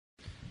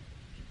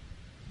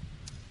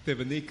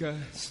Devanika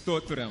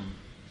Stotram.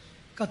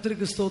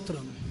 கர்த்தருக்கு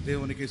ஸ்தோத்திரம்.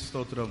 దేవునికి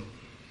స్తోత్రం.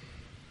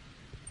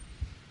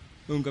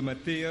 Unga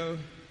Mateo,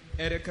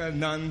 Erika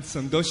Nan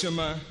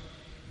Sandoshama,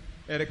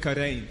 Erika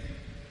Rain.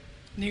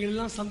 நீங்கள்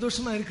எல்லாம்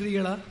சந்தோஷமா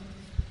இருக்கிறீங்களா?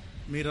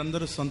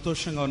 మీరందరూ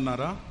సంతోషంగా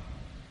ఉన్నారా?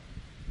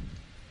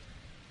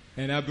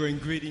 And I bring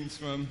greetings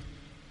from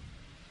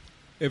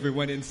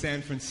everyone in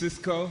San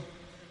Francisco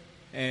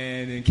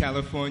and in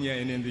California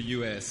and in the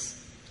US.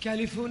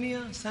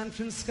 California, San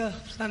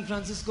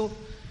Francisco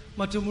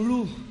மற்றும் முழு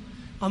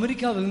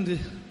அமெரிக்காவிலிருந்து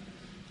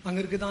அங்க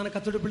இருக்கதான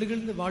கர்த்தருடைய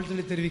பிள்ளைகளிருந்து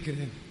வாழ்த்துக்களை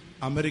தெரிவிக்கிறேன்.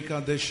 అమెరికా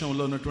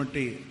దేశంలో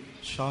ఉన్నటువంటి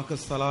శాఖ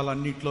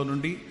స్థలాలన్నిట్లో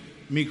నుండి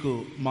మీకు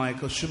మా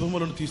యొక్క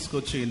శుభములను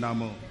తీసుకొచ్చి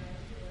ఉన్నాము.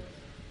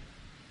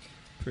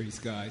 Praise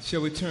God.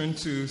 Shall we turn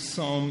to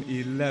Psalm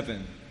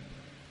 11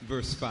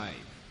 verse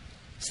 5?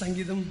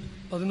 சங்கீதம்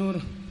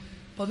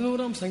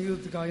 11ஆம்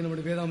சங்கீதத்துக்காக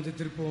நம்முடைய வேதாகமத்தை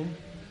திருப்போம்.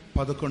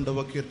 11వ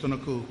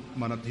కీర్తనకు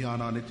మన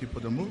ధ్యానాన్ని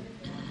తిప్పుదము.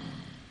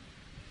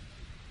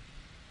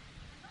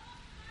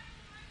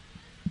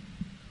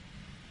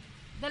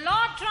 The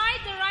Lord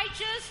tried the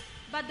righteous,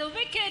 but the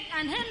wicked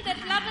and him that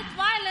loveth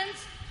violence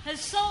his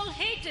soul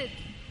hated.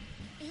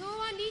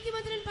 యెహోవా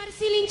నీతిమంతులను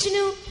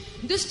పరిశీలించును,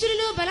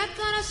 దుష్టులను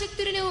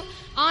బలాత్కారాసక్తులను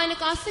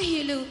ఆయనకు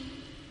అసహ్యులు.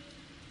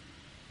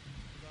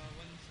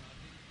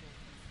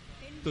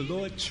 The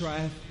Lord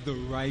trieth the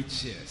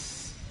righteous.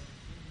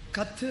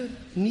 கர்த்தர்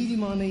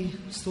நீதிமானை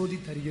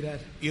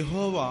சோதித்தருகிறார்.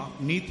 యెహోవా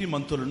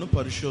నీతిమంతులను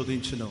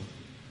పరిశోధించును.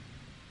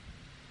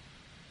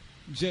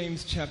 James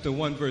chapter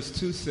 1 verse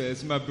 2 says,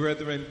 "My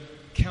brethren,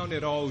 count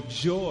it all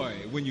joy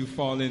when you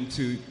fall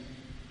into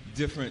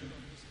different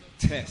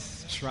tests,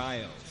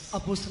 trials."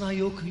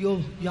 அப்போஸ்தலனாகிய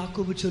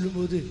யாக்கோபு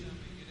சொல்லும்போது,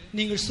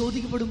 நீங்கள்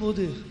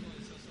சோதிக்கப்படும்போது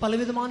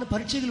பலவிதமான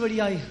பரீட்சைகள்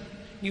வழியாய்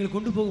நீங்கள்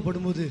கொண்டு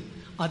போகப்படும்போது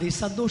அதை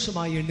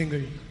சந்தோஷமாய்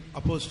எண்ணுங்கள்.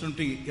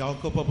 అపోస్తలుడి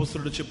యాకోబు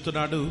అపోస్తలుడు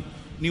చెప్తున్నాడు,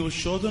 నీవు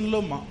శోధనలో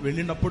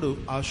వెళ్ళినప్పుడు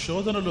ఆ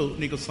శోధనలో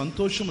నీకు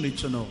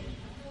సంతోషమునిచ్చును.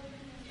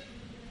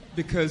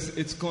 Because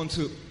it's going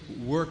to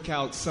work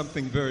out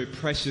something very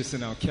precious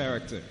in our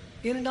character.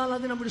 ஏனென்றால்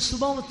அது நம்முடைய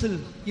சுபாவத்தில்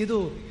ஏதோ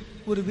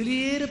ஒரு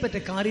வெளியேறப்பட்ட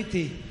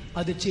காரியத்தை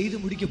அது செய்து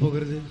முடிக்க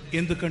போகிறது.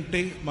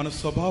 ఎందుకంటే మన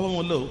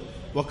స్వభావములో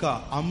ఒక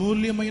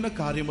అమూల్యమైన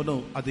కార్యమును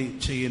అది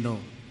చేయను.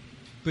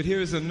 But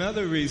here is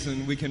another reason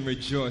we can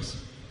rejoice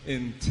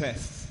in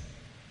tests.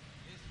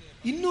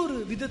 இன்னொரு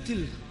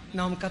விதத்தில்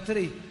நாம்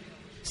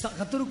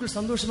கர்த்தருக்குள்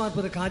சந்தோஷமா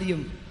இருப்பத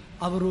காரியம்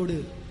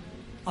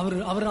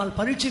அவரால்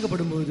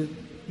பரீட்சிக்கப்படும்போது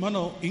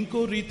మనం ఇంకో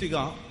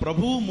రీతిగా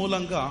ప్రభువు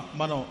మూలంగా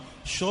మనం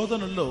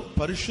శోధనల్లో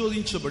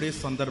పరిశోధించబడే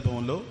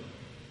సందర్భంలో,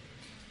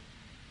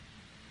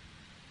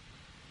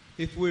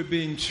 if we're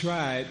being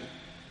tried,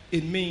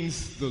 it means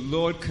the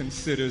Lord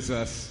considers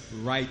us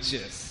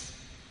righteous.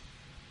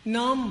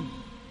 நாம்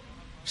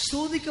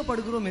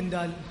சோதிக்கப்படுகிறோம்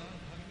என்றால்,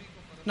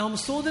 நாம்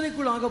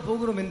சோதனைக்குள்ளாக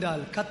போகிறோம்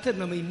என்றால் கர்த்தர்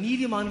நம்மை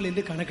நீதிமான்கள்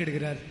என்று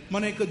கணக்கிடுகிறார்.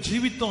 మన యొక్క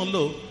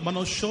జీవితంలో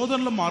మనం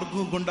శోధనల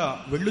మార్గం గుండా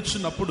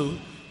వెళ్ళుచున్నప్పుడు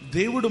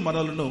దేవుడు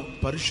మనలను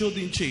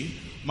పరిశోధించి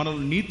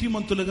మనల్ని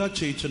నీతిమంతులుగా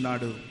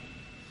చేయుచున్నాడు.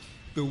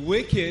 The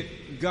wicked,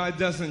 God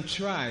doesn't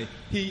try.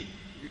 He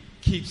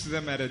keeps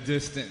them at a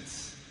distance.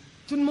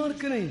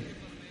 துன்மார்க்கனை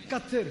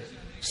கர்த்தர்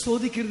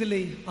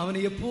சோதிக்கிறதில்லை,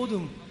 அவனை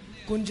எப்போதும்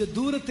கொஞ்சம்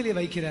தூரத்திலே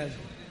வைக்கிறார்.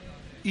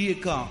 ఈ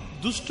యొక్క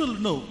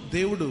దుష్టులను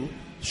దేవుడు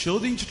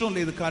శోధించటం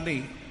లేదు, కానీ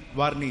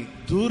వారిని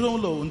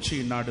దూరంలో ఉంచి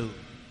ఉన్నాడు.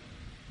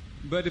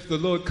 But if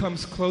the Lord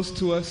comes close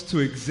to us to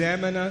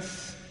examine us,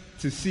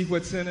 to see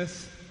what's in us,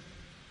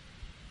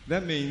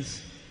 that means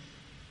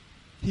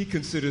he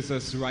considers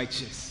us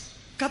righteous.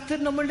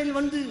 கர்த்தர் நம்மிடையில்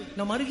வந்து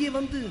நம் அருகே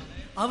வந்து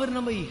அவர்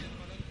நம்மை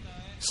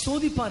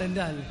சோதிப்பார்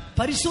என்றால்,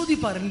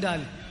 பரிசோதிப்பார்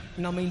என்றால்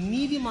நம்மை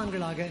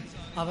நீதிமான்களாக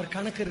அவர்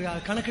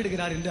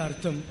கணக்கிடுகிறார் என்று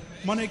அர்த்தம்.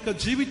 మన యొక్క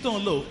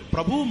జీవితంలో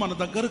ప్రభువు మన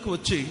దగ్గరకు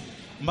వచ్చి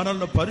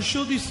మనల్ని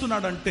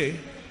పరిశోధిస్తున్నాడంటే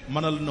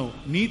మనల్ని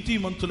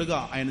నీతిమంతులుగా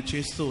ఆయన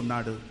చేస్తూ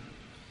ఉన్నాడు.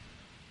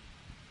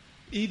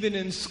 Even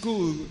in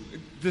school,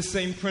 the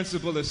same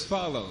principle is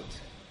followed.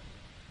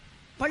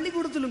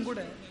 பள்ளிக்கூடத்திலும் கூட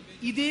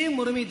இதே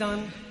முறைமை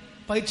தான்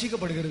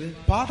பயிற்சிக்கப்படுகிறது.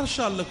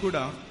 పాఠశాలలో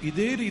కూడా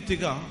ఇదే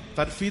రీతిగా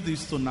తర్ఫీదు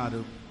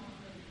ఇస్తున్నారు.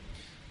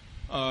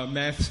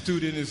 Math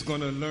student is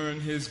going to learn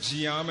his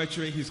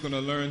geometry, he's going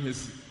to learn his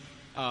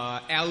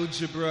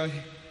algebra.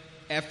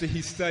 After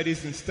he studies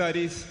and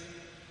studies,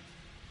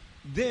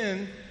 then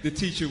the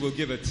teacher will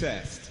give a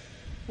test.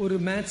 ஒரு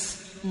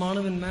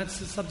மாணவன் மேத்ஸ்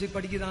சப்ஜெக்ட்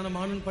படிக்கிறதான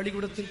மாணவன்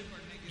பள்ளிக்கூடத்தில்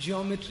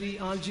ஜியோமெட்ரி,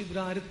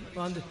 ஆல்ஜிப்ரா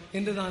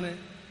என்றதான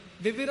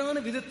வெவ்வேறான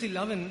விதத்தில்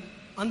அவன்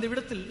அந்த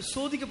விடத்தில்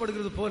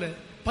சோதிக்கப்படுகிறது போல,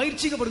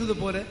 பயிற்சிக்கப்படுகிறது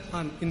போல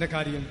இந்த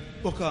காரியம்.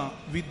 ఒక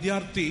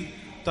విద్యార్థి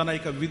తన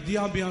యొక్క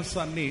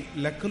విద్యాభ్యాసాన్ని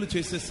లెక్కలు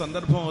చేసే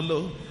సందర్భంలో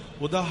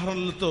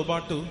ఉదాహరణలతో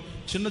పాటు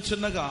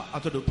చిన్నగా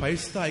అతడు పై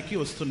స్థాయికి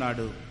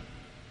వస్తున్నాడు.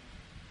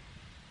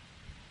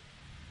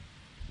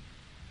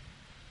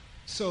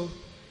 So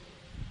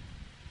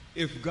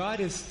if God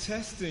is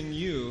testing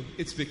you,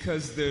 it's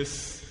because there's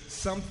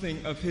something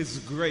of his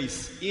grace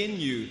in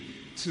you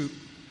to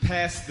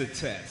pass the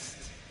test.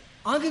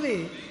 ஆகவே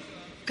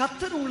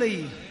கர்த்தர் உங்களை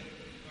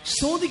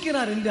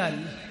சோதிக்கிறார் என்றால்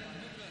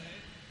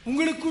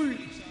உங்களுக்குள்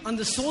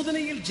அந்த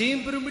சோதனையில்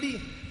ஜெயம் பெறும்படி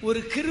ஒரு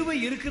கிருபை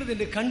இருக்கிறது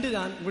என்று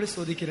கண்டுதான் உங்களை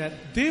சோதிக்கிறார்.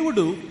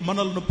 దేవుడు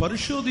మనల్ని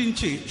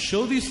పరిశోధించి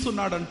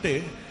శోధిస్తున్నాడంటే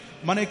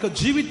మన యొక్క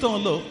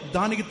జీవితంలో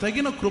దానికి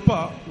తగిన కృప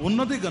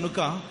ఉన్నది గనుక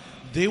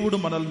దేవుడు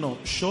మనల్ని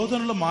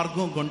శోధనల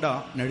మార్గం గుండా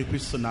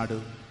నడిపిస్తున్నాడు.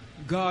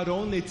 God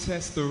only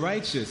tests the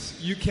righteous.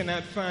 You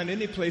cannot find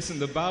any place in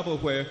the Bible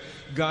where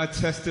God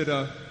tested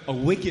a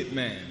wicked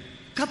man.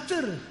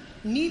 கர்த்தர்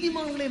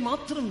நீதிமான்களை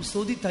மாத்திரம்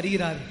சோதித்து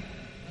அறிகிறார்.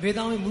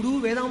 முழு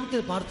வேதாமத்தை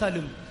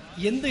பார்த்தாலும்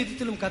எந்த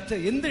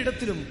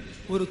இடத்திலும்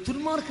ஒரு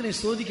துன்மார்க்கனை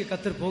சோதிக்க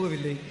கர்த்தர்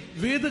போகவில்லை.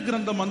 వేద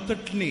గ్రంథం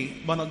అంతటిని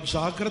మనం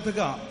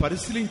జాగ్రత్తగా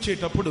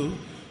పరిశీలించేటప్పుడు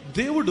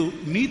దేవుడు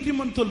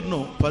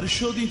నీతిమంతులను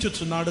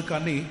పరిశోధించుచున్నాడు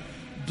కానీ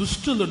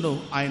దుష్టులను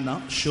ఆయన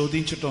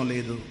శోధించటం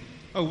లేదు.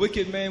 A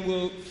wicked man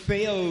will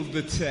fail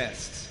the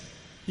test.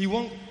 He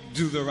won't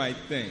do the right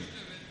thing.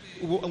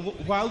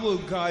 Why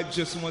will God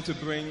just want to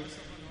bring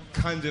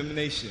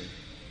condemnation?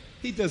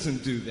 He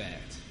doesn't do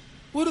that.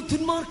 ஒரு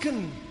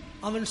துன்மார்க்கன்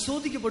அவன்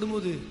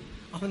சோதிக்கப்படும்போது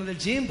அவன்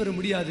அதில் ஜெயம் பெற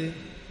முடியாது.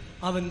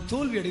 அவன்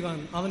தோல்வி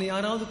அடைவான். அவனை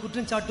யாராவது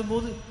குற்றம் சாட்டும்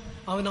போது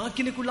அவன்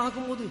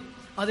ஆக்கினைக்குள்ளாக்கும் போது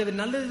அதை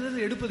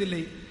நல்லது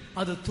எடுப்பதில்லை.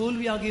 அது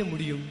தோல்வியாகவே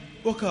முடியும்.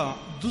 ఒక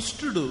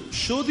దుష్టుడు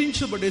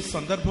శోధించబడే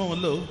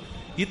సందర్భంలో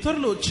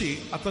ఇతరులు వచ్చి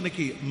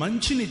అతనికి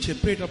మంచిని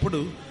చెప్పేటప్పుడు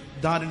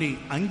దానిని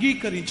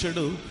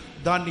అంగీకరించడు,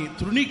 దాన్ని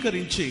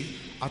తృణీకరించి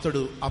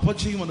అతడు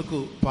అపజయమునకు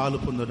పాలు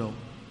పొందను.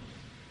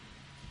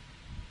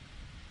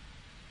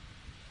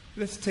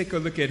 Let's take a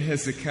look at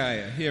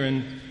Hezekiah here in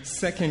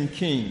 2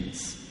 Kings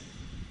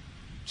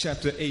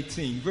chapter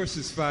 18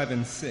 verses 5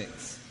 and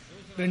 6.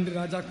 2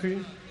 ராஜாக்கள்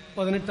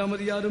 18ஆம்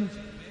அதிகாரம்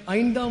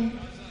 5ஆம்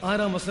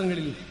 6ஆம்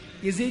வசனங்களில்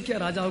எசேக்கியா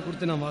ராஜாவை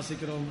குறித்து நாம்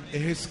வாசிக்கிறோம்.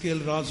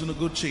 యెహెజ్కేలు రాజును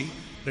గూర్చి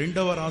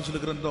రెండవ రాజుల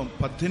గ్రంథం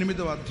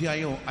 18వ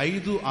అధ్యాయం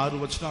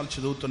 5-6 వచనాలు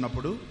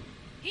చదువుతున్నప్పుడు,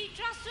 He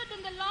trusted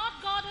in the Lord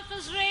God of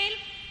Israel,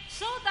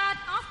 so that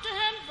after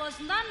him was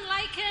none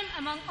like him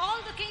among all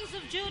the kings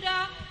of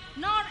Judah,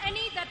 nor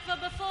any that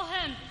were before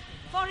him.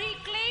 For he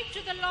clave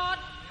to the Lord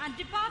and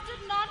departed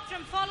not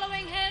from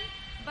following him,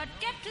 but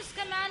kept his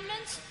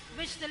commandments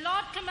which the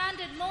Lord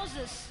commanded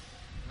Moses.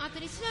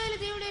 అతని ఇశ్రాయేలు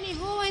దేవుడైన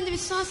యెహోవా యందు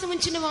విశ్వాసం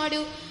ఉంచినవాడు,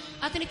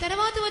 అతని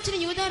తర్వాత వచ్చిన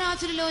యూదా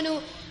రాజులలోను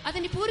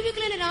అతని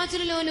పూర్వీకులైన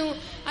రాజులలోను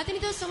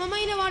అతనితో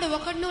సమమైన వాడు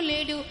ఒకడునూ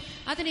లేడు.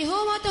 అతని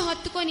యెహోవాతో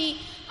హత్తుకొని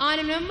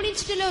ఆయన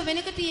వెంబడించుటలో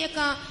వెనుక తీయక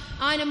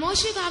ఆయన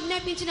మోషేకు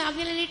ఆజ్ఞాపించిన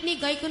ఆజ్ఞలన్నిటినీ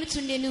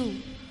గైకొనుచుండెను.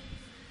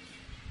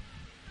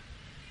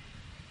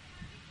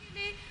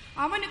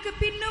 அவனுக்கு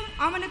பின்னும்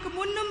அவனுக்கு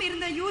முன்னும்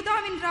இருந்த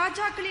யூதாவின்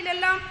ராஜாக்களில்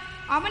எல்லாம்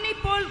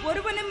அவனைப் போல்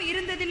ஒருவனும்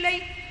இருந்ததில்லை.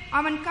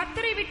 அவன்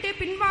கர்த்தரை விட்டு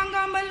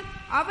பின்வாங்காமல்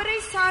அவரை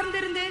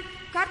சார்ந்திருந்து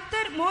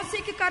கர்த்தர்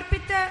மோசேக்கு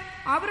கற்பித்த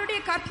அவருடைய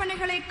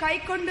கற்பனைகளை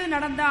கைக்கொண்டு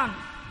நடந்தான்.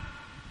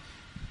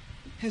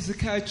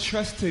 Hezekiah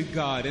trusted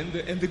God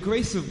and the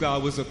grace of God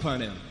was upon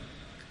him.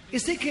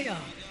 எசேக்கியா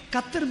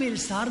கர்த்தர் மேல்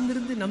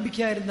சார்ந்திருந்து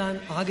நம்பிக்கையா இருந்தான்.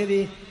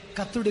 ஆகவே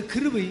கர்த்தருடைய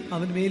கிருபை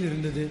அவன் மேல்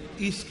இருந்தது.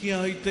 హిజ్కియా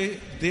అయితే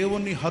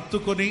దేవుణ్ణి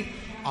హత్తుకొని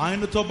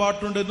ఆయనతో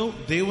పాటు ఉండెను.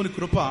 దేవుని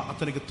కృప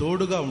అతనికి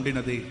తోడుగా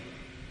ఉండినది.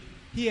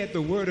 He had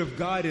the word of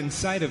God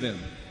inside of him.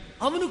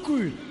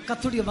 அவனுக்குள்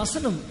கர்த்தருடைய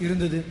வசனம்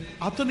இருந்தது.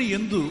 అతని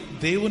యందు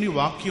దేవుని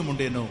వాక్యం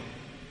ఉండెను.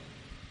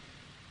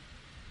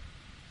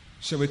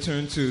 Shall we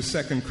turn to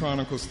 2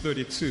 Chronicles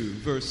 32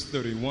 verse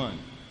 31?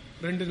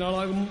 2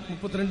 நாளாகமம்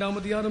 32ஆம்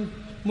அதிகாரம்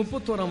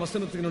 31ஆம்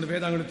வசனத்தினுடைய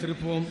வேதாங்கத்தை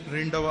திருப்புவோம்.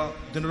 రెండవ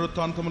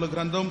దినవృత్తాంతముల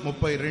గ్రంథం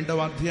 32వ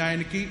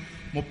అధ్యాయానికి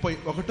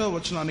 31వ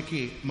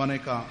వచనానికి మన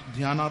యొక్క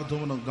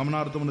ధ్యానార్థమును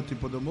గమనార్థమును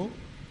తిప్పుదము.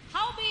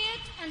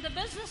 Howbeit in the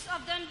business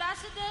of the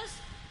ambassadors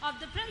of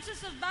the princes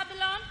of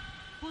Babylon,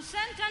 who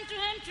sent unto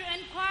him to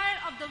inquire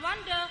of the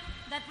wonder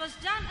that was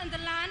done in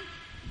the land,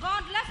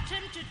 God left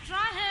him to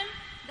try him,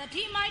 that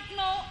he might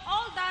know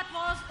all that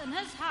was in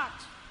his heart.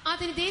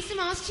 అతని దేశం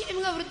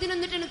ఆశ్చర్యంగా వృద్ధి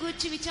నొందుటను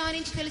గూర్చి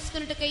విచారించి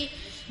తెలుసుకొనుటకై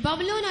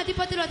బబులోను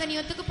అధిపతులు అతని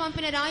యొద్దకు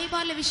పంపిన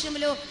రాయబారుల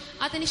విషయంలో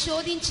అతని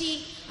శోధించి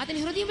అతని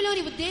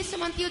హృదయంలోని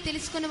ఉద్దేశమంతయు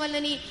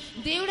తెలుసుకొనవలెనని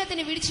దేవుడు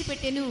అతని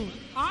విడిచిపెట్టెను.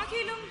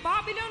 ஆகிலும்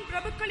பாபிலோன்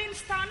பிரபுக்களின்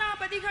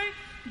ஸ்தானாபதிகள்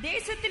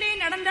தேசத்திலே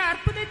நடந்த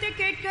அற்புதத்தை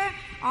கேட்க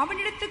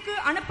அவனிடத்துக்கு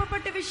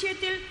அனுப்பப்பட்ட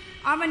விஷயத்தில்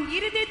அவன்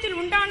இருதயத்தில்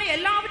உண்டான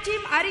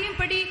எல்லாவற்றையும்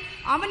அறியும்படி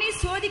அவனை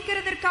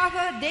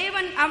சோதிக்கிறதற்காக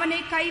தேவன்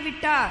அவனை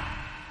கைவிட்டார்.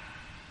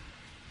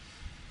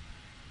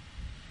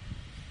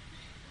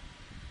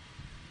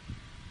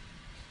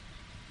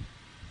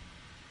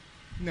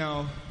 Now,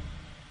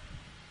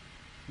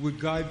 would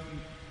God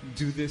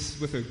do this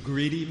with a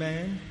greedy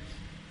man?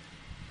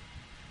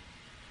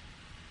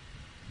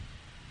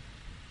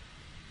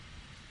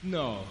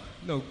 No.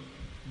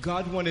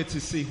 God wanted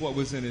to see what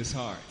was in his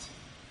heart.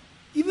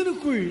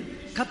 இவனுக்குள்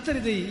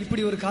கர்த்தர் இதை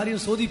இப்படி ஒரு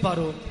காரியம்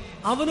சோதிப்பாரோ,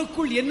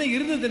 அவனுக்குள் என்ன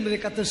இருந்தது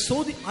என்பதை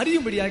கர்த்தர்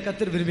அறியும்படியாக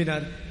கர்த்தர்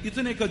விரும்பினார்.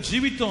 ఇతని యొక్క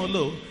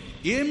జీవితంలో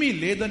ఏమీ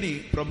లేదని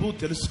ప్రభు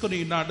తెలుసుకొని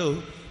ఉన్నాడు.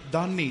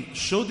 దాన్ని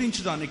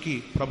శోధించడానికి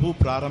ప్రభు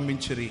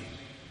ప్రారంభించిరి.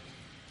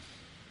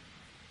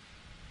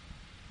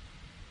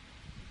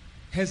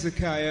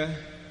 Hezekiah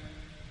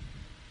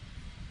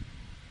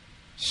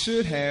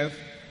should have,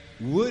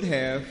 would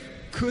have,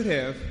 could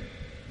have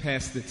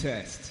passed the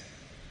test.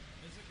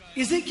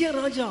 எசேக்கியா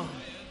ராஜா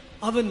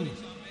அவன்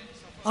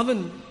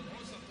அவன்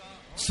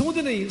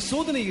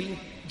சோதனையில்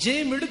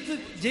ஜெயம்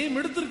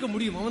எடுத்திருக்க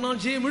முடியும்,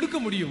 அவனால் ஜெயம் எடுக்க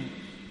முடியும்.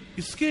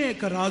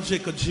 హిజ్కియా రాజు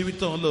యొక్క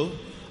జీవితంలో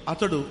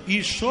అతడు ఈ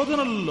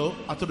శోధనలలో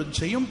అతడు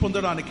జయం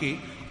పొందడానికి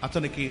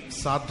అతనికి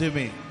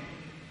సాధ్యమే.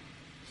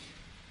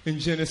 In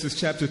Genesis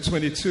chapter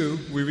 22,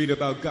 we read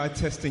about God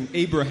testing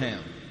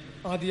Abraham.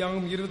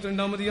 ஆதியாகமம்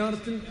 22ஆம்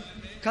அதிகாரத்தில்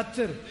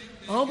கர்த்தர்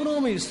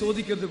ஆபிரகாமை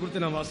சோதிக்கிறது குறித்து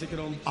நாம்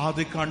வாசிக்கிறோம்.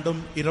 ఆదికాండం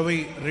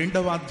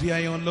 22వ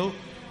అధ్యాయంలో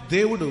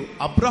దేవుడు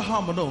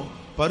అబ్రహామును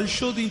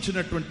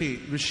పరిశోధించినటువంటి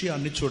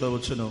విషయాన్ని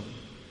చూడవచ్చును.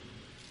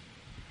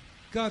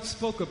 God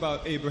spoke about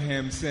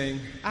Abraham saying,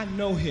 I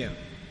know him.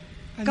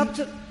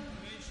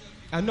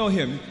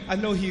 I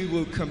know he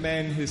will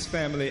command his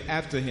family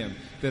after him,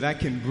 that I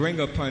can bring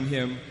upon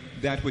him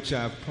that which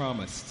I have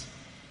promised.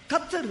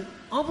 கர்த்தர்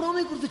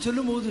ஆபிரகாமை குறித்து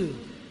சொல்லும்போது,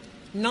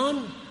 நான்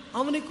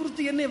அவனை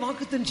குறித்து என்ன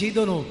வாக்குத்தத்தம்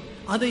செய்தனோ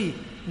அதை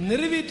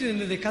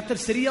నెరవేర్చినది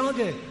కర్తర్ சரியாக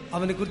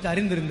அவனை குறித்து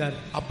அறிந்திருந்தார்.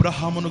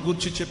 అబ్రహామును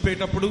గురించి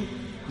చెప్పేటప్పుడు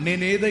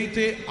నేను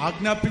ఏదైతే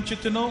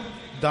ఆజ్ఞాపించుతునో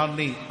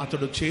దాన్ని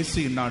అతడు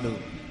చేసి ఉన్నాడు.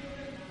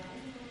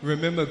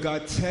 Remember,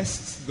 God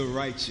tests the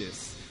righteous,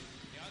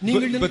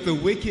 but the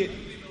wicked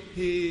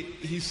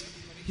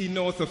he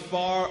knoweth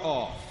afar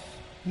off.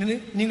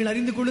 நீங்கள்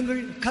அறிந்து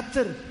கொள்ளுங்கள்,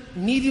 கர்த்தர்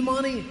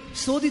நீதிமானை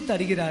சோதித்து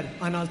அறிகிறார்,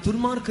 ஆனால்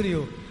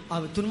துன்மார்க்கனையோ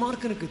அவர்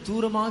துன்மார்க்கனுக்கு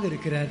தூரமாக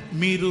இருக்கிறார்.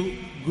 మీరు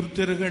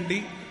గుర్తెరగండి,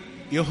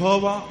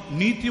 యెహోవా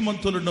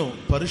నీతిమంతులను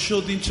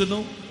పరిశోధించును,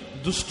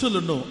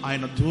 దుష్టులను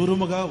ఆయన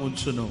దూరముగా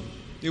ఉంచును.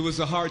 It was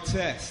a hard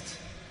test.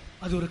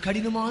 అది ఒక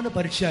కఠినమైన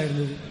పరీక్ష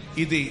இருந்தது.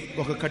 ఇది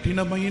ఒక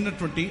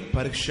కఠినమైనటువంటి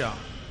పరీక్ష.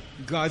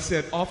 God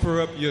said, offer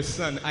up your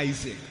son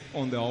Isaac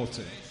on the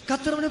altar.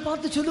 கர்த்தர் அவனை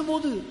பார்த்து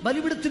சொல்லும்போது,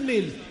 பலிபீடத்தின்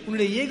மேல்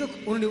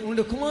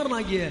உன்னுடைய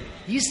కుమారునాகிய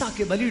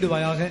ஈசாக்கை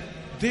బలిயிடுவாயாக.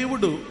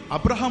 దేవుడు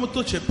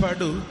అబ్రహాముతో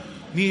చెప్పాడు,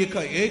 నీ యొక్క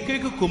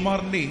ఏకైక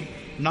కుమారుని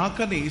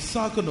నాకని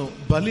ఇస్సాకును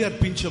బలి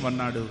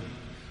అర్పించమన్నాడు.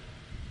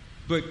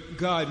 But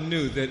God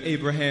knew that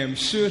Abraham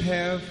should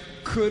have,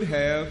 could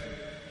have,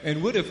 and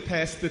would have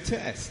passed the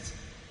test.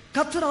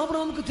 கர்த்தர்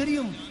ஆபிரகாமுக்கு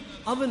தெரியும்,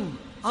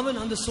 அவன்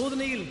அந்த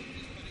சோதனையில்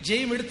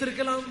ஜெயம்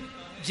எடுத்திருக்கலாம்,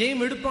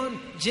 ஜெயம் எடுப்பான்,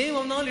 ஜெயம்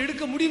அவனால்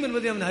எடுக்க முடியும்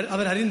என்பதை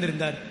அவர்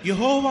அறிந்திருந்தார்.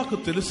 యెహోవాకు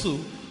తెలుసు,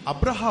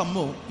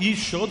 అబ్రహాము ఈ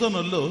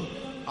శోధనలో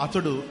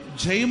అతడు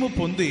జయము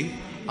పొంది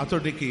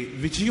అతడికి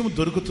విజయం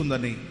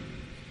దొరుకుతుందని.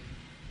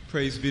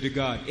 Praise be to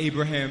God.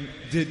 Abraham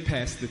did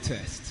pass the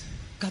test.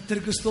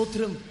 கர்த்தருக்கு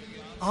ஸ்தோத்திரம்,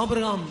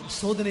 ஆபிரகாம்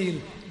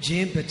சோதனையில்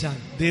ஜெயம்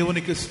பெற்றான்.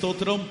 దేవునికి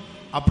స్తోత్రం,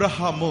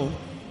 అబ్రహాము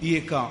ఈ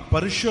యొక్క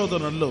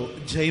పరిశోధనలో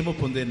జయము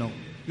పొందెను.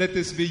 Let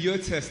this be your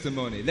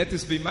testimony. Let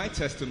this be my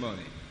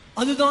testimony.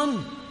 அதுதான்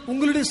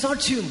உங்களுடைய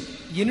சாட்சியம்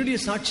என்னுடைய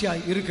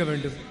சாட்சியாய் இருக்க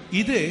வேண்டும்.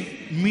 ఇదే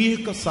మీ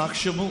యొక్క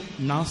సాక్ష్యము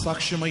నా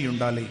సాక్ష్యమై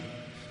ఉండాలి.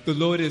 The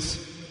Lord is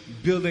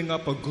building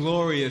up a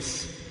glorious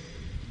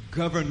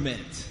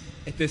government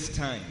at this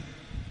time.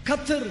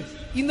 கர்த்தர்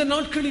இந்த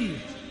நாட்களில்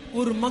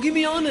ஒரு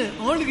மகிமையான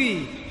ஆளுகை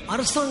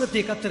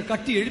அரசாங்கத்தை கர்த்தர்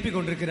கட்டி எழுப்பிக்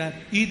கொண்டிருக்கிறார்.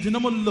 ఈ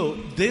దినముల్లో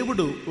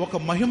దేవుడు ఒక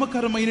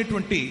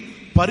మహిమకరమైనటువంటి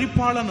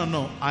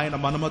పరిపాలనను ఆయన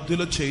మన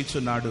మధ్యలో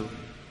చేయుచున్నాడు.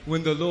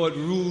 When the Lord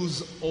rules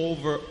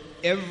over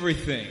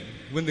everything,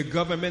 when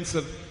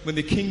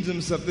the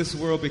kingdoms of this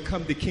world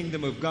become the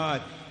kingdom of God,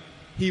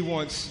 he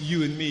wants you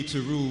and me to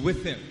rule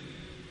with him.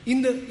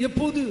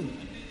 எப்போது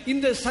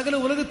இந்த சகல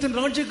உலகத்தின்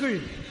ராஜ்யங்கள்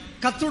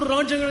கர்த்தருடைய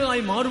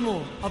ராஜ்யங்களாய் மாறுமோ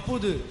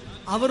அப்போது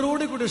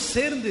அவரோடு கூட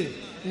சேர்ந்து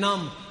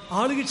நாம்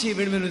ఆளுగை చేయ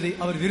வேண்டும் என்பதை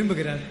அவர்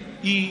విரும்புகிறார்.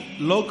 ఈ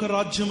లోక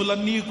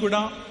రాజ్యములన్నీ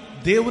కూడా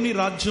దేవుని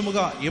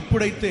రాజ్యముగా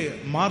ఎప్పుడైతే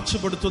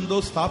మార్చబడుతుందో,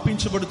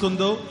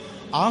 స్థాపించబడుతుందో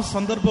ఆ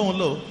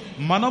సందర్భంలో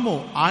మనము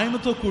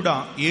ఆయనతో కూడా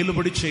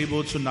ఏలుబడి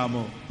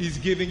చేయబోచున్నాము. He's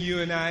giving you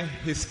and I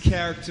his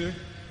character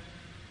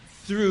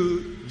through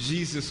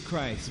Jesus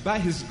Christ, by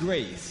his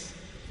grace.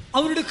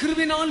 அவருடைய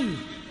கிருபையினால்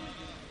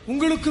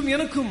உங்களுக்கும்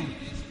எனக்கும்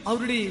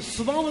அவருடைய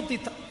சுபாவத்தை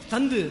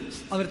தந்து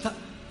அவர்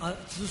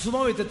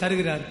சுபாவத்தை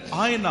தருகிறார்.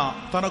 ఆయన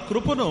తన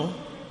కృపను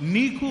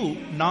నీకు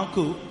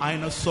నాకు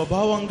ఆయన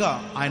స్వభావంగా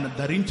ఆయన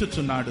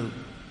ధరించుచున్నాడు.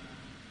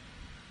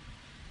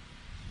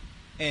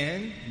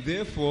 And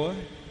therefore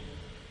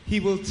he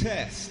will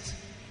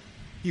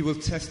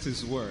test his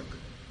work.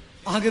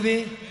 ஆகவே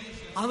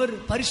அவர்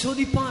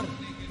பரிசோதிப்பார்,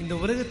 இந்த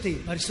உலகத்தை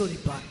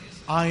பரிசோதிப்பார்.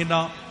 ఆయన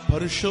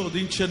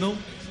పరిశోధించను,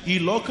 ఈ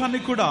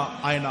లోకాన్ని కూడా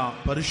ఆయన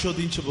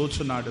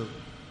పరిశోధించబోచున్నాడు.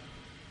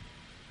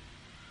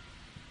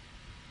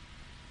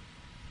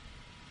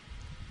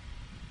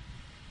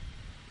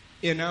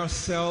 In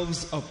ourselves,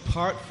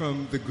 apart from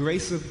the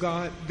grace of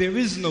God, there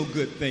is no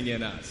good thing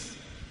in us.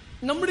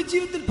 நம்முடைய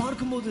జీవితంలో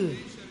பார்க்கும்போது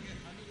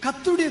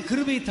கர்த்தருடைய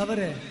கிருபை தவிர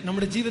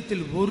நம்முடைய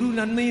జీవితంలో ஒரு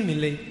நன்மையும்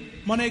இல்லை.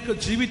 మన యొక్క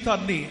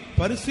జీవితాన్ని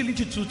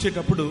పరిశీలించి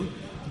చూచేటప్పుడు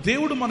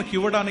దేవుడు మనకి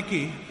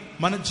ఇవ్వడానికి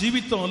మన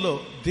జీవితంలో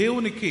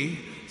దేవునికి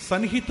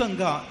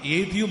సన్నిహితంగా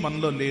ఏదీ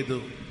మనలో లేదు.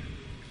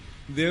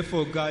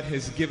 Therefore God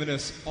has given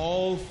us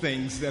all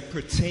things that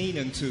pertain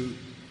unto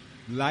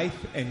life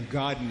and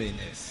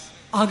godliness.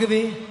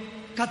 ஆகவே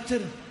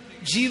கர்த்தர்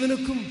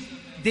ஜீவனுக்கும்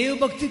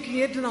தேவபக்திக்கு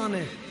ஏற்றதான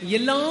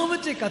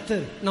எல்லாவற்றை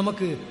கர்த்தர்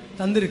நமக்கு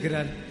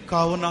தந்திருக்கிறார்.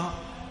 కావున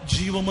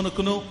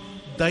జీవమునకును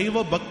దైవ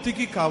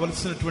భక్తికి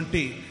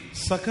కావలసినటువంటి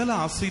సకల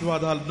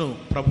ఆశీర్వాదాలను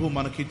ప్రభు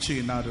మనకిచ్చి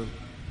ఉన్నారు.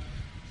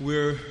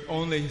 We're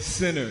only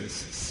sinners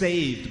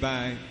saved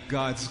by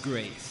God's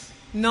grace.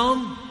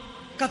 நாம்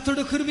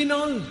கர்த்தருடைய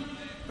கிருபையினால்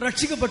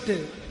ரட்சிக்கப்பட்டு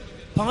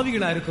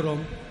பாவிகளா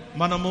இருக்கிறோம்.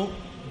 మనము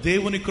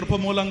దేవుని కృప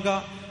మూలంగా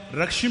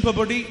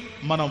రక్షింపబడి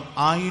మనం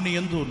ఆయన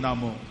యందు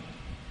ఉన్నాము.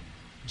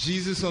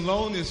 Jesus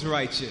alone is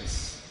righteous,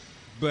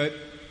 but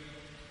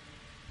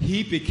he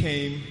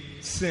became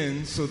sin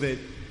so that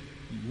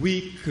we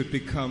could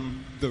become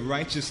the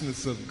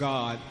righteousness of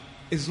God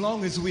as long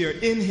as we are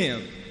in him.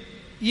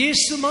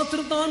 இயேசு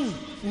மாத்திரம்தான்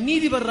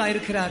நீதிபரராய்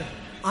இருக்கிறார்.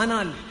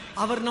 ஆனால்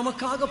அவர்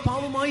நமக்காக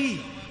பாவமாயி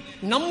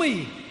நம்மை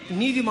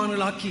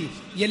நீதிமான்களாக்கி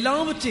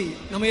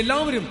நம்ம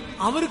எல்லாவரும்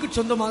அவருக்கு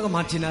சொந்தமாக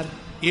மாற்றினார்.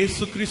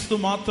 యేసుక్రీస్తు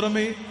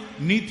మాత్రమే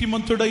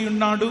నీతిమంతుడై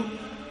ఉన్నాడు.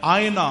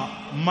 ఆయన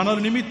మన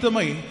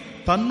నిమిత్తమై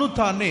తన్ను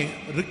తానే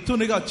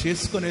రిక్తునిగా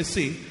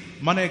చేసుకొనేసి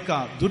మన యొక్క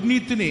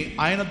దుర్నీతిని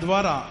ఆయన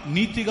ద్వారా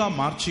నీతిగా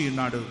మార్చి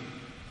ఉన్నాడు.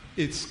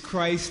 It's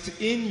Christ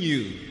in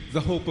you,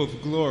 the hope of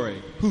glory,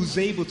 who's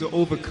able to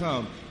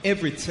overcome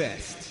every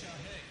test.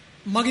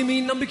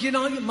 மகிமையின்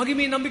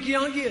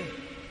நம்பிக்கையாகிய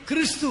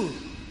கிறிஸ்து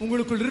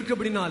உங்களுக்குள்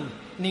இருக்கபடினால்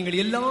நீங்கள்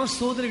எல்லா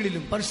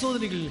சோதனைகளிலும்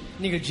பரிசோதனைகளிலும்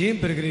நீங்கள்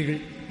ஜெயம்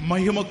பெறுகிறீர்கள்.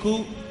 మహిమకు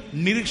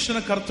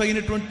నిరీక్షణకర్త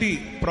అయినటువంటి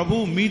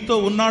ప్రభువు మీతో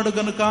ఉన్నాడు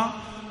గనుక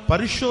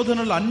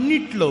పరిశోధనలు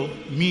అన్నిట్లో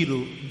మీరు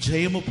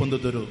జయము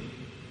పొందుదురు.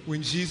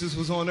 When Jesus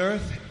was on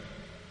earth,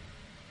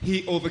 he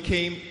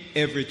overcame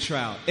every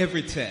trial,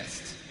 every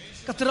test.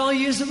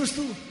 கர்த்தராகிய இயேசு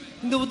கிறிஸ்து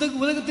இந்த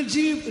உலகத்தில்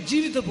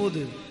ஜீவித்த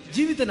போது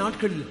జీవిత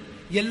నాட்களில்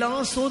எல்லா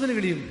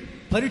சோதனைகளையும்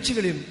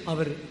పరీక్షகளையும்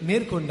அவர்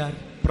మేర్కొండాர்.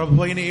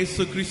 ప్రభు అయిన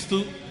యేసుక్రీస్తు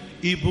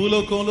ఈ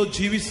భూలోకంలో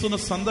జీవిస్తున్న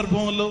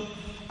సందర్భంలో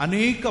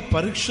అనేక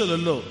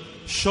పరీక్షలలో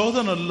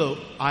శోధనల్లో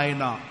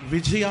ఆయన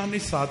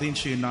విజయాన్ని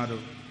సాధించి ఉన్నారు.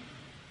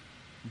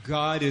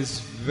 God is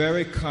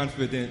very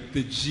confident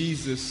that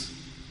Jesus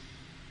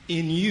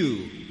in you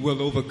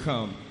will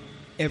overcome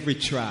every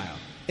trial,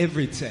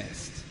 every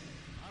test.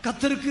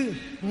 கர்த்தருக்கு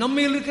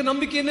நம்மையில் இருக்க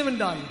நம்பிக்கை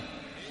என்னவென்றால்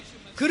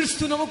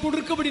கிறிஸ்து நமக்கு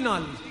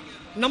இருக்கபடினால்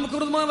நமக்கு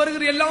விரோதமாக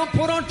வருகிற எல்லா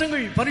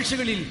போராட்டங்கள்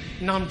పరీక్షகளில்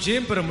நாம்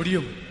ஜெயம் பெற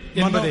முடியும்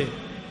என்பதே.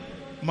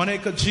 మన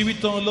యొక్క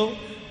జీవితంలో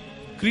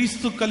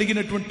క్రీస్తు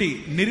కలిగినటువంటి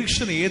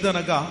నిరీక్షణ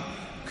ఏదనగా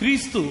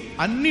క్రీస్తు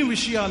అన్ని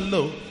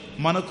విషయాల్లో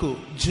మనకు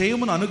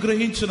జయమును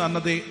అనుగ్రహించును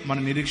అన్నదే మన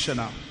నిరీక్షణ.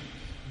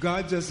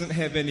 God doesn't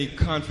have any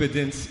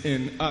confidence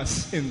in us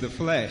in the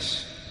flesh.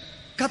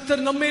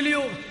 கர்த்தர்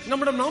நம்மேலையோ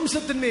நம்முடைய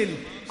மாம்சத்தின் மேல்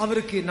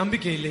அவருக்கு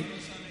நம்பிக்கை இல்லை.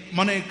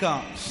 మన యొక్క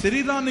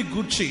శరీరాన్ని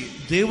గూర్చి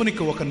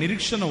దేవునికి ఒక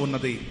నిరీక్షణ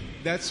ఉన్నది.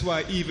 That's why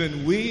even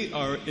we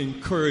are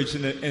encouraged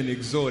and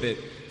exhorted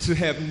to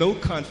have no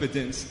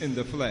confidence in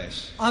the flesh.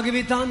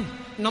 ஆகவே தான்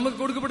நமக்கு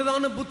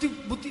கொடுக்கப்பட்டதான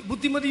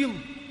புத்திமதியும்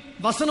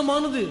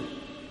వసనమానது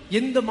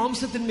எந்த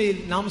మాంసத்தின் மேல்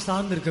நாம்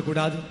సార్ந்து இருக்க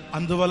కూடாదు.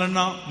 అందువలన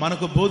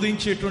మనకు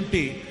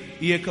బోధించేటువంటి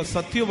ఈ యొక్క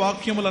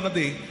సత్యవాక్యములు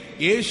అన్నది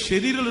ఏ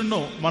శరీరాలను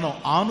మనం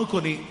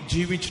ఆనుకొని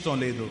జీవించటం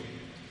లేదు.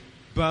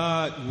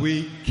 But we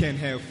can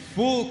have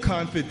full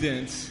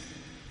confidence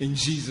in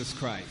Jesus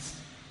Christ.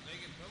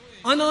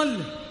 ஆனால்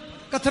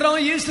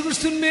கர்த்தராகிய இயேசு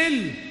கிறிஸ்துவின் மேல்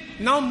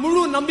நாம்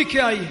முழு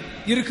நம்பிக்கையாய்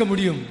இருக்க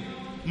முடியும்.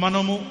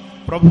 మనము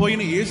ప్రభు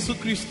అయిన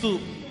యేసుక్రీస్తు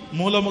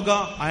మూలముగా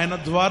ఆయన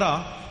ద్వారా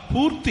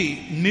పూర్తి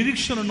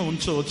నిరీక్షణను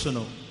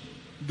ఉంచవచ్చును.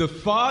 The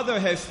Father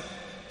has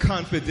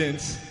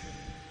confidence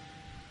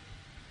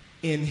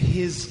in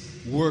his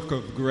work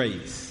of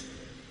grace.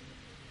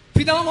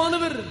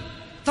 பிதாவானவர்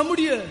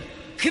தம்முடைய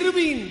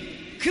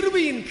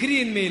கிருபையின்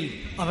கிரியின் மேல்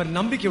அவர்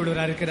நம்பிக்கை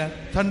உள்ளவராக இருக்கிறார்.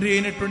 తండ్రి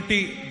అయినటువంటి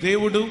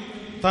దేవుడు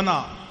తన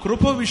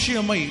కృప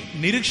విషయమై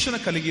నిరీక్షణ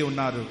కలిగి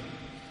ఉన్నారు.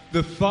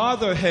 The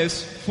Father has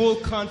full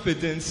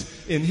confidence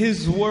in his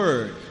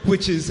word,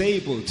 which is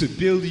able to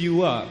build you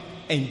up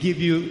and give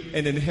you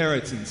an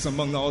inheritance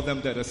among all them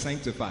that are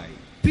sanctified.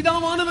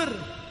 பிதாவானவர்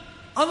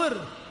அவர்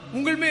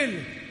உங்கள் மேல்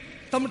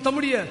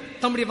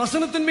தம்முடைய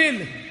வசனத்தின் மேல்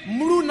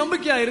முழு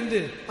நம்பிக்கையா இருந்து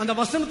அந்த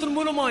வசனத்தின்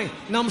மூலமாய்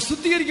நாம்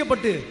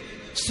சுத்திகரிக்கப்பட்டு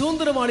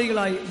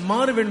சுதந்திரவாளிகளாய்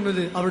மாற வேண்டும்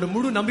என்பது அவருடைய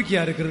முழு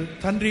నమ్మకయా இருக்கிறது.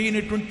 తండ్రి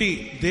అయినటువంటి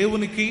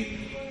దేవునికి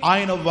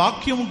ఆయన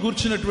వాక్యము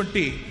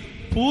గూర్చినటువంటి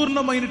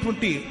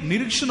పూర్ణమైనటువంటి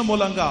నిరీక్షణ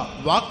మూలంగా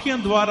వాక్యం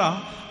ద్వారా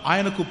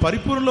ఆయనకు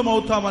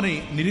పరిపూర్ణమవుతామని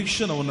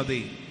నిరీక్షణ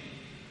ఉన్నది.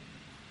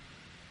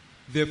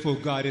 Therefore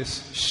God is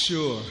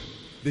sure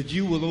that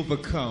you will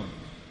overcome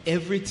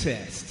every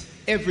test,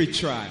 every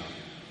trial.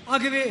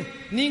 ஆகவே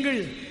நீங்கள்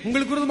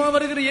உங்களுக்கு விரோதமாக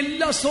வருகிற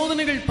எல்லா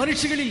சோதனைகள்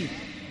பரீட்சைகளில்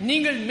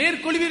நீங்கள்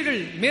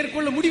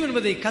மேற்கொள்ள முடியும்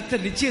என்பதை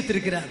கர்த்தர்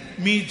నిశ్చయిத்திருக்கிறார்.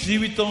 మీ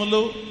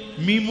జీవితంలో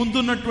మీ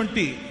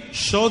ముందున్నటువంటి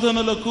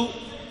శోధనలకు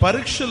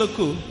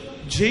పరీక్షలకు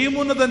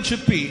జయమున్నదని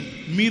చెప్పి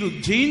మీరు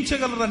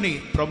జయించగలరని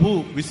ప్రభు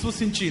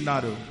విశ్వసించి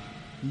ఉన్నారు.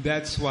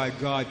 That's why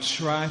God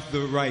tries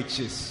the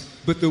righteous,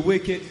 but the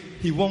wicked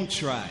he won't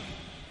try.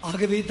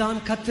 ஆகவே தான்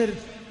கர்த்தர்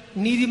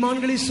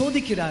நீதிமான்களை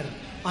சோதிக்கிறார்,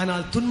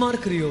 ஆனால்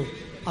துன்மார்க்கரையோ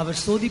அவர்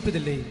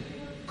சோதிப்பதில்லை.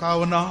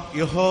 కావున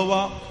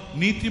యెహోవా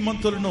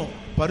నీతిమంతులను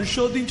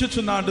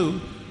పరిశోధించుచున్నాడు,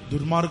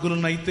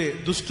 దుర్మార్గులనైతే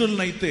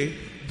దుష్టులనైతే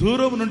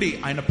దూరం నుండి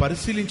ఆయన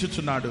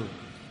పరిశీలించుచున్నాడు.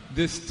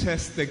 This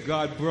test that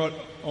God brought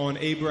on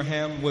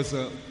Abraham was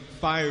a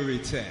fiery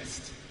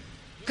test.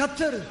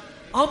 கர்த்தர்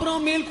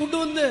ஆபிரகாம் மேல் கொண்டு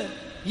வந்த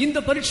இந்த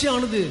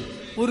பரீட்சையானது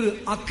ஒரு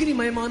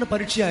అగ్నిమయமான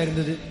పరీక్ష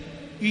இருந்தது.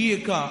 ఈ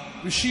యొక్క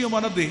విషయం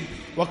అనేది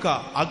ఒక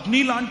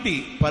అగ్ని లాంటి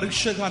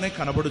పరీక్షగానే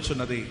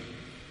కనబడుచున్నది.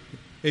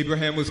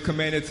 Abraham was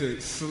commanded to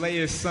slay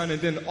his son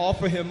and then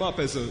offer him up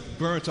as a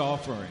burnt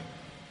offering.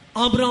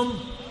 Abraham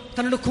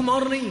தன்னுடைய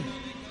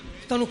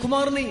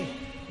குமாரனை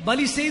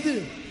பலி செய்து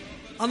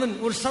அவன்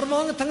ஒரு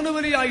சர்வாங்க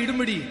தகனபலியாய்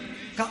இடும்படி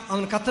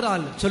அவன்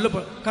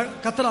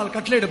కత్తరాల్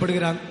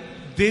కట్టలేయబడుகிறான்.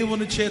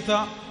 దేవుని చేత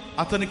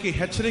అతనికి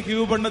హెచ్చరిక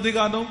ఇవ్వబడినది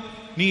గాను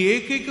నీ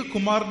ఏకైక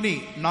కుమారుని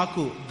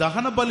నాకు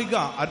దహన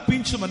బలిగా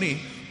అర్పించమని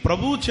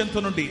ప్రభువు చెంత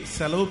నుండి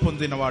సెలవు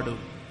పొందినవాడు.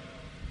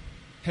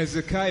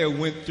 Hezekiah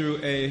went through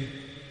a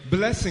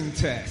blessing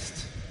test.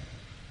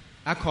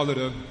 I call it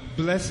a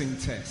blessing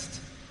test.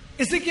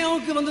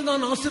 எசேக்கியாவுக்கு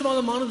வந்ததான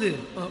ஆசீர்வாதமானது,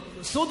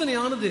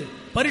 சோதனையானது,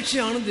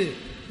 పరీక్షயானது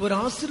ஒரு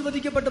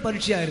ఆశీర్వదించబడ్డ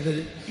పరీక్ష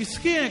இருந்தது.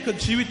 ఇస్కియా యొక్క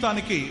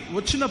జీవితానికి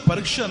వచ్చిన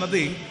పరీక్ష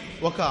అన్నది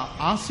ఒక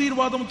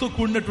ఆశీర్వాదంతో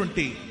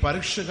కూడినటువంటి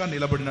పరీక్షగా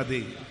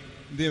నిలబడినది.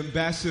 The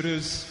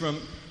ambassadors from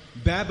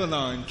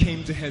Babylon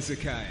came to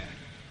Hezekiah.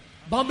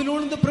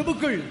 Babylon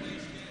ప్రభువులు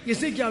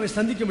ఎసేకియాவை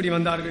சந்திக்கும்படி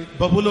வந்தார்கள்.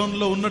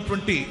 బబులోనులో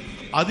ఉన్నటువంటి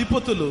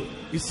అధిపతులు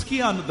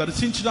ఇస్కియాను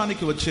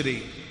దర్శించడానికి వచ్చిరి.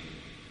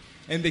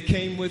 And they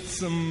came with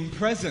some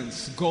presents,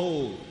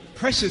 gold,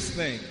 precious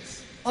things.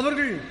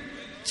 அவர்கள்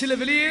சில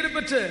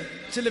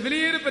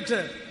வெளியேறப்பெற்ற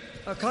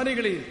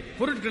காரியங்களை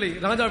பொருட்களை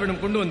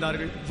ராஜாவிடம் கொண்டு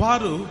வந்தார்கள்.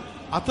 వారు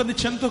అతని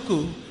చెంతకు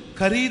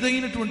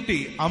ఖరీదైనటువంటి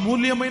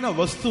అమూల్యమైన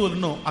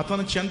వస్తువులను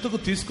అతని చెంతకు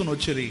తీసుకుని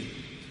వచ్చిరి.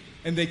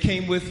 And they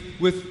came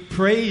with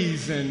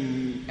praise and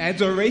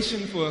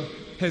adoration for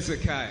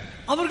Hezekiah.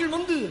 அவர்கள்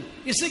வந்து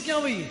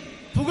எசேக்கியாவை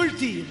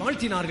புகழ்த்தி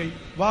வாழ்த்தினார்கள்.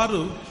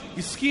 వారు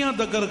ఇస్కియా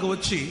దగ్గరకు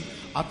వచ్చి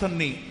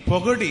అతన్ని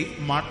పొగడి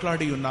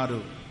మాట్లాడి ఉన్నారు.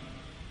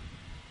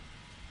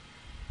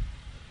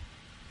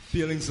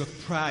 Feelings of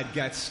pride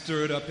got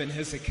stirred up in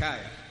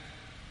Hezekiah.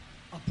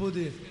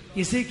 அப்போது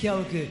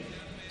எசேக்கியாவுக்கு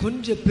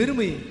கொஞ்சம்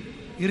பெருமை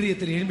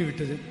இதயத்தில் எழும்பி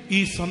விட்டது. ఈ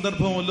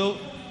సందర్భంలో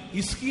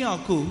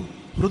ఇస్కియాకు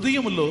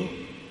హృదయములో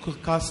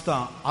కాస్త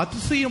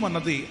అతిశయం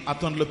అన్నది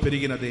అతనిలో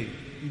పెరిగినది.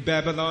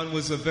 Babylon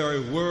was a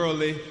very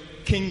worldly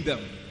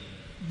kingdom.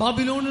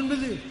 Babylon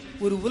என்பது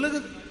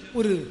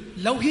ஒரு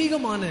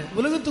లౌకికமான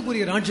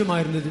ఉలగத்துக்குரிய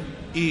రాజ్యமாக இருந்தது.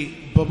 ఈ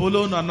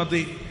బబులోన్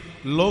అన్నది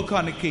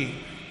లోకానికి,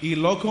 ఈ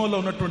లోకంలో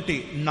ఉన్నటువంటి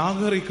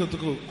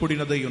నాగరికతకు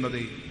కూడినదై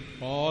ఉన్నది.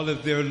 All of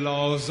their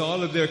laws,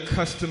 all of their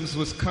customs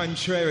was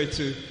contrary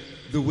to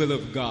the will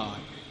of God.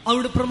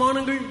 அவருடைய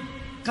பிரமாணங்கள்,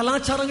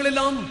 కళాచారங்கள்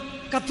எல்லாம்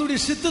கர்த்தருடைய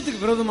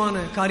சித்தத்துக்கு விரோதமான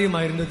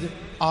காரியமாக இருந்தது.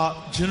 ఆ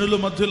జనుల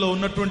మధ్యలో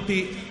ఉన్నటువంటి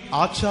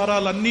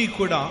ఆచారాలన్నీ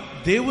కూడా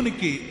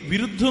దేవునికి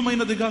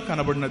విరుద్ధమైనదిగా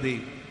కనబడినది.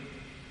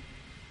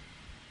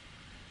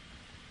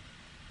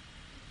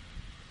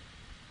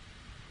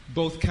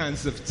 Both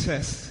kinds of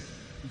tests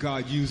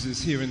God uses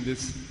here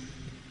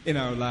in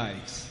our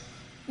lives.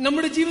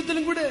 நம்முடைய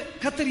జీవితంలో కూడా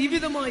కర్తర్ ఈ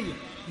విధమాయి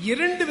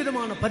రెండు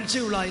విధமான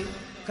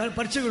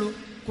పరీక్షలు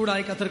కూడా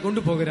కర్తర్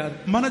கொண்டு போகிறார்.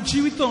 మన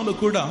జీవితంలో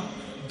కూడా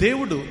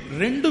దేవుడు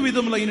రెండు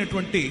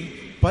విధములైనటువంటి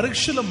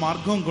పరీక్షల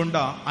మార్గం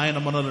గుండా ఆయన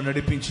మనల్ని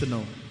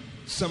నడిపించును.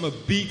 Some are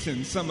beaten,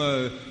 some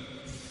are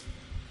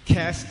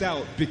cast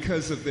out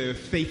because of their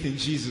faith in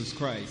Jesus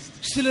Christ.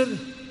 சிலர்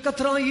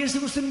கர்த்தராகிய இயேசு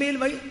கிறிஸ்துவின் மேல்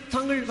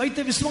தாங்கள்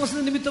வைத்த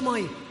விசுவாச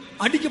நிமித்தமாய்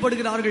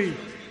అడికப்படுகிறார்கள்,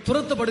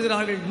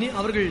 துரத்தப்படுகிறார்கள்,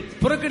 அவர்கள்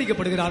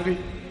புறக்கணிக்கப்படுகிறார்கள்.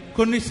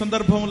 కొన్ని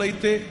సందర్భములు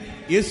అయితే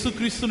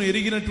యేసుక్రీస్తును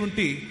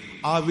ఎరిగినటువంటి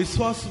ఆ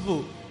విశ్వాసపు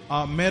ఆ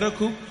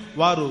మేరకు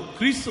వారు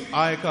క్రీస్తు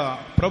ఆ యొక్క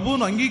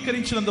ప్రభువును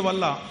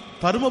అంగీకరించినందువల్ల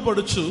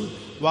తరుమబడుచు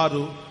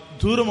వారు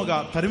దూరముగా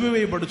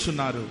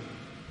తరిమివేయబడుచున్నారు.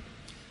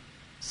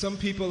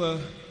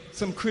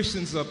 Some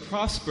Christians are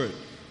prospered.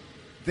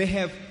 They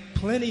have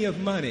plenty of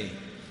money.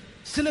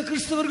 சில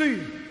கிறிஸ்தவர்கள்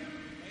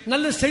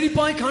நல்ல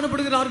செழிப்பாய்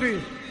காணப்படுகிறார்கள்,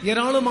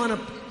 ஏராளமான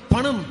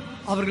பணம்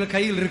அவர்கள்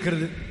கையில்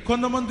இருக்கிறது.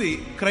 కొంతమంది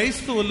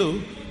క్రైస్తవులు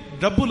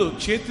డబ్బులు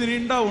చేతి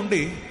నిండా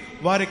ఉండి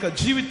వారి యొక్క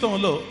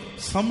జీవితంలో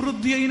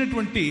సమృద్ధి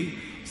అయినటువంటి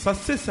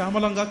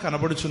సస్యశ్యామలంగా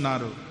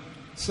కనబడుచున్నారు.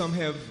 Some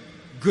have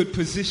good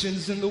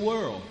positions in the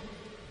world.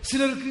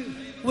 சிலருக்கு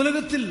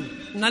ఉలగத்தில்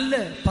நல்ல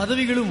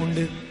పదవిகளும்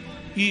ఉంది.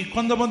 ఈ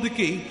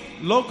కొంతమందికి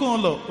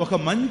లోకంలో ఒక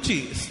మంచి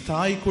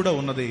స్థాయి కూడా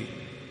ఉన్నది.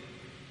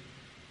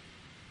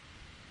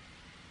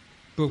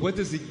 But what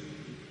does it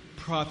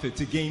profit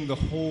to gain the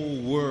whole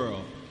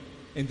world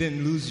and then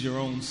lose your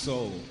own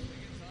soul?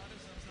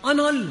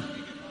 ஆனால்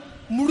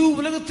முழு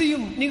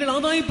உலகத்தையும் நீங்கள்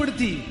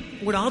ஆதாயப்படுத்தி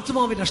உங்களுடைய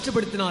ఆత్మவை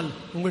నష్టపడిனால்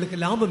உங்களுக்கு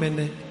లాభం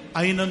என்ன?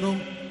 అయినను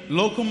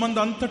లోకమందు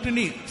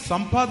అంతటిని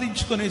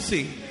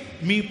సంపాదించుకొనేసి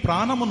మీ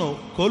ప్రాణమును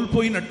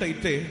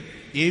కోల్పోయినట్టయితే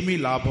ఏమీ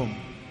లాభం?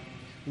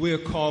 We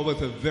are called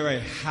with a very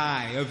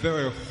high, a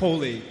very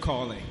holy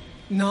calling.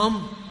 நாம்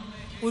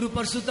ஒரு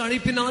பரிசுத்த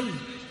அழைப்பினால்,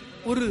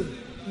 ஒரு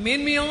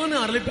మేన్మయాన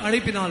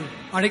అழைப்பினால்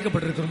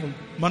అழைக்கப்பட்டிருக்கிறோம்.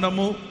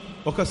 మనము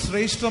ఒక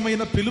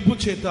శ్రేష్టమైన పిలుపు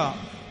చేత,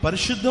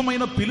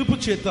 పరిశుద్ధమైన పిలుపు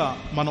చేత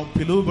మనం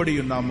పిలువబడి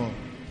ఉన్నాము.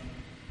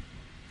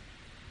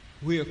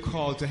 We are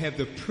called to have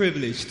the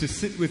privilege to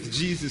sit with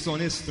Jesus on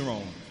his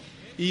throne,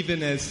 even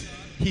as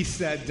he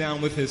sat down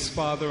with his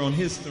Father on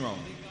his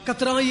throne.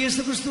 கர்த்தராகிய இயேசு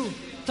கிறிஸ்து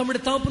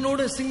தம்முடைய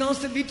தகப்பனோடு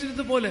சிங்காசனம்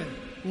வீற்றிருந்தது போல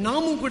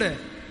நாமும் கூட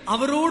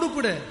அவரோடு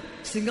கூட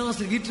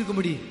సింహాసనం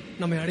వీற்றுకుముడి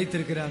நம்மை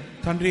అడిగితిరుக்கிறார்.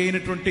 తండ్రి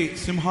అయినటువంటి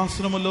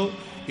సింహాసనములో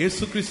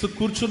యేసుక్రీస్తు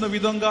కూర్చున్న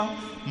విధంగా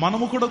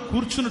మనము కూడా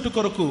కూర్చున్నట్టు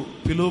కొరకు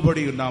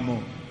పిలువబడి ఉన్నాము.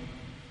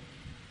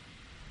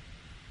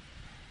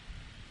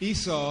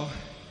 Esau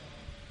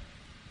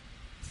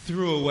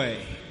threw away,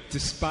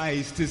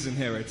 despised his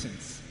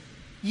inheritance.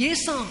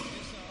 ஏசா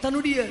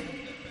தன்னுடைய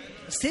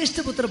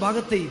శ్రేష్ఠపుత్ర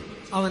భాగத்தை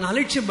அவன்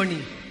అలక్ష్యం பண்ணி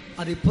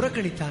அதை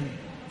புறக்கணித்தான்.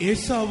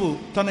 ఏసావు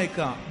తన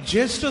యొక్క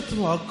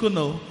జ్యేష్ఠత్వ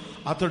హక్కును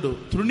అతడు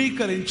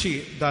తృణీకరించి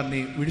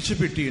దాన్ని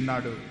విడిచిపెట్టి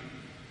ఉన్నాడు.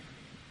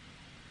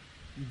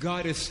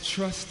 God is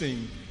trusting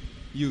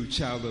you,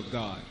 child of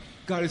God.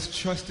 God is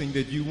trusting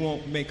that you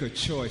won't make a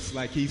choice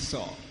like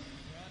Esau.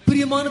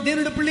 பிரியமான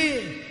தேவனுடைய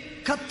பிள்ளையே,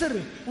 கர்த்தர்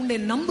உன்னை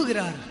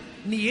நம்புகிறார்.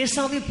 நீ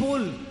ஏசாவை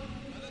போல்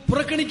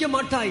புறக்கணிக்க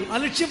மாட்டாய்,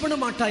 அலட்சியம் பண்ண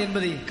மாட்டாய்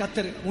என்பதை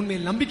கர்த்தர்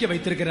உன்மேல் நம்பிக்கை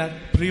வைத்திருக்கிறார்.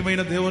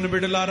 ప్రియమైన దేవుని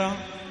బిడ్డలారా,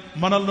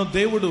 మనల్ని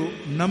దేవుడు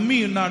నమ్మి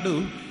ఉన్నాడు.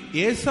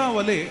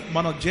 ఏసావలే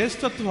మన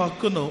జ్యేష్ఠత్వ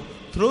హక్కును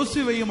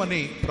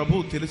త్రోసివేయమని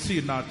ప్రభు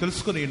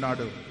తెలుసుకుని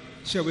ఉన్నాడు.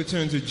 Shall we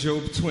turn to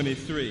Job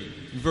 23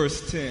 verse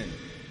 10?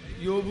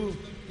 యోబు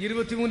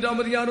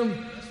 23వ అధ్యాయం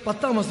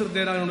 10వ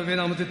వచనத்தை நாம்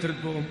வேதாமத்தை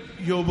திருப்புவோம்.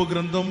 యోబు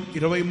గ్రంథం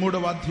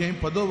 23వ అధ్యాయం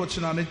 10వ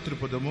వచనాన్ని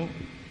తిరుపుదము.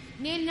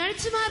 నేను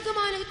నడుచు మార్గం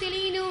ఆయనకు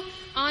తెలియను,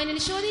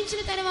 ఆయనను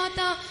శోధించిన తర్వాత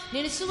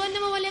నేను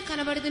సువర్ణము వలె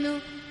కనబడుదును.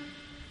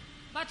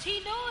 But he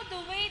knoweth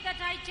the way that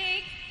I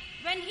take.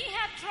 When he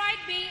hath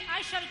tried me,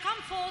 I shall come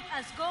forth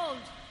as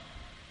gold.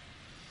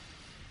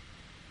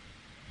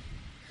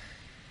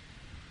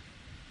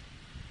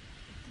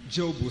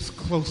 Job was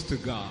close to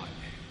God.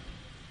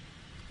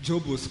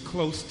 Job was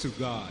close to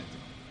God.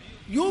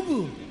 యోబు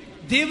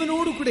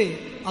దేవునోడు కూడా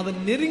అవన్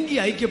నెరింగి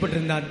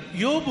ఐక్యపట్టిరున్నాడు.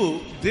 యోబు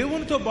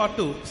దేవునితో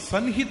పాటు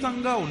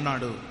సన్నిహితంగా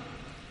ఉన్నాడు.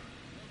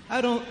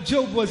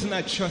 Job was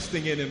not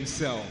trusting in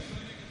himself.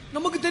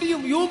 நமக்கு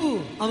தெரியும் யோபு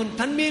அவன்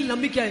தன்மேல்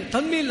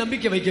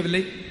நம்பிக்கை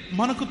வைக்கவில்லை.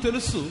 మనకు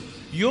తెలుసు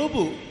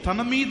యోబు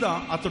తన మీద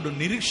అతడు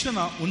నిరీక్షణ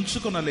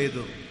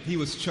ఉంచుకొనలేదు. He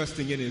was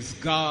trusting in his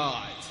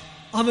God.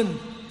 அவன்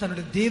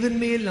తనడు దేవుని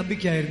మేల్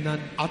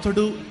నమ్మికయాயிருన్నాడు.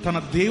 అతడు తన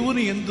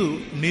దేవుని యందు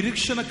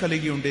నిరీక్షణ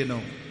కలిగి ఉండేను.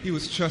 He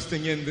was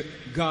trusting in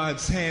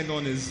God's hand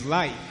on his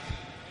life.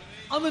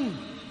 அவன்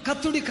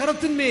கர்த்தருடைய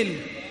கரத்தின் மேல்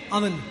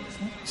அவன்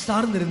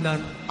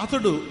సార్ந்திருந்தான்.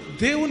 అతడు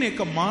దేవుని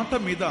యొక్క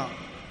మాట మీద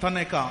తన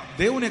యొక్క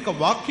దేవుని యొక్క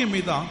వాక్యం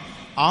మీద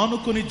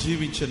ఆనుకొని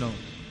జీవించెను.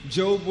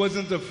 Job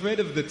wasn't afraid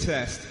of the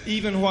test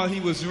even while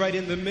he was right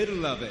in the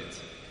middle of it.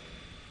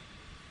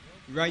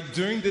 Right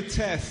during the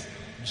test,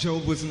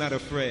 Job was not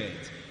afraid.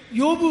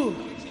 யோபு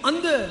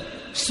அந்த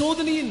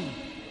சோதனையின்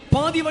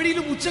பாதி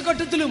வழியிலும்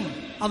ఉచ్చకట్టத்திலும்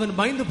அவன்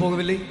பயந்து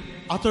போகவில்லை.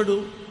 అతడు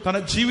తన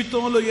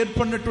జీవితంలో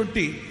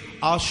ఏర్పడినటువంటి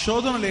ఆ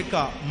శోధన లేక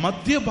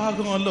మధ్య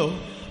భాగంలో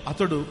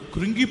అతడు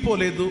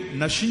కృంగిపోలేదు,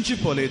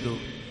 నశించిపోలేదు.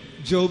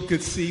 Job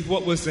could see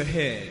what was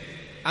ahead.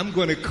 I'm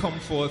going to come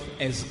forth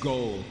as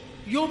gold.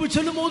 யோபு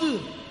சொல்லும்போது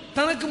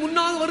தனக்கு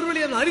முன்னாக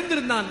வருவதை அவன்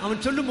அறிந்திருந்தான்.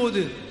 அவன்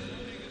சொல்லும்போது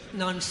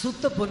நான்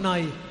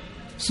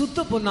சுத்த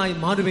பொன்னாய்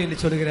మారువేన్ అని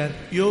சொல்கிறார்.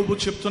 యోబు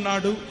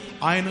చెప్తున్నాడు,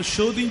 ఆయన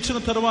శోధించిన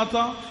తర్వాత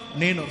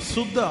నేను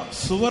శుద్ధ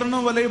సువర్ణ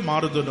వలె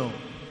మారుదును.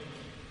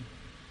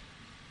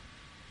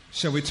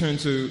 Shall we turn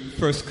to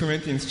 1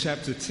 Corinthians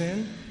chapter 10?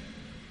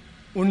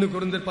 1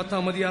 కొరింథీయుల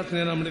 10వ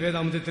అధ్యాయాన్ని మనం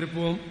వేదాంతం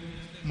తిరుపుவோம்.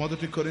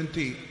 1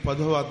 కొరింథీ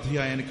 10వ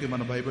అధ్యాయానికి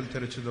మన బైబిల్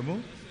తెరచుదాము.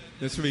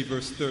 Let's read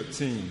verse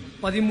 13.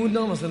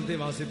 13వ వచనాన్ని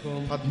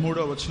వాసిపోం.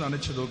 13వ వచనాన్ని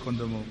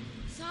చదువుకుందాము.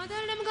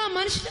 సాధారణంగా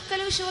మనుషులకు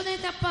కలుగు శోధన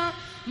తప్ప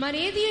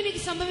మరేదీ మీకు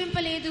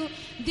సంభవింపలేదు.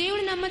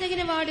 దేవుడు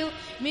నమ్మదగిన వాడు.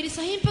 మీరు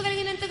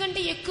సహింపగలిగినంత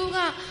కంటే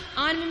ఎక్కువగా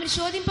ఆయన మిమ్మల్ని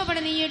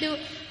శోధింపబడనీయడు.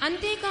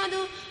 అంతేకాదు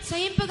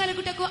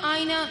సహింపగలుగుటకు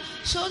ఆయన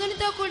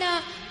శోధనతో కూడా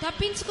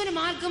తప్పించుకునే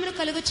మార్గమును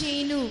కలుగు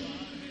చేయును.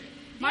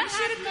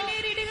 மனுஷருக்கு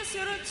நேரிடுக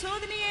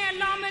சோதனையே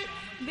அல்லாமல்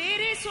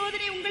வேறே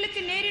சோதனை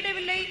உங்களுக்கு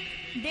நேரிடவில்லை.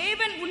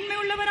 தேவன் உண்மை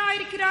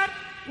உள்ளவராயிருக்கிறார்.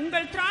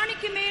 உங்கள்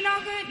திராணிக்கு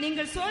மேலாக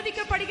நீங்கள்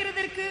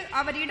சோதிக்கப்படுகிறதற்கு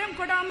அவர் இடம்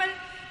கொடாமல்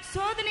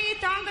சோதனையை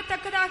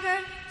தாங்கத்தக்கதாக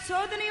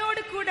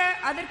சோதனையோடு கூட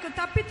அதற்கு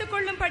தப்பித்துக்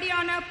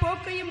கொள்ளும்படியான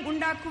போக்கையும்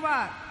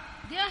உண்டாக்குவார்.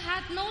 There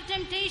hath no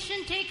temptation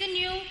taken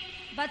you,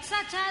 but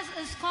such as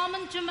is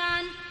common to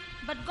man.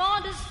 But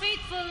God is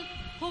faithful,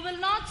 who will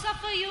not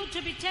suffer you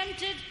to be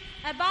tempted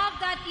above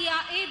that ye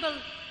are able,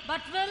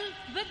 but will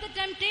with the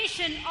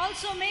temptation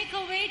also make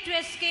a way to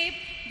escape,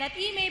 that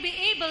ye may be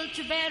able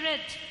to bear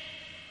it.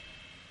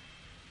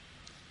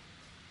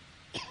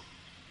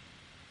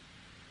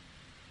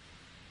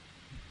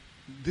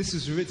 This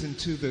is written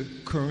to the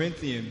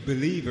Corinthian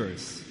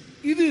believers.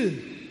 இது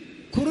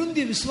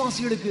కొరింథీ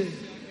విశ్వాసీయులకు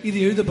ఇది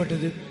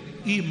எழுதப்பட்டது.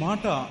 ఈ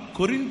మాట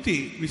కొరింథీ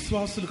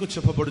విశ్వాసులకు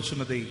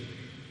చెప్పబడుచున్నది.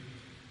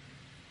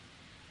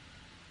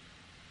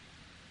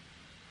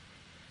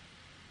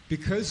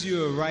 Because you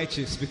are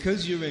righteous, because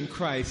you're in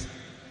Christ,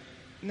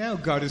 now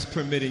God is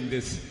permitting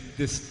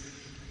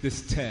this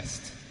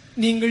test.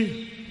 நீங்கள்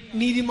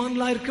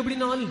நீதிமான்களாய்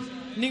இருக்கபடினால்,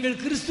 நீங்கள்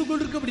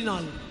கிறிஸ்துவுக்குள்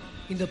இருக்கபடினால்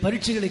இந்த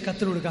పరీక్షகளை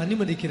கர்த்தருக்கு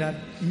அனுமதிக்கிறார்.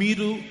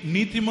 మీరు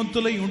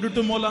నీతిమంతులై ఉండుట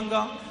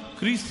మూలంగా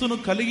క్రీస్తును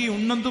కలిగి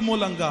ఉన్నందు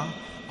మూలంగా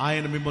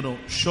ఆయన మిమ్మను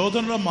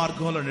శోధనల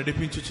మార్గంలో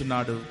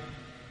నడిపించుచున్నాడు.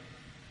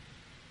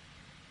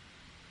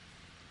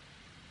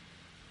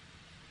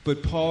 But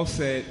Paul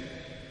said,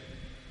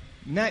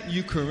 not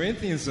you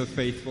Corinthians are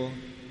faithful,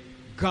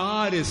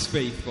 God is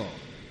faithful.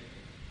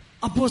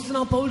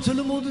 அப்போஸ்தலனான Pavul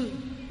சொல்லும்போது,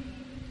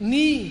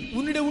 நீ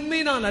உன்னுடைய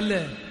உண்மையினால் அல்ல,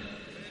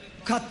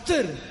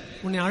 கர்த்தர்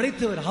உன்னை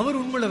அழைத்தவர், அவர்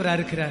உண்மையுள்ளவராக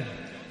இருக்கிறார்.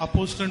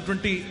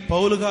 అపోస్తలుడైనటువంటి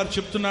పౌలు గారు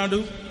చెప్తున్నాడు,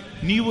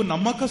 నీవు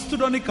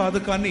నమ్మకస్తుడని కాదు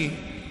కానీ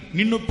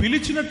నిన్ను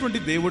పిలిచినటువంటి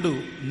దేవుడు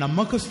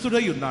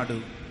నమ్మకస్తుడై ఉన్నాడు.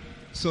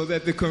 So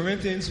that the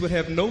Corinthians would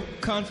have no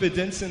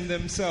confidence in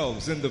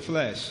themselves in the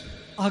flesh.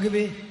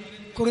 ஆகவே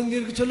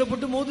கொரிந்தியருக்கு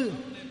சொல்லப்பட்ட போது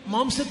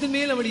மாம்சத்தின்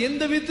மேல் அவள்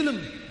எந்த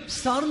விதத்திலும்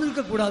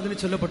சார்ந்திருக்க கூடாதுன்னு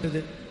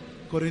சொல்லப்பட்டது.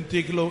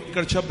 కొరింథీయులో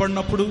ఇక్కడ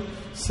చెప్పబడినప్పుడు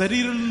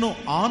శరీరులను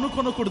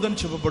ఆనుకొనకూడదని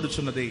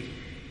చెప్పబడుచున్నది.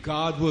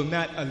 God will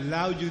not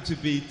allow you to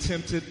be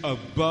tempted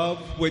above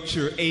what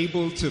you're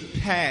able to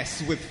pass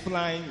with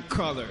flying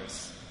colors.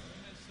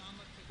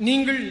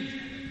 நீங்கள்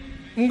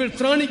உங்கள்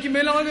திராணிக்கு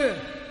மேலாக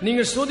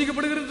நீங்கள்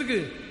சோதிக்கப்படுகிறதுக்கு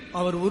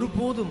அவர்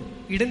ஒருபோதும்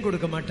இடம்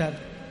கொடுக்க மாட்டார்.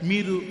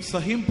 మీరు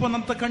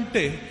సహింపనంత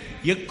కంటే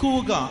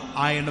ఎక్కువగా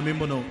ఆయన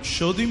మిమ్మను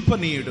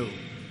శోధింపనీయుడు.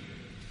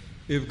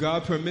 If God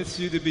permits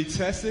you to be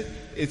tested,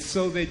 it's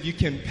so that you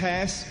can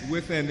pass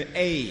with an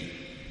A,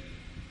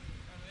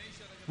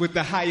 with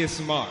the highest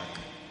mark.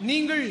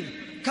 நீங்கள்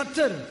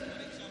கர்த்தர்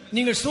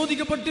நீங்கள்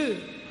சோதிக்கப்பட்டு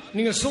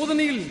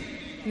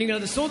நீங்கள்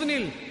அந்த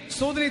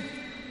சோதனை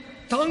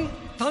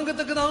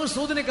தாங்கத்தக்கதாக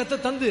சோதனை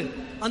கர்த்தர் தந்து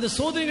அந்த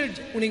சோதனைகள்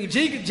நீங்க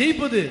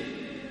ஜெயிப்பது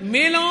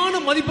மேலான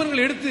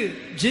மதிப்பெண்கள் எடுத்து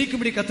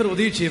ஜெயிக்கும்படி கர்த்தர்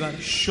உதவி செய்வார்.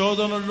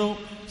 శోధనలను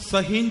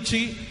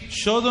సహించి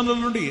శోధనల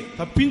నుండి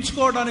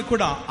తప్పించుకోవడానికి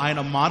కూడా ఆయన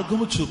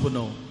మార్గము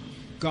చూపును.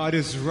 God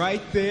is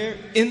right there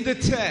in the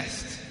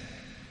test.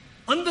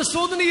 அந்த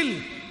சோதனையில்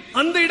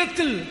அந்த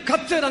இடத்தில்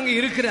கர்த்தர் அங்கே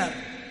இருக்கிறார்.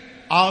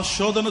 ఆ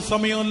శోధన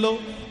సమయంలో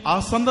ఆ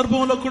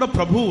సందర్భంలో కూడా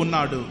ప్రభువు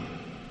ఉన్నాడు.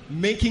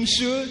 Making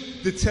sure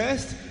the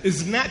test is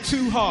not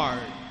too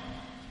hard.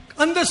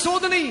 அந்த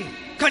சோதனை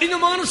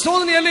கடினமான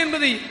சோதனை அல்ல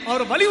என்பதை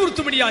அவர்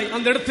வலியுறுத்தும்படியாய்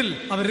அந்த இடத்தில்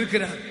அவர்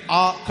இருக்கிறார்.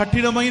 ఆ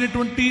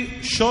కఠినమైనటువంటి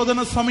శోధన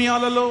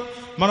సమయాలలో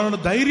మనల్ని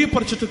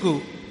ధైర్యపరచుటకు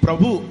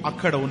ప్రభు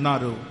అక్కడ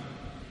ఉన్నారు.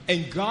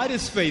 And God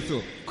is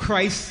faithful.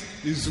 Christ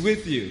is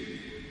with you.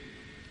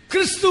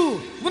 கிறிஸ்து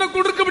உனக்கு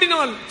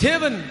கொடுக்கபடினால்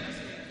தேவன்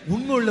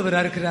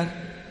உண்மையுள்ளவராக இருக்கிறார்.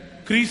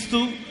 క్రీస్తు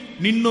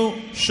నిన్ను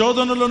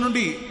శోధనల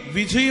నుండి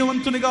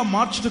విజయవంతునిగా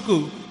మార్చుటకు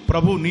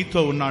ప్రభు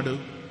నీతో ఉన్నాడు.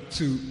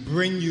 To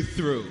bring you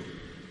through.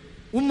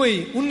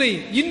 உன்னை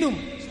இன்னும்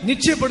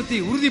నిశ్చయப்படுத்தி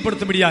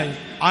ఉறுதிப்படுத்தும்படியாய்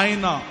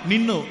ఆయన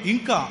నిన్ను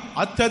ఇంకా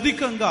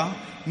అత్యధికంగా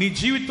నీ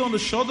జీవితంలో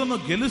శోధనను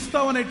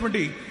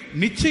గెలుస్తావనేటువంటి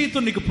నిశ్చయిత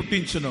నీకు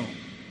పుట్టించును.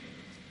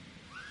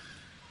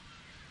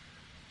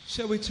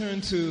 Shall we turn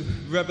to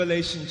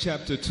Revelation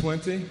chapter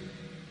 20?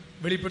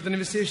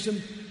 வெளிப்படுத்தின விசேஷம்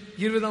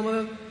 20ஆம்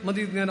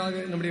மதியத்தினராக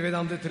நம்முடைய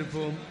வேதாந்தத்தை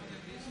திருப்புவோம்.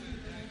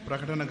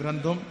 ప్రకటన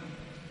గ్రంథం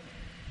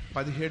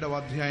 17వ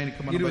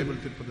అధ్యాయానికి మన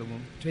Bible తిప్పుదాము.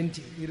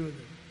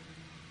 20.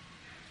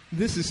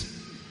 This is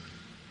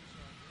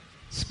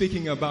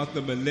speaking about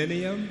the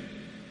millennium.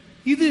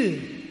 இது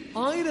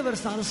 1000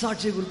 வருஷ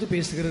அரசாட்சியை குறித்து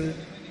பேசுகிறது.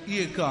 ఈ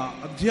యొక్క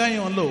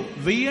అధ్యాయంలో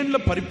 1000 ఏళ్ల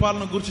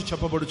పరిపాలన గురించి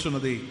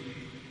చెప్పబడుచున్నది.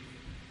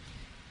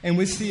 And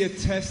we see a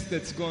test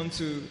that's going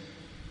to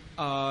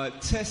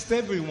test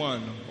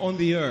everyone on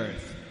the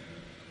earth.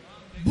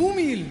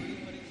 பூமியில்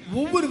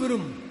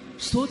ஒவ்வொருவரும்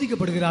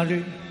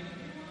சோதிக்கப்படுகிறார்கள்.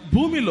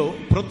 భూమిలో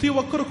ప్రతి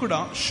ఒక్కరు కూడా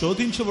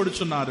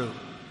శోధించబడుచున్నారు.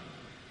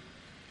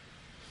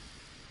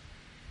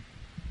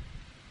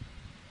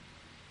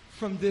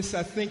 From this,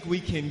 I think we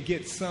can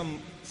get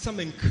some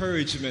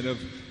encouragement of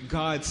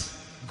God's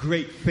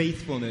great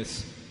faithfulness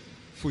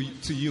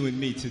to you and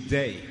me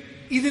today.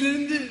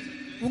 இதிலிருந்து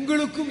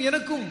உங்களுக்கும்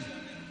எனக்கும்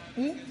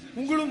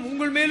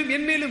உங்கள் மேலும்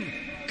என் மேலும்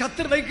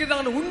கர்த்தர்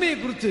வைக்கிறதான உண்மையை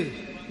குறித்து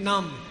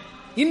நாம்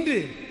இன்று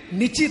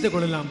నిశ్చయిత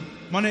కొడలాం.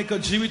 మన యొక్క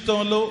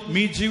జీవితంలో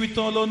మీ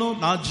జీవితంలోనూ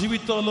నా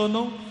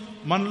జీవితంలోనూ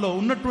మనలో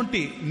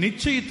ఉన్నటువంటి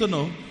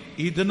నిశ్చయితను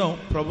ఈ దినం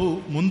ప్రభు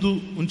ముందు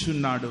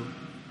ఉంచున్నాడు.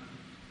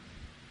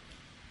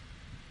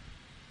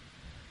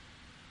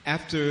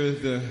 After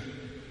the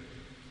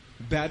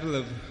battle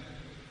of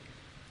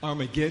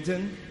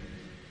Armageddon,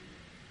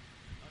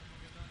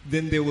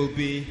 then there will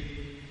be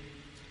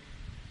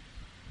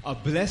a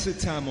blessed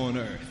time on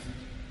earth.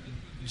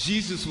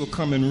 Jesus will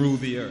come and rule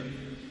the earth.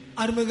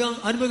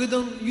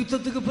 அர்மகதம்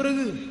யுத்தத்துக்கு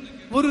பிறகு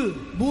ஒரு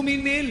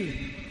பூமியின் மேல்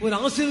ஒரு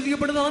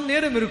ஆசீர்வதிக்கப்பட்டதான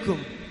நேரம்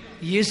இருக்கும்.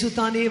 இயேசு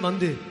தானே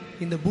வந்து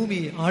இந்த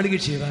பூமியை ஆளுகை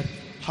செய்வார்.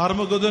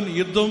 హర్మగదన్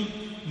యుద్ధం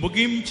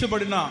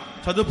ముగించబడిన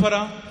తదుపర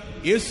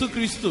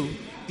యేసుక్రీస్తు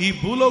ఈ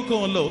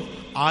భూలోకంలో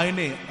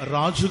ఆయనే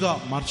రాజుగా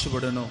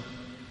మార్చబడను.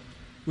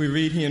 We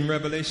read here in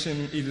Revelation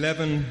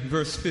 11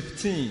 verse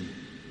 15.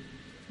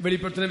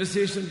 வெளிப்படுத்தின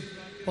விசேஷம்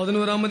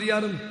 11ஆம்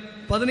அதிகாரம்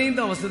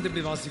 15ஆம் வசனத்தை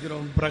இப்படி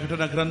வாசிக்கிறோம்.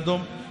 ప్రకటన గ్రంథం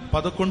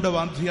 11వ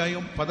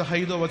అధ్యాయం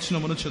 15వ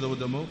వచనమును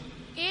చదువుదాము.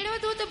 7వ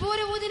దూత బూర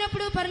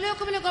ఊదినప్పుడు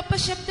పరలోకములో గొప్ప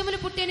శబ్దములు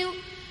పుట్టెను.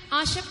 ఆ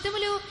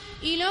శబ్దములు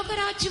ఈ లోక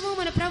రాజ్యము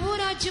మన ప్రభువు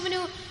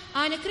రాజ్యమును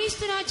ఆయన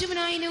క్రీస్తు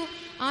రాజ్యమునాయను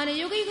ఆయన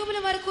యుగయుగముల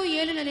వరకు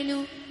ఏలుననెను.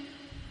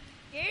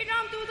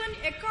 7ஆம் தூதன்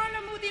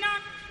எக்காளம்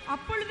ஊதினான்.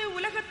 அப்பொழுது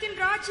உலகத்தின்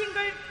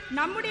ராஜ்யங்கள்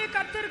நம்முடைய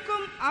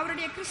கர்த்தருக்கும்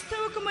அவருடைய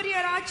கிறிஸ்துவுக்கும் உரிய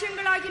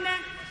ராஜ்யங்களாகின.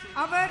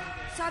 அவர்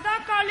சதா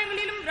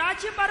காலங்களிலும்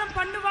ராஜ்யபாரம்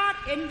பண்ணுவார்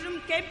என்றும்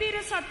கெம்பீர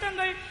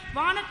சத்தங்கள்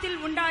வானத்தில்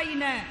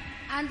உண்டாயின.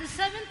 And the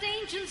seventh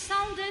angel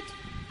sounded,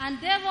 and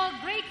there were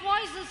great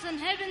voices in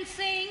heaven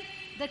saying,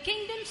 the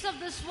kingdoms of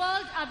this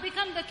world are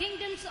become the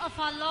kingdoms of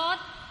our Lord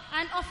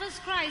and of his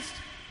Christ,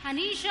 and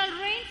he shall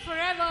reign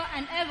forever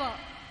and ever.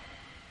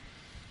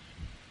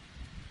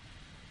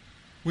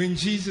 When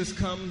Jesus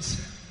comes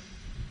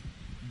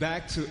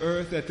back to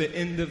earth at the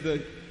end of the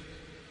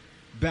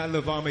Battle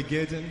of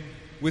Armageddon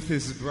with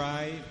his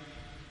bride,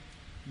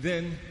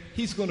 then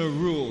he's going to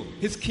rule.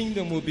 His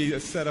kingdom will be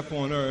set up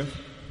on earth,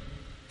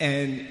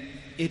 and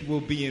it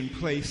will be in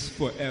place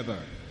forever.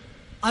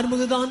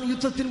 அர்மகதான்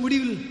யுத்தத்தின்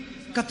முடிவில்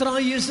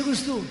கர்த்தராகிய இயேசு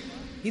கிறிஸ்து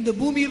இந்த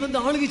பூமியில் வந்து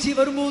ஆளுகை செய்ய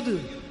வரும்போது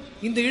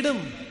இந்த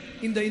இடம்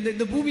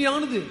இந்த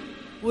பூமியானது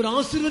ஒரு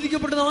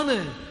ஆசீர்வதிக்கப்பட்டதான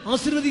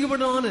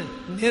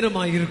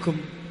நேரமாக இருக்கும்.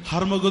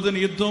 హర్మగదన్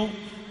యుద్ధం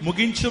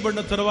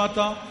ముగించబడిన తర్వాత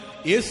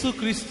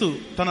యేసుక్రీస్తు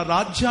తన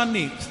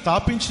రాజ్యాన్ని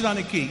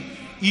స్థాపించడానికి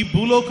ఈ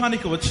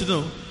భూలోకానికి వచ్చును.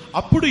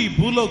 అప్పుడు ఈ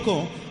భూలోకం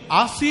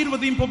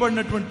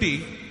ఆశీర్వదింపబడినటువంటి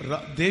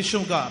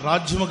దేశంగా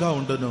రాజ్యముగా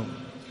ఉండును.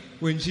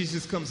 When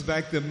Jesus comes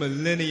back, the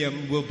millennium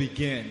will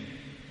begin.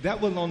 That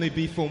will only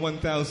be for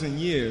 1,000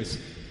 years,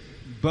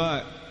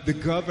 but the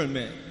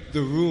government,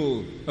 the rule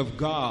of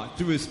God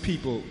through his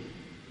people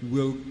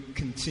will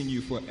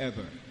continue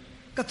forever.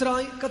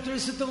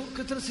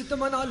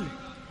 சித்தமானால்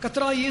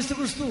கர்த்தராகிய இயேசு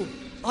கிறிஸ்து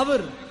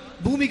அவர்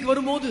பூமிக்கு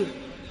வரும்போது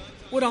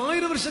ஒரு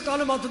 1000 வருஷ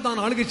காலம் மாத்திரம்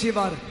தான் ஆளுகை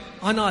செய்வார்.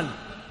 ஆனால்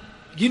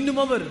இன்னும்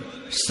அவர்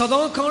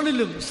சதா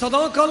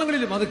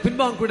காலங்களிலும் அதுக்கு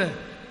பின்பாக கூட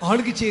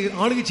ఆளுగై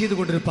చేదు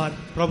కొண்டிருப்பார்.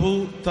 ప్రభు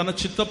తన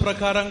చిత్త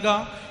ప్రకారంగా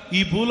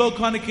ఈ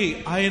భూలోకానికి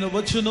ఆయన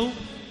వచ్చును.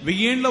 1000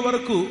 ఏళ్ల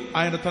వరకు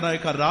ఆయన తన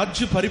యొక్క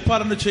రాజ్య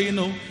పరిపాలన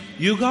చేయను.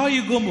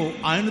 యుగాయుగము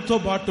ఆయనతో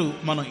పాటు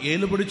మనం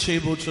ఏలుబడి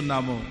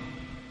చేయబోచున్నాము.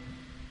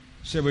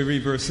 Shall we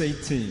read verse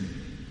 18?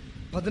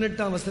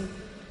 18వ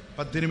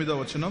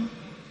వచనం.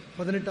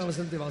 18వ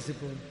వచనం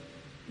వాసిపోం.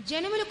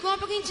 జనములు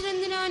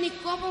కోపగించినందున నీ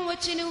కోపం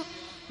వచ్చెను.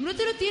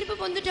 మృతులు తీర్పు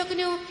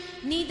పొందుటకును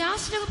నీ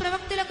దాసులకు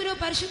ప్రవక్తలకును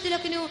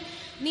పరిశుద్ధులకును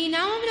నీ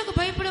నామమునకు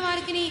భయపడే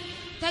వారికి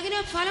తగిన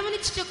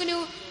ఫలమునిచ్చుటకును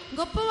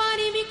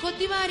గొప్పవారేమి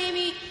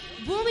కొద్దివారేమి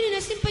భూమిని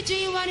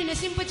నశింపజేయువాని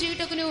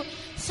నశింపజేయుటకును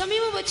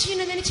సమయం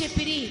వచ్చినదని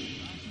చెప్పిరి.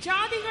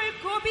 ஜாதிகள்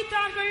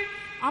கோபித்தார்கள்.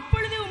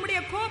 அப்பொழுது உம்முடைய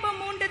கோபம்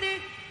மூண்டது.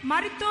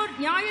 மரித்தோர்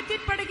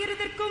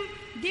நியாயத்தீர்ப்படைகிறதற்கும்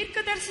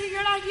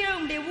தீர்க்கதரிசிகளாகிய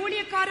உம்முடைய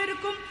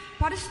ஊழியக்காரருக்கும்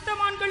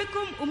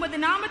பரிசுத்தவான்களுக்கும் உமது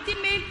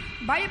நாமத்தின் மேல்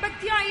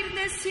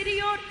பயபக்தியாயிருந்த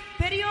சிறியோர்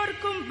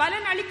பெரியோருக்கும்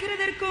பலன்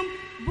அளிக்கிறதற்கும்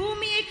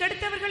பூமியை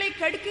கெடுத்தவர்களை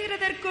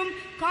கெடுக்கிறதற்கும்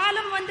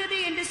காலம் வந்தது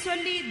என்று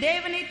சொல்லி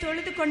தேவனை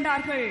தொழுது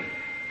கொண்டார்கள்.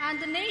 And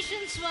the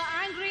nations were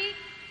angry,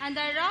 and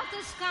their wrath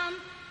is come,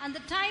 and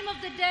the time of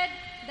the dead,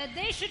 that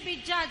they should be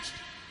judged,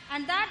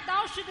 and that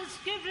thou shouldest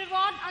give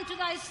reward unto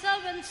thy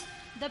servants,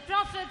 the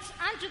prophets,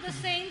 and to the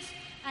saints,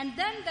 and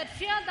them that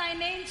fear thy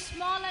name,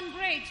 small and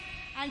great,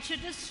 and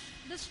should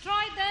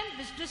destroy them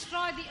which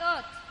destroy the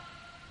earth.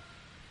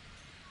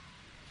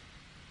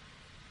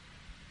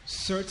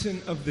 Certain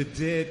of the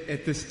dead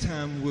at this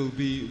time will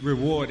be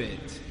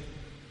rewarded.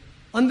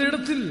 அந்த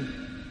இடத்தில்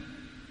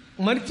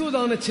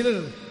மரித்தோதான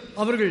சிலர்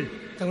அவர்கள்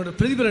தங்களுடைய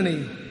பிரதிபலனை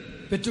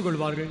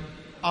பெற்றுக்கொள்வார்கள்.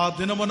 ఆ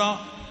దినమున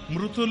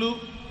మృతులు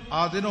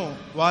ఆ దినం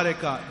వారి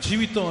యొక్క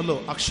జీవితంలో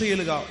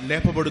అక్షయులుగా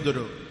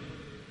లేపబడుదురు.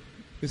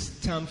 It's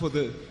time for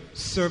the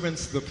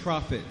servants, the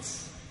prophets,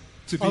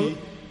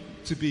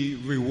 to be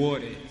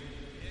rewarded.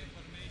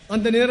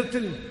 அந்த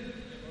நேரத்தில்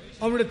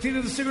அவருடைய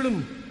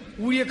தீர்க்கதரிசிகளும்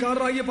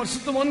ஊழியக்காரராகிய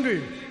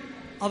பரிசுத்தவான்கள்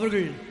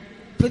அவர்கள்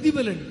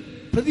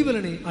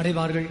பிரதிபலனை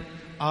அடைவார்கள்.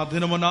 ఆ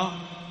దినమున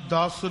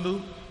దాసులు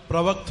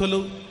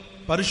ప్రవక్తలు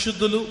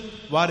పరిశుద్ధులు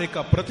వారి యొక్క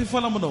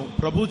ప్రతిఫలమును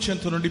ప్రభు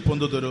చెంత నుండి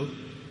పొందుదురు.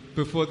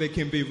 Before they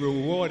can be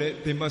rewarded,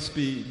 they must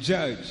be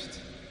judged.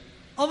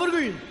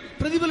 அவர்கள்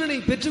பிரதிபலனை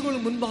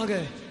பெற்றுக்கொள்ளும் முன்பாக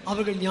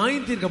அவர்கள்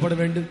நியாயம் தீர்க்கப்பட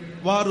வேண்டும்.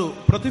 వారు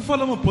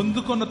ప్రతిఫలము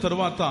పొందుకున్న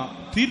తరువాత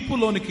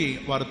తీర్పులోనికి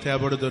వారు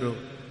తేబడుదురు.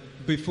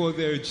 Before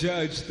they're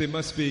judged, they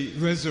must be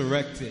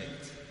resurrected.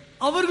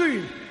 அவர்கள்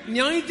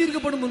நியாயம்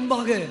தீர்க்கப்படும்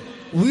முன்பாக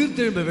உயிர்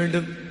தெழும்ப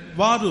வேண்டும்.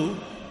 వారు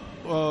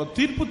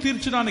తీర్పు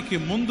తీర్చడానికి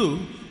ముందు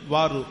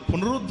వారు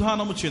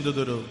పునరుద్ధానము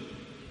చెందుదురు.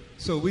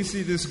 So we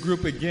see this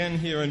group again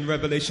here in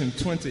Revelation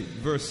 20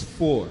 verse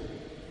 4.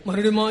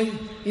 மறுபடியும்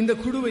இந்த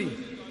குழுவை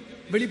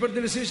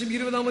வெளிப்படுத்தின விசேஷம்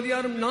 20ஆம்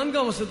அதிகாரம்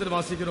 4ஆம் வசனத்தில்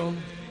வாசிக்கிறோம்.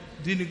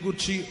 దీని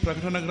గురించి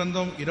ప్రకటన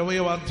గ్రంథం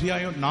 20వ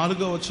అధ్యాయం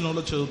 4వ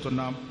వచనంలో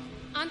చదువుతున్నాం.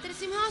 అంతర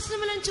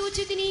సింహాసనములను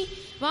చూచి తిని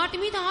వాటి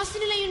మీద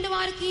ఆసీనులై ఉండే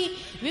వారికి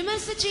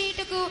విమర్శ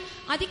చేయుటకు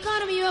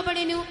అధికారం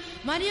ఇవ్వబడెను.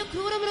 మరియు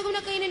క్రూర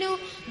మృగమునకైనను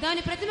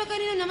దాని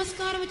ప్రతిమకైనను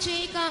నమస్కారము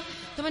చేయక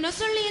తమ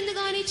నొసళ్ళు ఎందు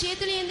గాని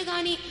చేతులు ఎందు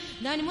గాని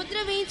దాని ముద్ర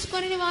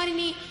వేయించుకొనిన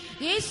వారిని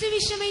యేసు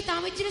విషయమై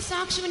తామిచ్చిన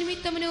సాక్ష్యము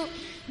నిమిత్తమును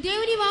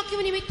దేవుని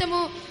వాక్యము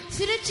నిమిత్తము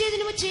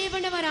శిరచ్ఛేదనము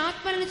చేయబడిన వారి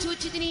ఆత్మలను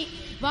చూచి తిని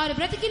వారు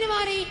బ్రతికిన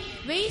వారై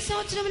 1000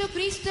 సంవత్సరములు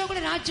క్రీస్తుతో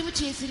కూడా రాజ్యము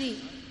చేసిరి.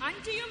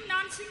 அன்றியும்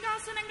நான்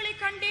சிங்காசனங்களை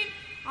கண்டேன்,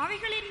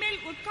 அவைகளின் மேல்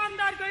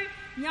உட்கார்ந்தார்கள்.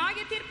 நியாய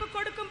தீர்ப்பு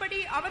கொடுக்கும்படி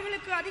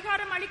அவர்களுக்கு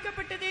அதிகாரம்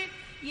அளிக்கப்பட்டது.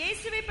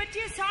 இயேசுவை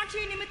பற்றிய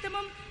சாட்சிய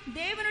நிமித்தமும்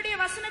தேவனுடைய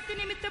வசனத்தின்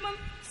நிமித்தமும்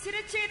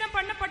சிரச்சேதம்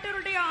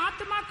பண்ணப்பட்டவருடைய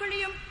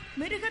ஆத்துமாக்களையும்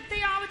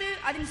மிருகத்தையாவது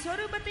அதன்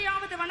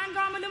சொரூபத்தையாவது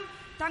வணங்காமலும்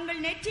தங்கள்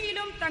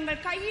நெற்றியிலும்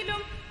தங்கள்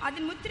கையிலும்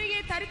அதன்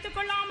முத்திரையை தரித்துக்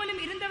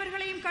கொள்ளாமலும்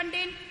இருந்தவர்களையும்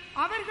கண்டேன்.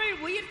 அவர்கள்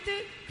உயிர்த்து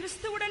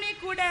கிறிஸ்துவுடனே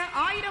கூட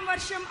 1000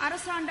 வருஷம்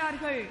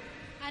அரசாண்டார்கள்.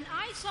 And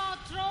I saw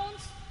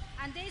thrones,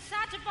 and they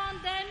sat upon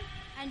them,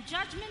 and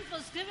judgment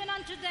was given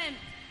unto them.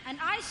 And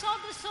I saw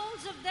the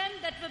souls of them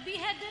that were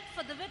beheaded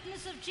for the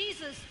witness of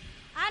Jesus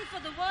and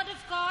for the word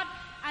of God,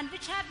 and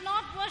which had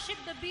not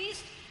worshipped the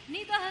beast,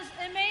 neither his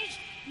image,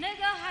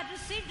 neither had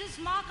received his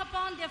mark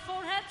upon their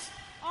foreheads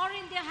or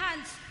in their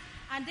hands.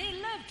 And they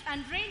lived and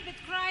reigned with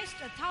Christ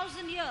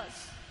 1,000 years.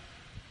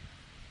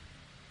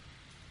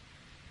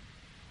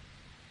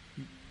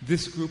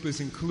 This group is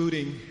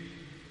including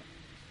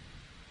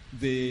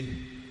the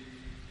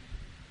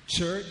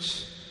church,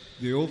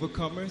 the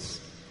overcomers.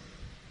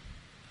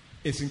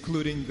 It's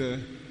including the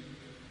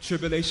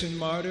tribulation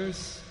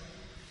martyrs.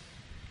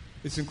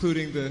 It's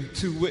including the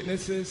 2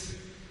 witnesses.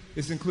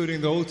 It's including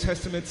the Old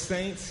Testament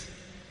saints.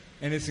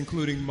 And it's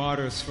including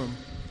martyrs from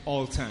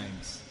all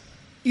times.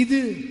 இது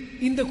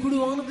இந்த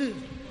குழுவானது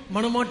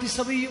மணமாட்டி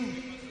சபையும்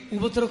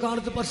உபத்திர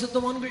காலத்து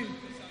பரிசுத்தவான்கள்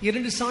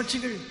 2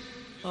 சாட்சிகள்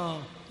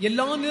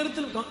எல்லா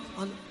நேரத்திலும்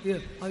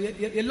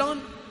எல்லா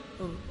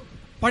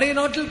பழைய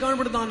நாட்டில்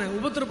காணப்படுதான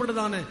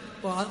உபத்திரப்பட்டதான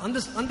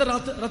அந்த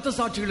ரத்த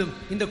సాక్షిகளும்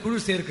இந்த కుழு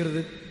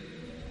சேர்க்கிறது.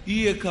 ఈ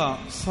యొక్క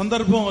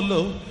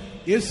సందర్భంలో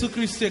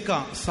యేసుక్రీస్తు యొక్క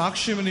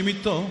సాక్ష్యం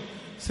నిమిత్తం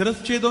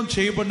శిరచ్ఛేదం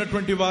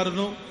చేయబడినటువంటి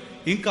వారును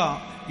ఇంకా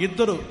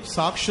 2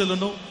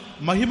 సాక్షులను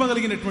మహిమ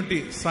కలిగినటువంటి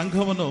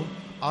సంఘమును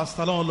ఆ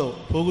స్థలంలో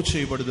పోగు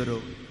చేయబడుదురు.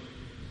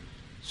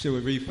 Shall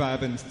we read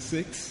 5 and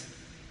 6?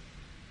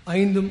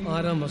 5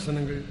 6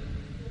 వచనங்கள்.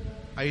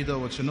 5వ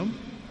వచనం.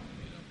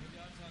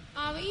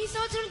 ఈ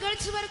సంవత్సరం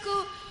గడిచే వరకు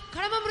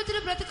కడమ మృతులు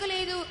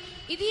బ్రతకలేదు.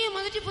 ఇది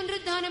మొదటి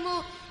పునరుద్ధానము.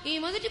 ఈ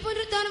మొదటి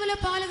పునరుద్ధానములో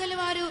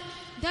పాల్గొనేవారు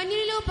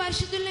ధన్యులలో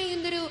పరిశుద్ధులై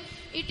ఉందరు.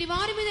 ఇట్టి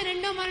వారి మీద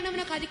రెండో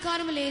మరణమునకు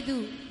అధికారం లేదు.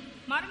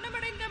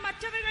 மரணமடைந்த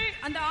மற்றவர்கள்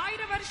அந்த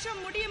 1000 வருஷம்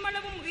முடியும்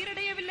அளவும்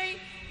உயிரடையவில்லை.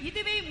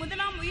 இதுவே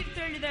முதலாம்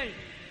உயிர்த்தெழுதல்.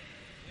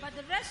 But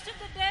the rest of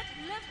the dead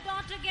lived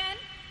not again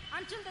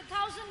until the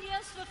 1,000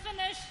 years were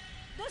finished.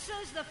 This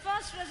is the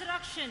first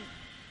resurrection.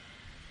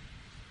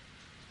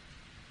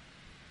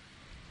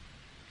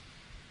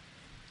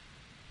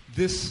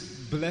 This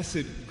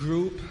blessed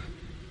group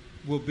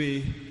will be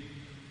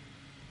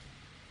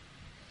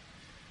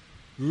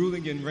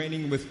ruling and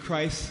reigning with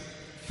Christ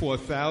for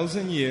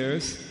 1,000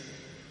 years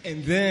and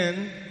then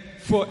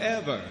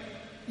forever.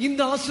 இந்த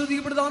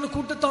ஆசீர்வதிக்கப்பட்டதான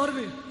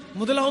கூட்டத்தார்கள்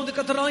முதலாவது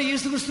கர்த்தராகிய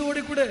இயேசு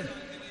கிறிஸ்துவோடு கூட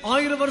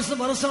 1000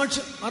 வருஷம்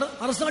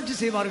அரசாட்சி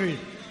செய்வார்கள்.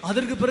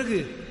 அதற்கு பிறகு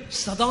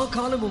సదా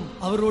కాలముం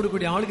అవరోడు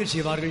కూడా ఆளுగై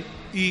చేయవాர்கள்.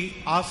 ఈ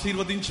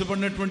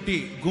ఆశీర్వదించబడినటువంటి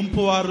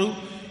గుంపు వారు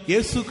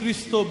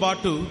యేసుక్రీస్తుతో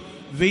బాటు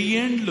 1000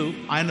 ఏండ్లు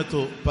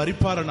ఆయనతో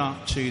పరిపాలన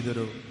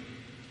చేయుదురు.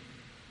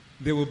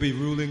 They will be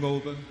ruling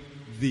over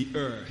the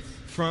earth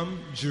from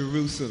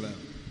Jerusalem.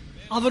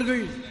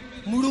 அவர்கள்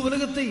முழு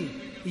உலகத்தை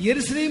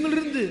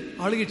எருசலேமிலிருந்து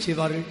ஆளுகை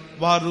செய்வார்கள்.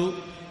 వారు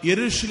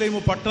యెరూషలేము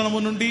పట్టణము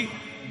నుండి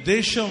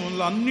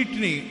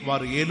దేశములన్నిటిని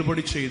వారు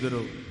ఏలుబడి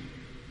చేయుదురు.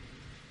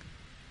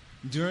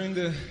 During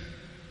the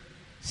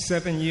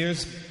 7 years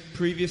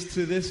previous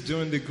to this,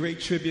 during the Great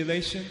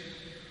Tribulation,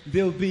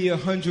 there'll be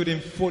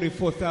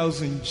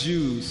 144,000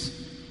 Jews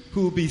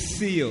who will be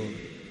sealed,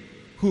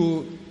 who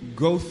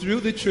go through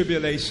the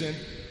tribulation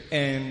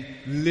and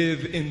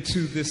live into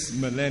this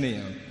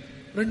millennium.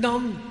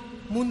 இரண்டாம்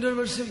 3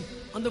 வருஷம்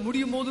அந்த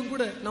முடியும் போதும்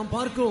கூட நாம்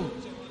பார்க்கிறோம்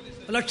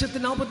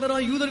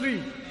 1,46,000 யூதர்கள்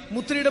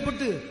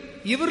முத்திரையிடப்பட்டு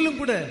இவர்களும்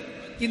கூட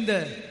இந்த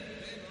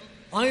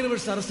 1000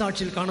 வருஷ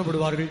அரசாட்சியில்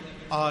காணப்படுவார்கள்.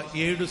 ఆ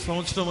 7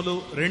 సంవత్సరములు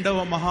రెండవ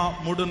మహా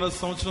 3.5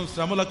 సంవత్సరం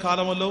శ్రమల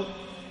కాలములో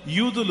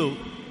యూదులు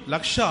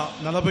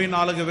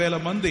 144,000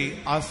 మంది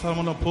ఆ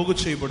శ్రమలో పోగు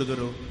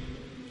చేయబడుదురు.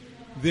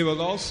 There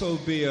will also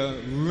be a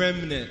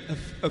remnant,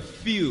 a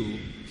few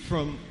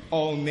from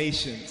all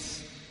nations.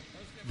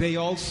 They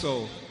also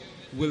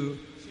will,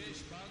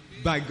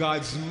 by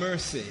God's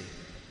mercy,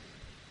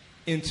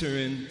 enter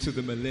into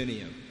the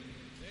millennium.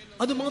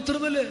 அது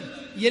மாத்திரமல்ல,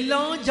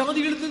 எல்லா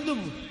ஜாதிகளில்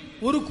இருந்தும்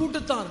ஒரு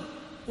கூட்டத்தார்,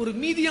 ஒரு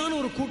மீதியான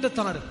ஒரு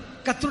கூட்டத்தார்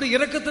கர்த்தருடைய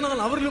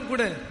இரக்கத்தினால் அவர்களும்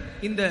கூட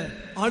இந்த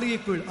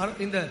ஆளுகைக்குள்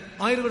இந்த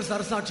 1000 வருஷ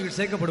அரசாட்சியில்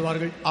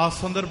சேர்க்கப்படுவார்கள். ఆ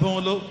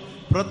సందర్భంలో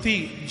ప్రతి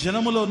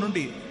జనములో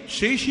నుండి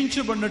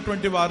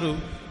శేషించబడినటువంటి వారు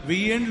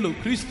 1000 ఏండ్లు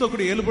క్రీస్తుకు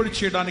ఏలుబడి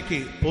చేయడానికి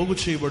పోగు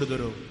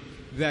చేయబడుదురు.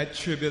 That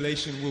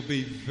tribulation will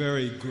be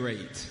very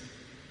great.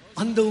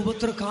 அந்த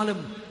உபத்திர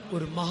காலம்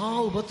ஒரு மகா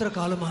உபத்திர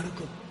காலமா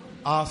இருக்கும்.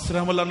 ఆ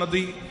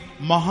శ్రమలన్నది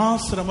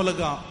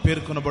మహాశ్రమలుగా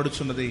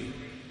పేర్కొనబడుచున్నది.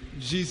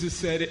 Jesus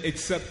said,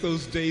 except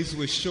those days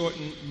were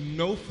shortened,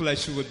 no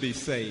flesh would be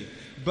saved.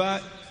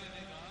 But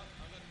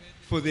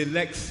for the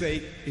elect's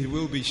sake, it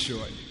will be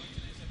short.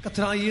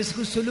 கர்த்தராகிய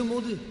இயேசு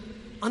சொல்லும்போது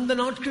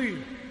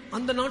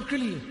அந்த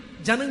நாட்களில்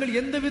ஜனங்கள்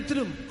எந்த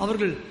விதத்திலும்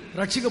அவர்கள்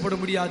ரட்சிக்கப்பட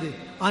முடியாது.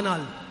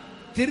 ஆனால்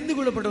தெரிந்து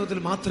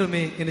கொள்ளப்பட்டவர்கள்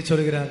మాత్రమే అని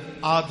சொல்கிறார்.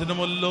 ఆ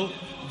దినముల్లో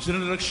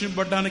జనులు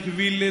రక్షింపబడడానికి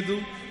వీల్లేదు,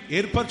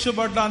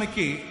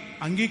 ఏర్పరచబడడానికి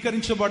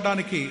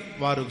అంగీకరించబడడానికి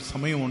వారు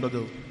సమయం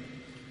ఉండదు.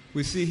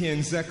 We see here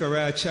in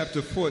Zechariah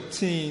chapter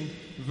 14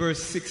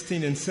 verse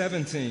 16 and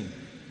 17.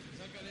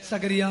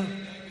 Sakariya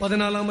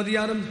 14వ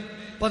అధ్యాయం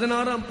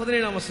 16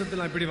 17వ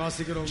వచనంలో ఇప్పుడు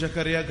వాసిக்கிறோம்.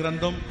 జకరియా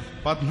గ్రంథం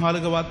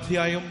 14వ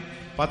అధ్యాయం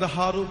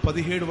 16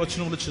 17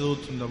 వచనములు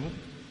చదువుతున్నాము.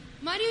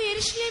 మరియు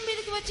యెరూషలేము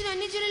మీదకి వచ్చిన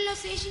అన్ని జనుల్లో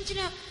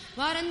శేషించిన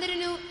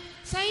వారందరూ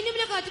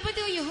సైన్యములకు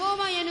అధిపతి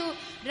యెహోవాయను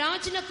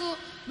రాజునకు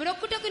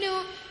మొక్కుటకును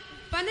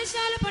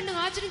పన్నశాల పండుగ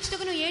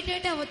ఆచరించుటకును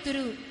ఏటేటా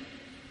వత్తురు.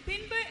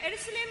 பின்பு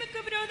எருசலேமுக்கு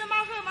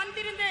விரோதமாக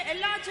வந்திருந்த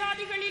எல்லா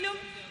ஜாதிகளிலும்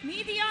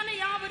மீதியான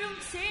யாவரும்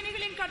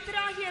சேனைகளின்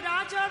கர்த்தராகிய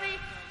ராஜாவை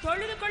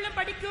தொழுது கொள்ள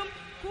படிக்கும்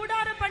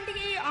கூடார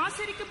பண்டிகையை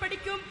ஆசரிக்க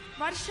படிக்கும்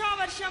வருஷா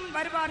வருஷம்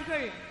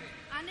வருவார்கள்.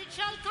 And it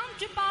shall come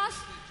to pass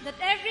that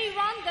every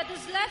one that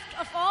is left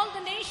of all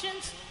the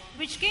nations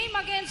which came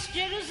against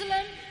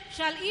Jerusalem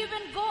shall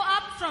even go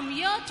up from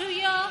year to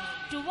year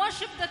to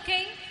worship the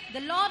King,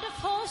 the Lord of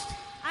hosts,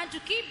 and to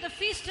keep the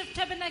Feast of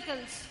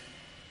Tabernacles.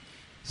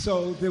 So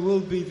there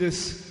will be this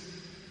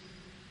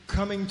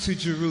coming to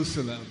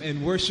Jerusalem and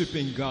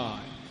worshiping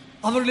God.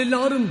 அவர்கள்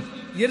எல்லாரும்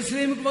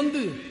எருசலேமுக்கு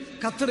வந்து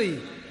கர்த்தரை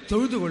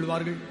தொழுது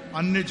கொள்வார்கள்.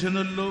 అన్ని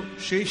జనుల్లో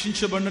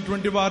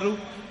శేషించబడినటువంటి వారు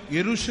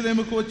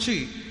యెరూషలేముకు వచ్చి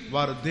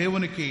వారు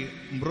దేవునికి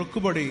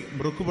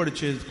మొక్కుబడి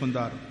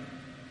చేసుకుంటారు.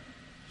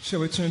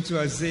 Shall we turn to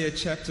Isaiah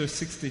chapter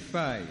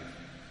 65?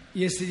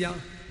 యేసయ్యా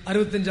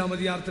 65వ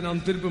అధ్యాయాన్ని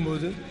நாம்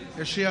తిరుపుம்போது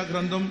యెషయా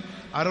గ్రంథం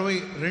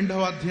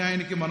 62వ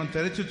అధ్యాయానికి మనం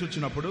తెరచి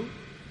చూచినప్పుడు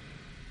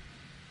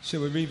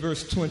shall we read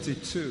verse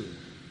 22?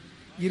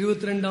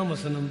 22వ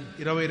వచనం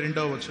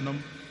 22వ వచనం.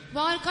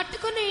 వారు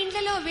కట్టుకున్న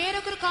ఇండ్లలో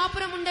వేరొకరు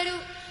కాపురం ఉండరు,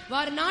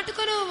 వారు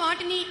నాటుకొను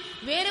వాటిని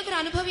వేరొకరు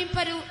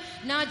అనుభవింపరు.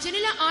 నా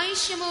జనుల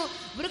ఆయుష్యము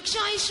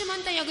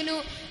వృక్షాయుష్యమంత యగును.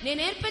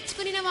 నేను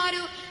ఏర్పరచుకున్న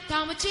వారు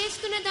తాము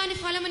చేసుకున్న దాని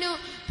ఫలమును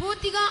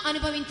పూర్తిగా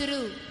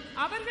అనుభవింతురు.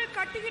 அவர்கள்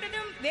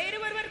கட்டுகிறதும்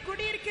வேறொருவர்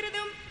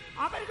குடியிருக்கிறதும்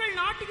அவர்கள்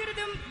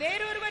நாட்டுகிறதும்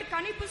வேறொருவர்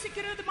கனி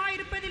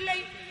புசிக்கிறதுமாயிருப்பதில்லை.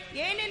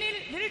 ஏனெனில்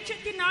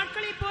விருட்சத்தின்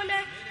நாட்களைப் போல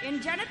என்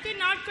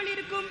ஜனத்தின் நாட்கள்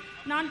இருக்கும்.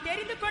 நான்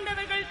தெரிந்து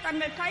கொண்டவர்கள்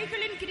தங்கள்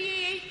கைகளின்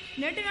கிரியையை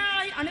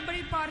நெடுநாளாய்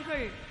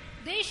அனுபவிப்பார்கள்.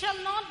 They shall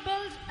not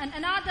build and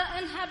another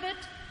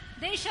inhabit,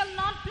 they shall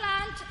not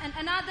plant and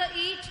another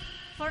eat.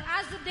 For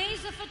as the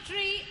days of a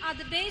tree are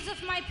the days of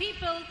my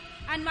people,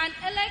 and mine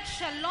elect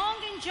shall long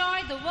enjoy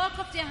the work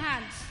of their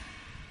hands.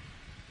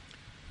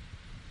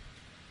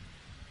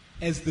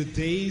 As the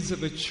days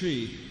of a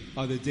tree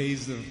are the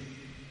days of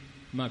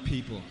my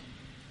people.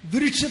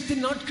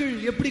 விருட்சத்தின் நாட்கள்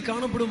எப்படி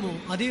காணப்படுமோ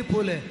அதே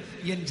போல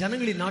என்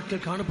ஜனங்களின்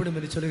நாட்கள் காணப்படும்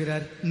என்று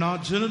சொல்கிறார். నా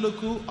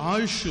జనులకు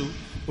ఆయుష్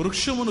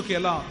వృక్షమునకు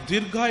ఎలా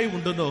దీర్ఘాయువు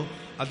ఉండునో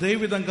అదే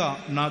విధంగా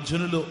నా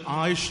జనులు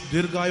ఆయుష్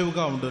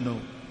దీర్ఘాయువుగా ఉండును.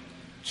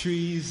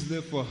 Trees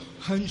live for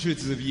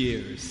hundreds of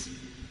years.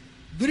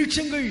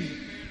 விருட்சங்கள்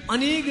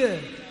అనేక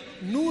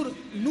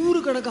నూరు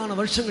కణకాన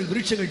వర్షங்கள்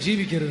విరుక్షங்கள்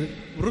జీవిக்கிறது.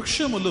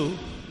 వృక్షములు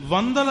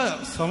వందల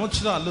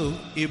సంవత్సరాలు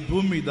ఈ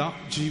భూమి మీద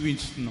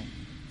జీవిస్తున్నాం.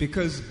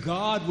 Because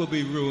God will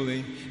be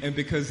ruling and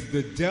because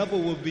the devil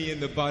will be in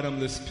the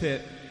bottomless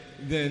pit,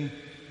 then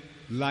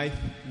life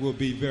will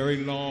be very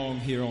long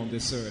here on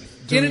this earth.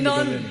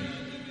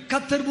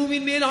 கர்த்தர்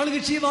பூமியின் மேல் ஆளுகை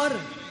செய்வார்.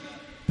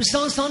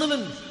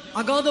 பிசாசானவன்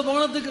அகாத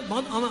வானத்துக்கு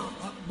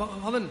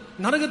அவன்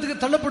நரகத்துக்கு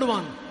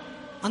தள்ளப்படுவான்.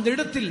 அந்த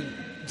இடத்தில்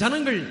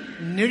జనங்கள்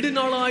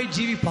నెడునాళాయి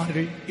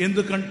జీవిపాர்கள்.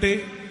 ఎందుకంటే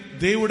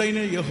దేవుడైన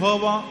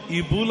యెహోవా ఈ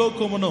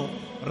భూలోకమును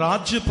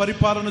రాజ్య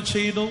పరిపాలన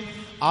చేయను.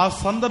 ఆ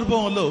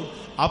సందర్భంలో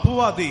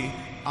అపవాది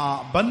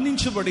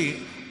బంధించబడి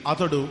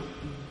అతడు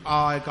ఆ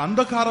యొక్క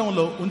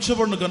అంధకారంలో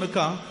ఉంచబడును గనుక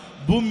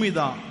భూమి మీద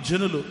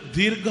జనులు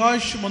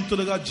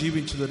దీర్ఘాయుష్మంతులుగా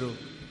జీవించుదురు.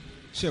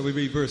 Shall we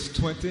read verse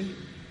 20?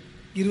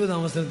 20వ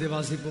వచనం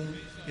వాసిపోం.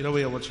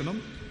 20వ వచనం.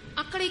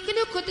 అక్కడ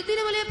ఇకను కొద్ది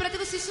దినములే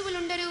బ్రతుకు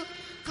శిశువులుండరు,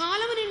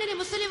 కాలము నిండని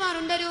ముసలి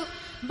వారుండరు,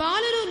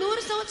 బాలురు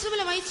 100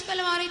 సంవత్సరముల వయసు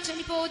కలవారై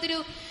చనిపోదురు.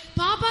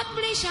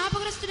 పాపాత్ముడై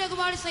శాపగ్రస్తుడగు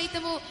వాడు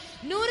సైతము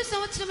 100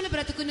 సంవత్సరముల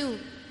బ్రతుకును.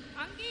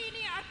 அங்கே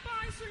இனி அற்ப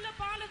ஆயுசுள்ள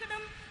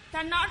பாலகனும்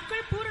தன்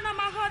நாட்கள்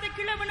பூரணமாகாத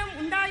கிழவனும்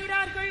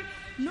உண்டாயிரார்கள்.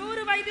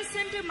 100 வயது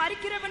சென்று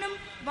மரிக்கிறவனும்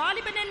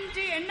வாலிபன்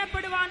என்று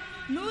எண்ணப்படுவான்.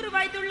 100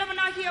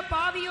 வயதுள்ளவனாகிய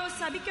பாவியோ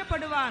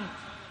சபிக்கப்படுவான்.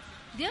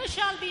 There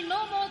shall be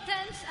no more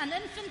thence an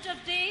infant of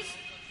days,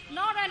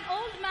 nor an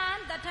old man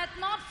that hath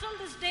not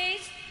filled his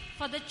days.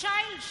 For the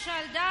child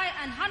shall die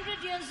 100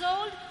 years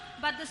old,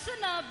 but the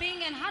sinner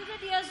being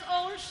 100 years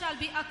old shall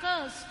be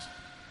accursed.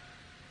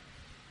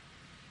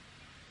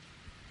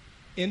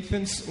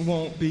 Infants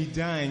won't be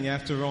dying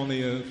after only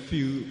a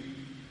few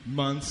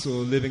months or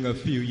living a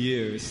few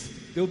years.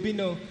 There'll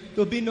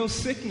be no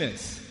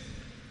sickness.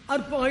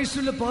 அற்ப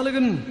ஆயுசுள்ள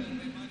பாலகன்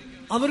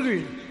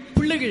அவர்கள்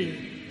பிள்ளைகள்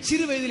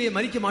சிறு வயதிலே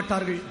மரிக்க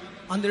மாட்டார்கள்.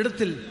 அந்த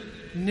இடத்தில்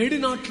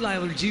நெடுநாட்களாய்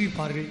அவர்கள்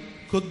జీవిப்பார்கள்.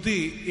 కొద్ది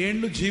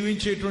ఏళ్ళు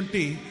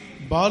జీవించేటువంటి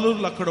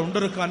బాలురు అక్కడ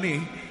ఉండరు, కానీ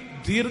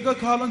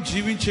దీర్ఘకాలం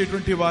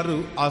జీవించేటువంటి వారు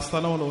ఆ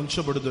స్థలంలో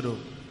ఉంచబడుదురు.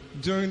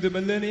 During the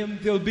millennium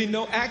there'll be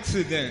no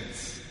accidents.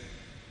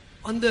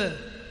 அந்த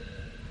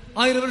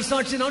 1000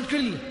 வருஷாட்சி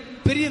நாட்களில்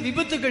பெரிய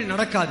விபத்துகள்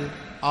நடக்காது.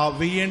 ఆ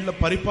 1000 ఏండ్ల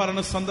పరిపాలన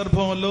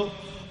సందర్భంలో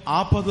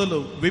ఆపదలు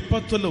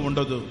విపత్తులు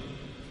ఉండదు.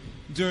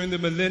 During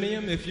the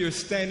millennium, if you're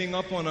standing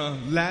up on a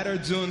ladder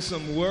doing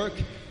some work,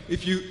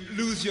 if you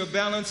lose your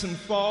balance and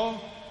fall,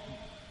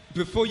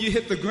 before you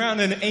hit the ground,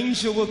 an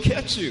angel will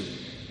catch you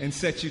and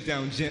set you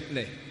down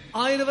gently.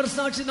 1000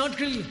 வருஷாட்சி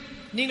நாட்களில்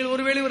நீங்கள்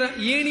ஒருவேளை ஒரு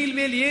ஏணியில்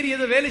மேல் ஏறி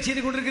ஏதோ வேலை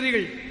செய்து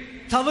கொண்டிருக்கிறீர்கள்,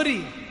 தவறி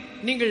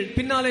நீங்கள்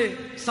பின்னாலே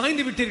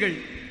சாய்ந்து விட்டீர்கள்.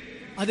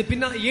 அது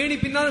ஏணி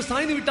பின்னாலே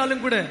சாய்ந்து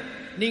விட்டாலும் கூட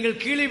நீங்கள்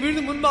கீழே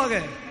விழுந்து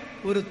முன்பாக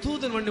ஒரு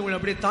தூதன் வந்து உங்களை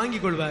அப்படியே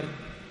தாங்கிக் கொள்வார்.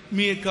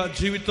 మీ యొక్క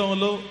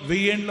జీవితంలో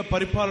 1000 ఏండ్ల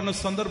పరిపాలన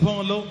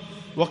సందర్భంలో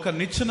ఒక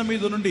నిచ్చెన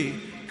మీద నుండి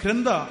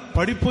క్రింద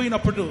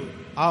పడిపోయినప్పుడు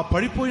ఆ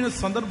పడిపోయిన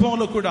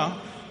సందర్భంలో కూడా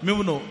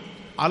మిమ్మల్ని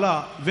అలా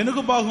వెనుక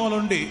భాగంలో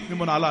నుండి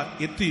మిమ్మల్ని అలా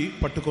ఎత్తి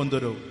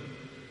పట్టుకొందురు.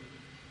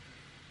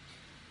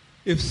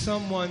 If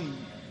someone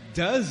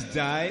does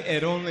die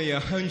at only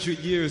 100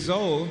 years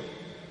old,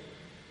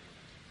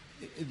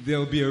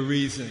 there'll be a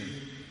reason.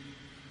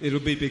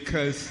 It'll be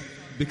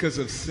because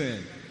of sin.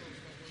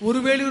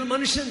 ஒருவேளை ஒரு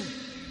மனுஷன்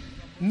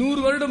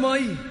 100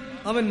 வருடமாய்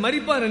அவன்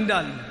மரிப்பார்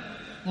என்றால்,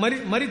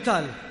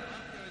 மரித்தால்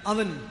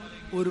அவன்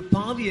ஒரு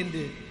பாவி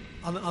என்று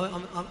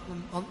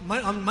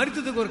அவன்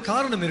மரித்ததுக்கு ஒரு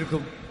காரணம்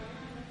இருக்கும்.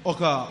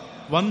 ఒక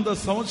 100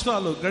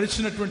 సంవత్సరాలు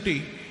గడిచినటువంటి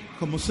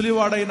ఒక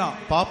ముసలివాడైన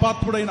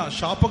పాపాత్ముడైన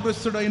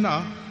శాపగ్రస్తుడైన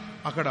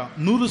అక్కడ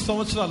 100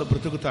 సంవత్సరాలు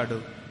బ్రతుకుతాడు.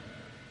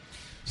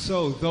 So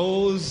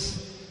those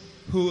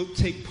who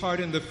take part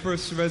in the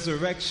first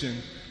resurrection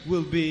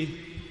will be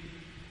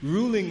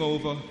ruling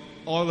over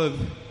all of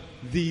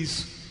these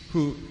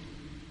who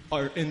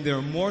are in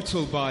their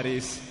mortal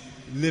bodies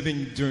living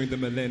during the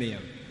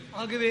millennium.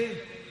 ஆகவே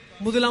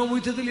முதலாம்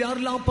உயிர்த்தெழுதலில்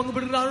யாரெல்லாம் பங்கு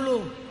பெறுகிறார்களோ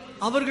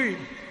அவர்கள்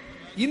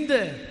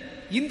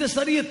இந்த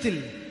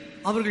சரீரத்தில்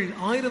அவர்கள்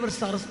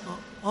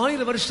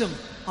 1000 வருஷம்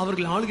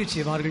அவர்கள் ஆளுகை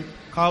செய்வார்கள்.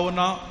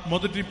 కావున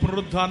మొదటి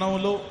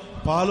పునరుద్ధానంలో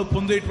పాలు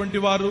పొందేటువంటి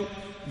వారు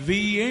 1000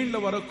 ఏండ్ల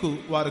వరకు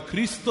వారు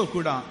క్రీస్తుతో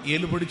కూడా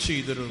ఏలుబడి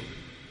చేయుదురు.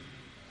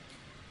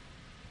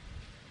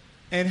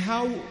 And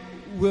how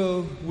will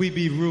we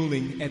be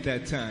ruling at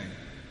that time?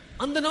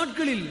 அந்த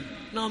நாட்களில்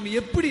நாம்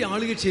எப்படி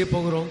ஆளுகை செய்ய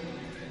போகிறோம்?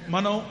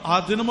 మనం ఆ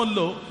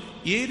దినముల్లో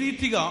ఏ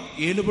రీతిగా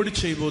ఏలుబడి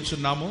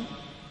చేయబోతున్నాము?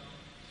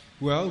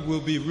 Well,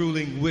 we'll be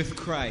ruling with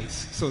Christ.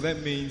 So that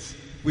means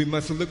we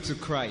must look to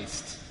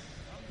Christ.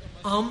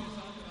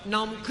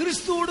 நாம்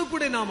கிறிஸ்துவோடு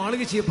கூட நாம்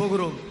ஆளுகை செய்ய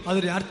போகிறோம்.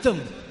 அதோட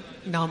அர்த்தம்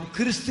நாம்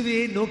கிறிஸ்துவே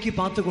நோக்கி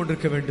பார்த்து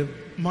கொண்டிருக்க வேண்டும்.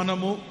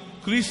 మనము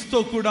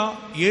క్రీస్తుతో కూడా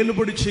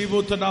ఏలుబడి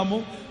చేయబోతున్నాము.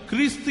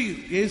 క్రీస్తు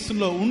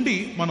యేసులో ఉండి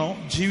మనం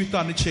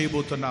జీవితాన్ని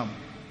చేయబోతున్నాం.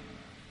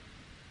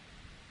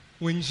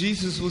 When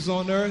Jesus was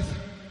on earth,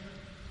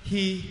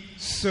 he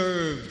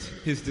served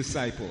his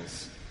disciples.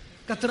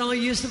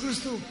 கர்த்தராகிய இயேசு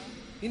கிறிஸ்து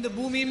இந்த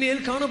பூமி மேல்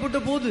காணப்பட்ட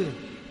போது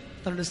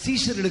தன்னுடைய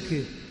சீஷர்களுக்கு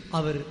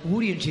அவர்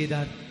ஊழியம்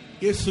செய்தார்.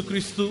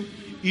 యేసుక్రీస్తు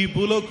ఈ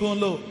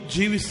భూలోకంలో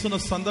జీవిస్తున్న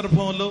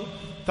సందర్భంలో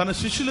తన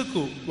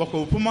శిష్యులకు ఒక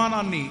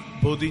ఉపమానాన్ని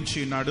బోధించి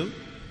ఉన్నాడు.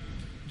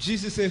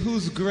 Jesus said,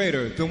 who's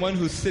greater, the one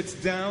who sits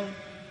down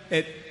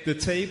at the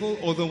table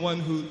or the one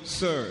who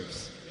serves?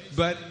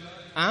 But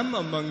I'm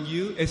among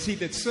you as he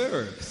that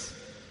serves.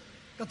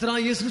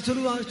 கர்த்தராகிய இயேசு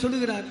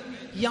சொல்லுகிறார்,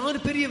 யார்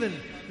பெரியவன்,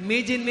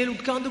 மேஜையின் மேல்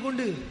உட்கார்ந்து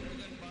கொண்டு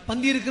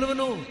பந்தி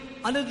இருக்கிறவனோ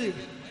அல்லது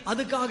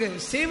அதுக்காக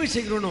சேவை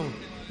செய்கிறவனோ?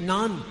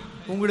 நான்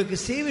உங்களுக்கு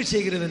சேவை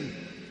செய்கிறவன்,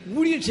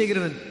 ஊழியம்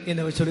செய்கிறவன்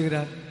என்று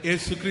சொல்லுகிறார்.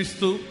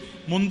 యేసుక్రీస్తు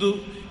ముందు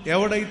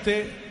ఎవడైతే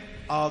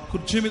ఆ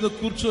కుర్చీ మీద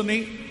కూర్చొని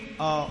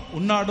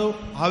ఉన్నాడో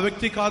ఆ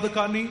వ్యక్తి కాదు,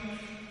 కానీ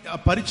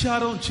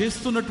పరిచారం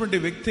చేస్తున్నటువంటి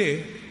వ్యక్తే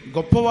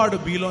గొప్పవాడు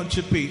మీలో అని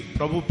చెప్పి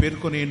ప్రభు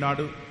పేర్కొని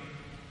ఉన్నాడు.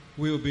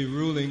 We will be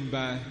ruling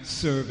by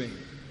serving.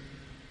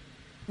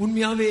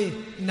 ఉన్యావే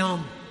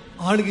நாம்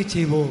ఆளுகை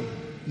செய்வோம்.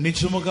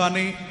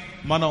 నిజముగానే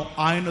మనం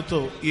ఆయనతో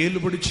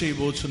ఏలుబడి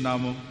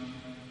చేయబోతున్నాము.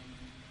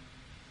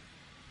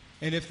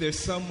 And if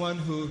there's someone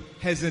who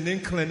has an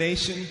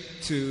inclination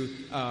to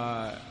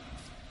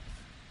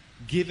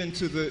give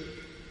into the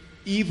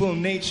evil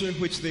nature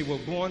which they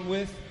were born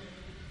with,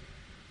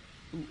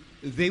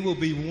 they will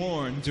be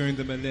warned during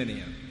the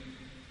millennium.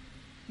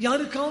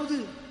 யாருக்காவது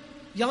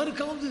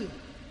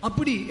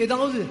அப்படி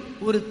ஏதாவது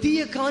ஒரு தீய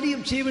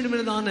காரியம் செய்ய வேண்டும்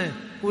என்றதான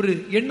ஒரு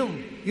எண்ணம்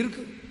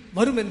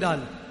வரும்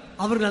என்றால்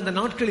அவர்கள் அந்த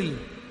நாட்களில்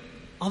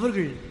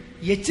அவர்கள்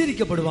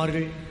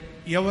ఎచ్చరికపడువాர்கள்.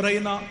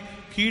 ఎవరైనా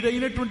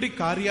కీడైనటువంటి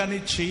కార్యాన్ని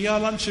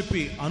చేయాలని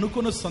చెప్పి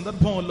అనుకున్న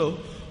సందర్భంలో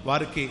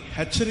వారికి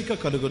హెచ్చరిక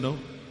కలుగును.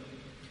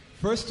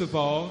 First of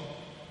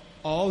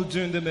all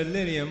during the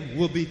millennium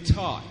will be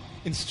taught,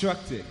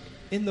 instructed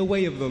in the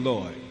way of the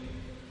Lord.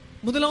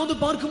 முதலாவது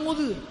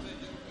பார்க்கும்போது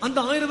அந்த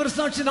 1000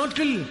 வருஷாட்சி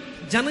நாட்கள்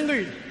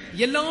ஜனங்கள்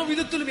எல்லா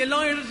விதத்திலும் எல்லா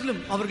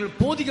இடத்திலும் அவர்கள்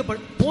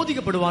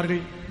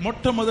போதிக்கப்படுவார்கள்.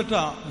 మొట్టమొదట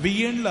 1000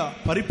 ఏండ్ల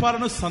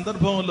పరిపాలన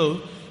సందర్భంలో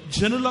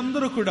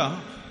జనులందరూ కూడా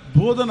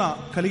బోధన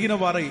కలిగిన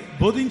వారై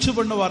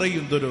బోధించబడిన వారై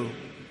ఉందరు.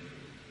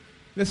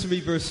 Let's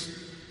read verse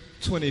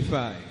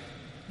 25.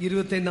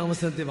 25వ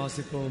వచనాన్ని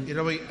వాసిపోం.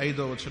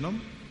 25వ వచనం.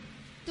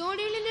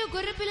 తోడేళ్లను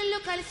గొర్రెపిల్లలను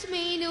కలిసి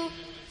మేయును,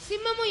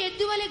 సింహము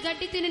ఎద్దు వలె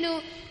గడ్డి తినును,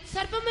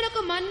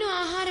 సర్పములకు మన్ను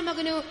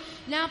ఆహారమగును.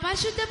 నా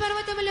పరిశుద్ధ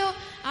పర్వతములో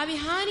అవి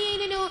హాని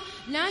అయినను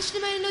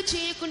నాశనమైనను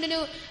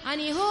చేయకుండాను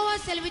అని యెహోవా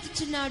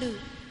సెలవిచ్చుచున్నాడు.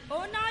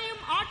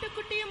 ஓநாயும்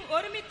ஆட்டுக்குட்டியும்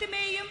ஒருமித்து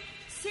மேயும்,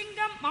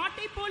 சிங்கம்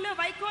மாட்டை போல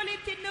வைக்கோலை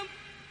தின்னும்,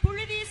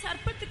 புழுதி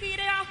சர்ப்பத்துக்கு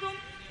இரையாகும்.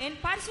 என்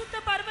பரிசுத்த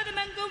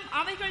பர்வதமெங்கும்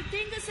அவைகள்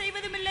தீங்கு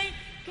செய்வதுமில்லை,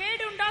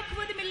 கேடு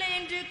உண்டாக்குவதுமில்லை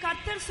என்று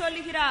கர்த்தர்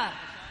சொல்லுகிறார்.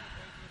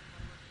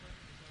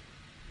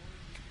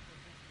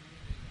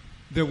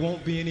 There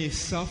won't be any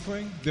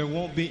suffering, there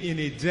won't be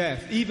any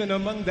death, even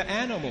among the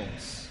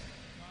animals.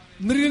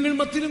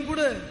 மிருகங்கள்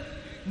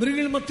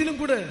மத்தியிலும்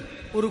கூட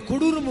ஒரு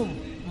கொடூரமும்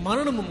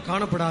மரணமும்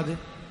காணப்படாது.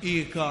 ఈ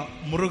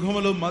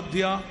మృగముల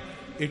మధ్య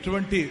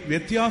ఎటువంటి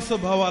వ్యత్యాస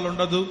భావాలు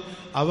ఉండదు,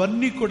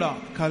 అవన్నీ కూడా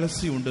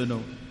కలిసి ఉండును.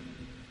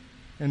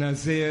 In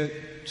Isaiah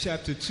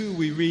chapter 2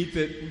 we read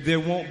that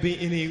there won't be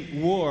any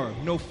war,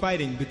 no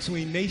fighting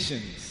between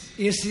nations.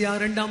 ஏசாயா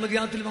 2ஆம்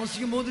அத்தியாயத்தில்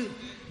வாசிக்கும்போது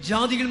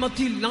జాతిகள்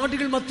మధ్யில்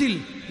నాటుகள் మధ్யில்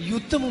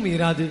యుద్ధము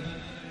ఇరాదు.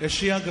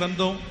 యెషయా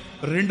గ్రంథం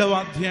 2వ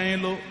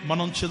అధ్యాయంలో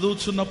మనం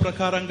చదువుతున్న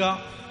ప్రకారంగా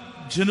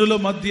జనుల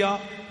మధ్య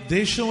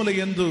దేశముల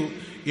యందు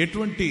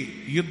ఎటువంటి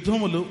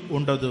యుద్ధములు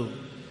ఉండదు.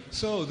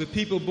 So the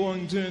people born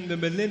during the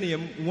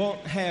millennium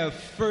won't have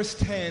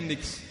first-hand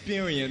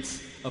experience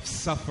of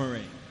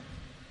suffering.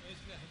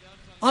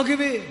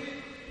 ஆகவே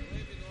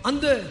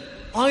அந்த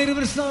 1000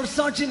 வருஷ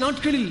சாட்சி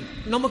நாட்களில்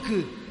நமக்கு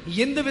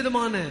எந்த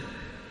விதமான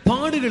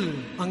పాడుகள்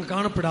అங்க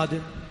కానపడాదు.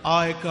 ఆ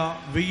యొక్క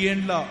 1000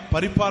 ఏండ్ల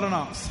పరిపాలన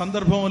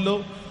సందర్భంలో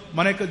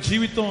మన యొక్క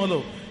జీవితంలో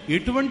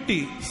ఎటువంటి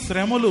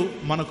శ్రమలు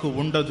మనకు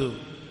ఉండదు.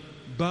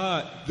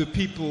 But the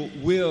people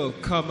will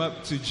come up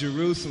to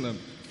Jerusalem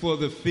for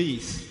the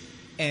feast,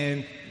 and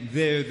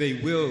there they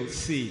will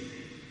see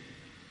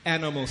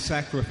animal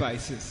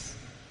sacrifices.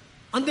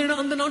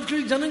 அந்த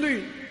நாட்களில் ஜனங்கள்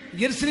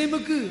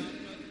எருசலேமுக்கு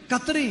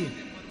கர்த்தரை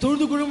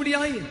தொழுது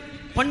கொள்ளும்படியாய்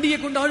பண்டிகை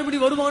கொண்டாடும்படி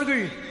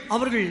வருவார்கள்,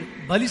 அவர்கள்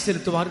బలి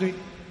செலுத்துவார்கள்.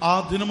 ఆ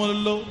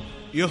దినములలో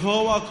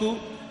యెహోవాకు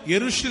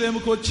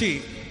యెరూషలేముకు వచ్చి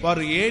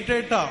వారు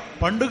ఏటేటా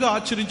పండుగ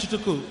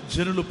ఆచరించుటకు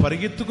జనులు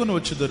పరిగెత్తుకుని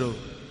వచ్చుదురు.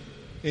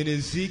 In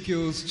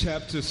Ezekiel's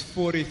chapters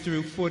 40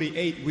 through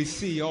 48 we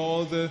see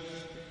all the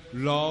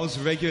laws,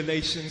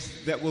 regulations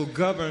that will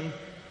govern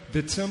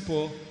the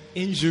temple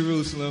in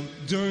Jerusalem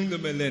during the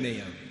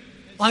millennium.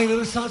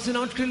 1000 சாட்சி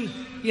நாட்கள்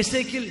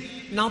எசேக்கியேல்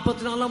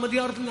 44ஆம்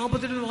அதிகாரத்தில்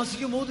 42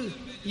 வாசிக்கும்போது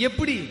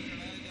எப்படி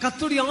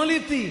கர்த்தருடைய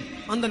ஆலயத்தை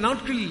அந்த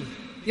நாட்களில்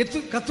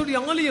కర్తరుడి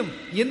ఆలయం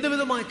ఎంత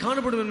విధమాய்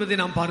కానపடும் என்பதை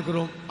நாம்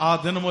பார்க்கிறோம். ఆ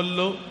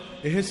దినముల్లో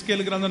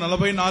యెహెజ్కేలు గ్రంథం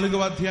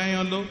 44వ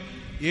అధ్యాయంలో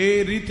ఏ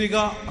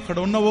రీతిగా అక్కడ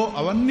ఉన్నవో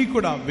అవన్నీ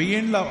కూడా 1000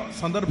 ఏండ్ల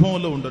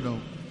సందర్భంలో ఉండను.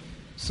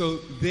 So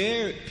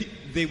there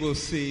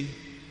they'll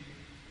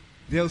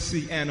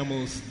see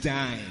animals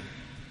dying.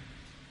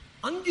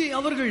 அங்கே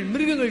அவர்கள்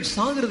மிருகங்கள்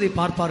சாகிறதை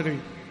பார்ப்பார்கள்.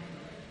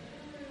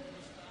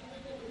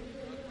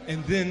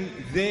 And then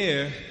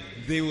there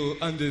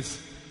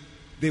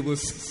they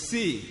will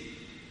see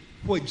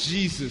what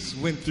Jesus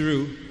went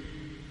through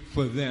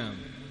for them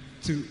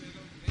to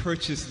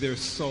purchase their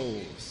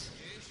souls.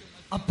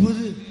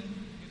 அப்போது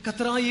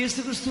கர்த்தராகிய இயேசு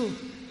கிறிஸ்து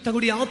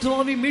தங்களுடைய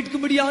ஆத்மாவை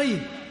மீட்கும்படியாய்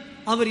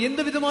அவர் எந்த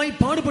விதமாய்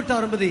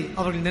பாடுபட்டார் என்பதை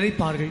அவர்கள்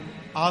நினைப்பார்கள்.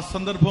 ఆ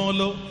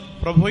సందర్భంలో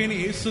ప్రభువైన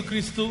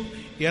యేసుక్రీస్తు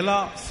ఎలా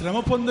శ్రమ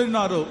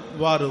పొందినారో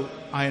వారు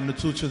ఆయన్ను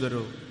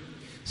చూచుదరు.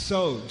 So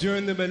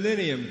during the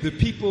millennium the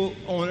people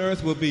on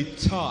earth will be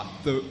taught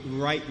the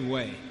right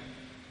way.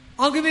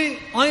 ஆகவே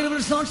 1000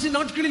 வருஷ சாட்சி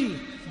நாட்களில்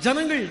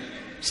జనங்கள்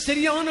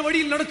சரியான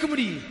வழியில்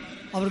நடக்கும்படி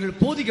அவர்கள்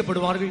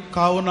போதிக்கப்படுவார்கள்.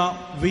 కావున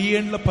 1000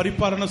 ఏండ్ల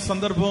పరిపాలన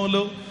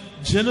సందర్భంలో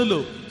జనులు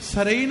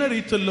సరైన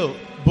రీతిలో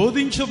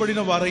బోధించబడిన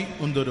వారై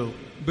ఉందరు.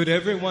 But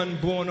everyone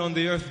born on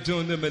the earth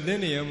during the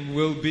millennium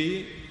will be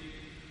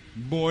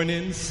born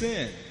in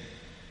sin,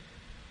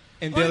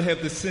 and they'll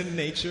have the sin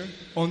nature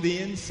on the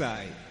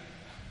inside.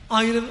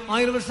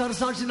 1000 வருஷ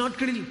சாட்சி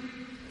நாட்களில்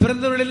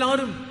பிறந்தவர்கள்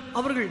எல்லாரும்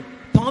அவர்கள்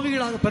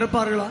பாவிகளாக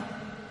பிறப்பார்களா?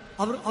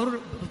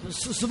 அவர்கள்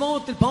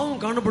சுபாவத்தில் పాపం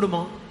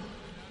కానపడుమా?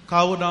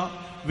 కావున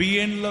 1000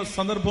 ఏండ్ల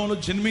సందర్భంలో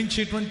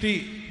జన్మించేటువంటి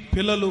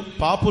పిల్లలు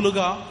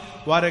పాపులుగా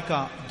వారి యొక్క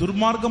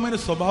దుర్మార్గమైన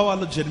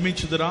స్వభావాలు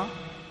జన్మించుదురా?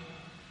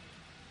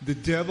 The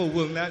devil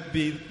will not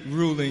be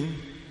ruling,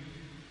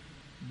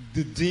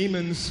 the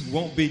demons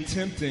won't be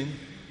tempting,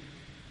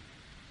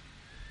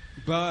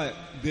 but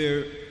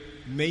there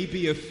may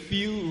be a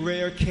few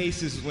rare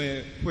cases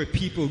where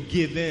people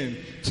give in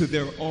to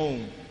their own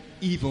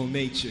evil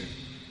nature.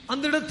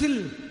 அந்த இடத்தில்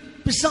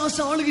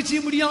பிசாசு ஆளுகை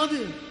செய்ய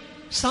முடியாது,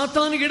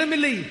 சாத்தானுக்கு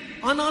இடமில்லை.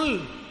 ஆனால்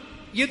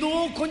ஏதோ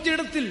கொஞ்ச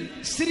இடத்தில்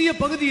சிறிய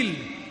பகுதியில்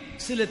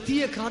சில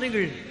தீய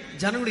காரியங்கள்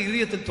జనముడి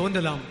హృదయத்தில்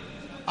తోండలాం.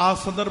 ఆ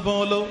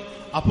సందర్భంలో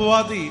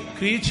అపవాది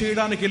క్రియ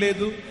చేయడానికి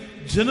లేదు.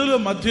 జనుల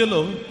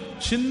మధ్యలో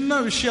చిన్న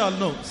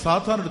విషయాలను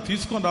సాతానుడు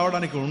తీసుకొని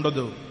రావడానికి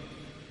ఉండదు.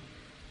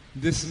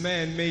 This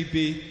man may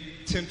be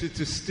tempted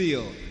to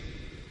steal.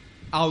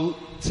 I'll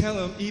tell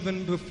him even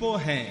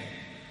beforehand,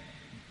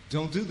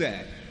 don't do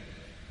that.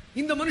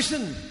 இந்த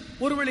மனுஷன்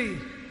ஒருவேளை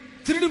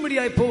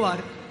திருடும்படியாய்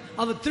போவார்.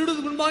 அவர்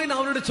திருடுவதற்கு முன்பாக நான்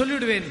அவரோட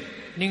சொல்லிவிடுவேன்,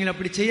 நீங்கள்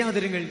அப்படி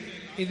செய்யாதிருங்கள்,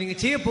 நீங்க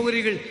செய்ய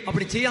போகிறீர்கள்,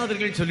 அப்படி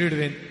செய்யாதிருங்கள்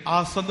சொல்லிவிடுவேன். ఆ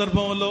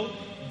సందర్భంలో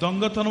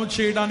దొంగతనం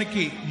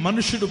చేయడానికి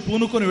మనుషుడు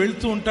పూనుకొని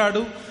వెళ్తూ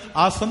ఉంటాడు.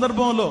 ఆ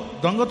సందర్భంలో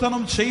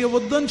దొంగతనం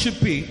చేయవద్దని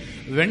చెప్పి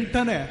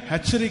వెంటనే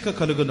హెచ్చరిక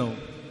కలుగును.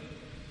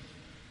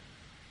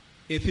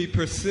 If he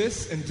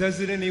persists and does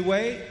it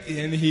anyway,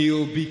 then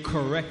he'll be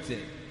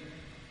corrected.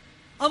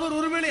 அவர்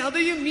ஒருவேளை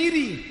அதையும்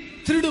மீறி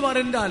திருடுவார்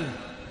என்றால்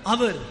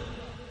அவர்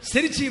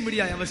சரி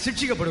செய்யும்படியாய் அவர்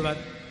శిక్షించబడువాர்.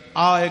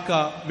 ఆ యొక్క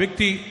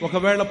వ్యక్తి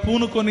ఒకవేళ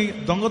పూనుకొని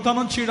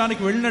దొంగతనం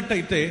చేయడానికి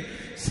వెళ్ళినట్టయితే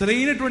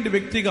సరైనటువంటి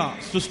వ్యక్తిగా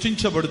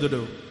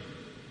సృష్టించబడుదుడు.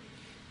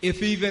 If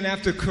even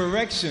after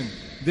correction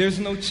there's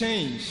no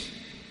change,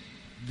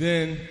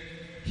 then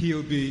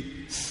he'll be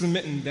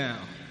smitten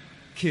down,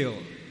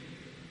 killed.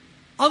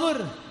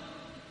 அவர்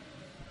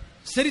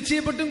சரி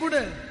செய்யப்பட்டும் கூட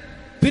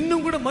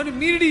பின்னும் கூட அதை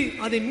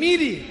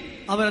மீறி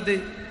அவர் அதை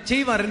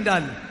செய்வார்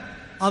என்றால்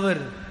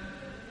அவர்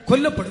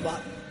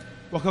கொல்லப்படுவார்.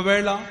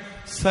 ఒకవేళ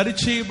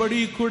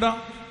సరిచేయబడి కూడా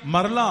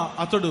మరలా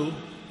అతడు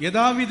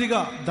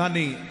యథావిధిగా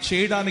దాన్ని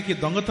చేయడానికి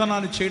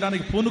దొంగతనాన్ని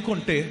చేయడానికి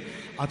పూనుకుంటే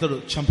అతడు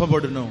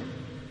చంపబడును.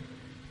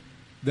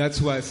 That's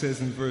why it says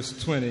in verse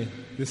 20,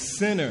 the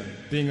sinner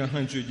being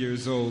 100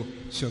 years old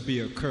shall be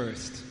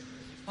accursed.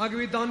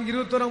 ஆகவே தான்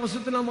 21ஆம்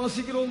வசனத்தை நாம்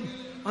வாசிக்கிறோம்.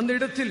 அந்த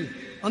இடத்தில்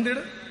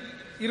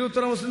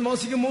 21ஆம் வசனம்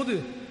வாசிக்கும் போது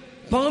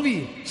பாவி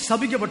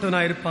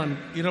சபிக்கப்பட்டவனாயிருப்பான்.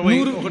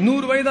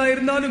 100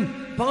 வயதாயிருந்தாலும்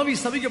பாவி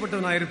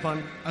சபிக்கப்பட்டவனாயிருப்பான்.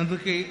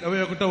 అందుకే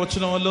 21వ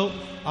వచనంలో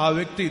ఆ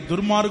వ్యక్తి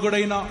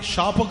దుర్మార్గుడైన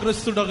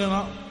శాపగ్రస్తుడైన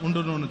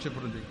ఉండును అని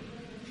చెప్పబడింది.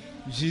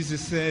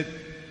 Jesus said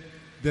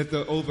that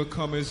the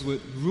overcomers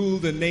would rule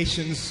the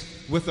nations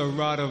with a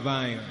rod of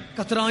iron.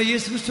 கர்த்தராகிய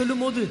இயேசு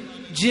சொல்லும்போது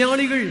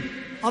ஜெயாளிகள்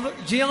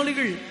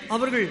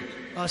அவர்கள்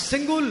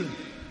செங்கோல்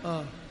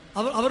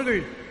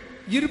அவர்கள்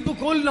இருப்பு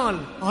கோலினால்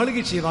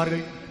ஆளுகை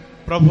செய்வார்கள்.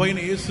 ప్రభు అయిన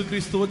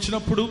యేసుక్రీస్తు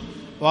వచ్చినప్పుడు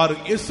వారు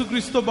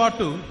యేసుక్రీస్తు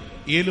బాటు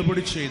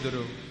ఏలుబడి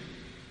చేయుదురు.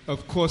 Of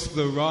course,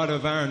 the rod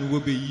of iron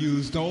will be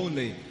used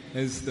only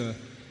as the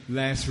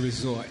last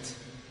resort.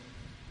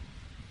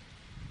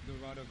 The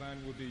rod of iron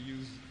will be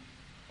used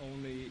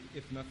only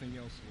if nothing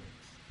else works.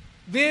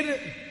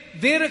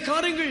 வேற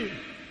காரியங்கள்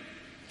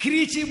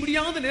கிரியை செய்ய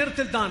முடியாத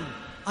நேரத்தில் தான்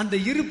அந்த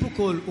இருப்பு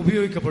கோல்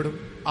ఉపయోగించబடும்.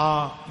 ఆ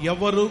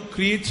ఎవరు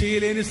క్రియ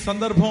చేయలేని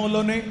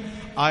సందర్భంలోనే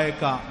ఆ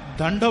యొక్క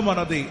దండం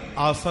అన్నది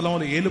ఆ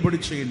స్థలంలో ఏలుబడి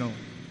చేయను.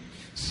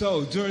 So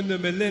during the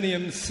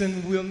millennium, sin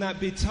will not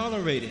be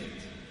tolerated.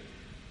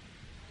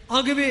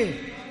 ஆகவே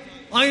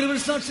 1000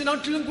 வருஷ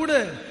நாட்களிலும் கூட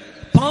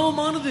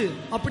பாவமானது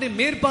அப்படி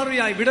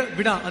மேற்பார்வையாய்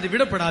அது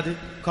விடப்படாது.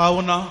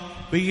 కావున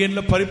 1000 ఏళ్ల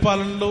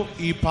పరిపాలనలో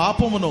ఈ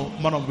పాపమును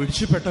మనం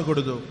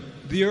విడిచిపెట్టకూడదు.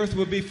 The earth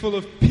will be full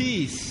of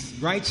peace,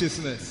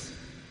 righteousness.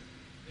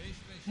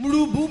 முழு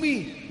பூமி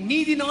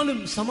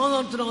நீதினாலும்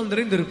சமாதானத்தினாலும்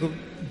நிறைந்திருக்கும்.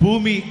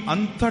 భూమి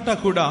అంతటా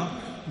కూడా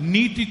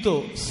నీతితో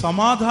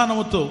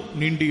సమాధానముతో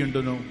నిండి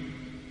ఉండును.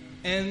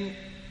 And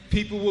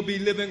people will be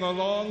living a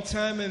long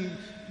time, and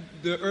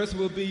the earth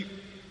will be,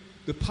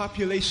 the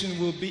population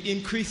will be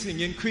increasing.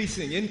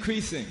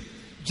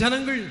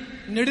 ஜனங்கள்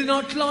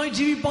நெடுநாட்களாய்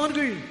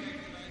ஜீவிப்பார்கள்.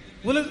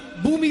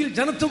 பூமியில்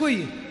ஜனத்தொகை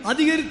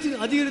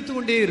அதிகரித்து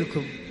கொண்டே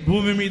இருக்கும்.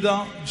 భూమి మీద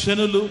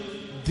జనులు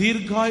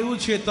దీర్ఘాయువు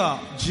చేత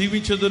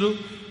జీవించెదరు.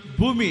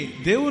 భూమి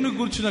దేవుని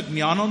గురించిన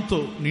జ్ఞానంతో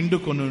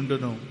నిండుకొని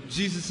ఉండును.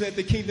 Jesus said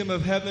the kingdom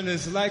of heaven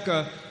is like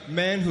a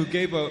man who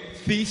gave a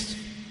feast,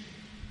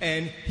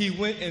 and he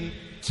went and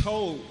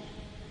told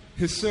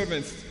his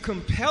servants,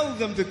 compel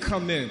them to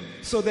come in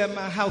so that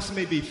my house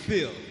may be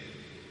filled.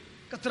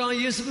 கர்த்தராகிய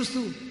இயேசு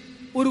கிறிஸ்து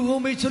ஒரு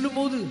உவமை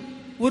சொல்லும்போது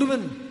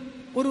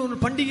ஒரு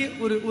பண்டிகை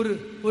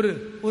ஒரு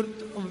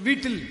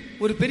வீட்டில்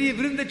ஒரு பெரிய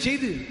விருந்தை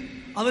செய்து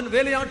அவன்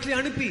வேலையாட்களை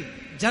அனுப்பி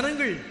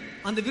ஜனங்கள்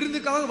அந்த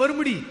விருந்துக்காக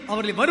வரும்படி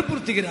அவர்களை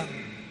வற்புறுத்துகிறார்.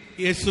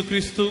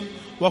 యేసుక్రీస్తు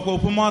ఒక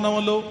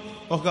ఉపమానంలో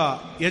ఒక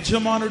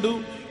యజమానుడు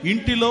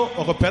ఇంటిలో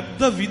ఒక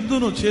పెద్ద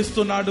విందును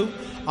చేస్తున్నాడు.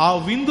 ఆ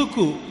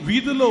విందుకు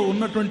వీధిలో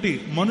ఉన్నటువంటి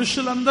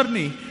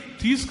మనుషులందరినీ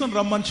తీసుకొని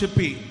రమ్మని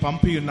చెప్పి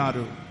పంపి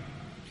ఉన్నారు.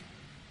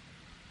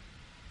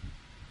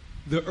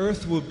 The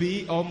earth will be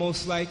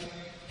almost like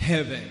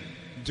heaven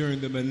during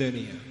the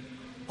millennium.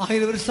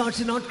 1000 வருஷ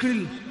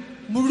நாட்களில்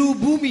முழு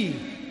பூமி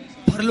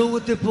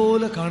పరలోకத்தை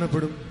போல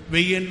காணப்படும்.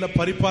 1000 ఏళ్ల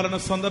పరిపాలన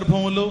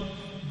సందర్భంలో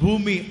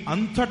భూమి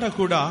అంతటా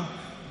కూడా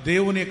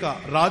దేవుని యొక్క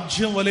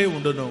రాజ్యం వలె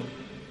ఉండును.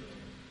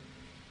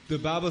 The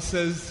Bible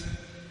says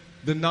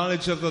the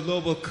knowledge of the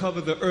Lord will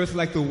cover the earth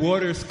like the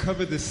waters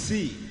cover the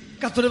sea.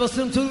 கர்த்தருடைய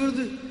வசனம்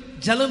சொல்கிறது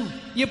ஜலம்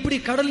எப்படி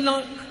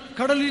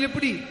கடலில்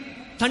எப்படி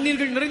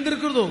தண்ணீர்கள்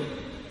நிறைந்திருக்கிறதோ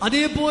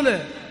அதே போல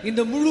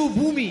இந்த முழு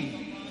பூமி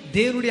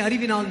దేవుని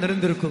அறிவினால்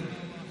நிறைந்திருக்கும்.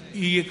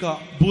 ఈ యొక్క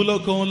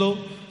భూలోకంలో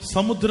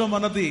సముద్రం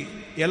అన్నది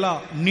ఎలా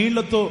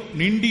నీళ్లతో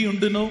నిండి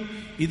ఉండునో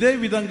ఇదే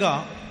విధంగా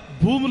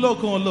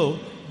భూమిలోకంలో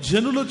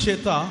జనుల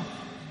చేత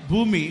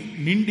భూమి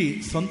నిండి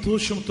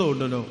సంతోషంతో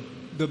ఉండును.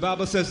 The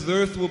Bible says the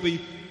earth will be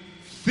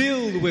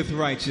filled with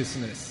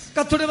righteousness.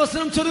 கர்த்தருடைய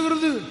வசனம்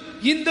சொல்கிறது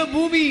இந்த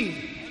பூமி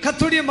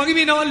கர்த்தருடைய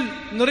மகிமையினால்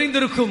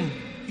நிறைந்திருக்கும்.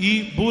 ఈ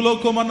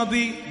భూలోకం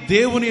అన్నది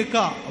దేవుని యొక్క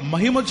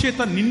మహిమ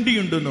చేత నిండి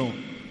ఉండును.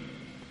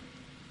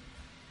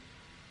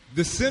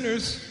 The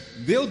sinners,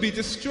 they'll be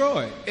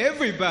destroyed.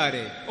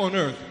 Everybody on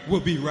earth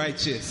will be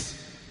righteous.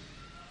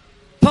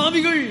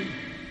 பாவிகள்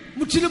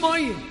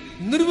முற்றிலுமாய்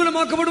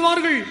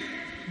நிர்மூலமாக்கப்படுவார்கள்.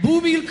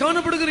 பூமியில்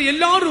காணப்படுகிற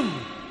எல்லாரும்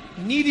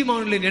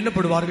నీతిమానులే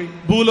ఎన్నపడువాர்கள்.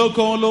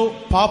 భూలోకంలో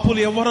పాపులు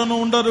ఎవరనూ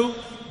ఉండరు.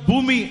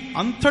 భూమి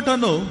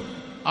అంతటను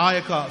ఆ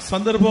యొక్క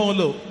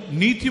సందర్భంలో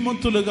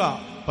నీతిమంతులుగా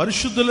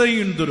పరిశుద్ధులై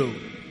ఉందురు.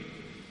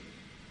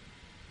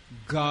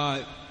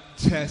 God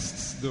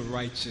tests the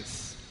righteous.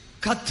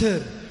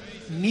 கர்த்தர்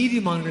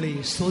நீதிமான்களை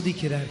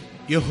சோதிக்கிறார்.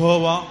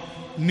 యెహోవా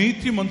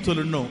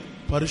నీతిమంతులను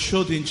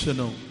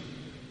పరిశోధించును.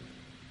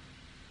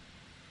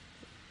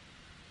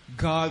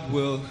 God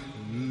will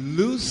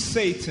loose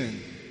Satan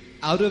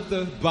out of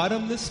the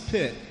bottomless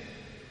pit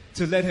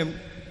to let him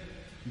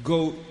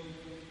go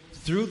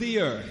through the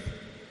earth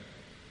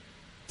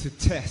to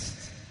test.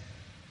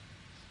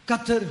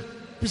 கர்த்தர்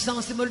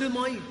பிசாசு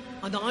மறுபடியுமாய்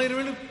அந்த 1000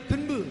 வருட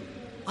பின்பு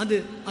அது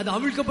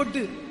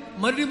அவிழ்க்கப்பட்டு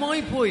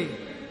மறுபடியுமாய் போய்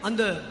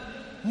அந்த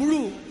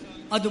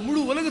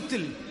முழு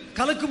உலகத்தில்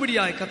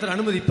కలకుబడియాయి కర్తర్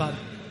అనుమతిపారు.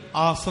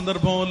 ఆ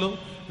సందర్భంలో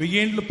 1000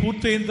 ఏండ్లు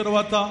పూర్తయిన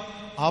తర్వాత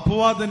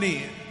అపవాదిని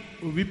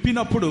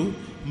విప్పినప్పుడు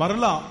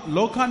మరలా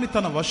లోకాన్ని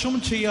తన వశం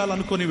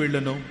చేయాలనుకొని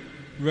వెళ్ళను.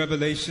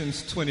 Revelations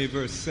 20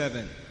 verse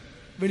 7.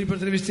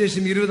 வெளிப்படுத்தின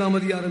விசேஷம் 20వ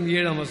అధ్యాయం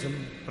 7వ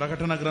వచనం.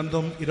 ప్రకటన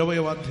గ్రంథం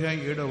 20వ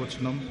అధ్యాయం 7వ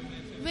వచనం.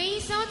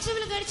 1000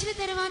 సంవత్సరములు గడిచిన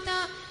తర్వాత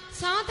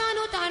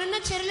సాతాను తానున్న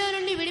చెరలో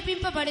నుండి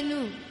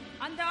విడిపింపబడును.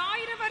 அந்த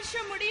 1000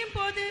 வருஷம் முடியும்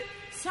போது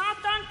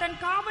சாத்தான் தன்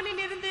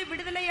காவலில் இருந்து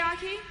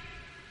விடுதலையாகி,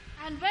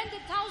 and when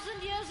the 1000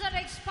 years are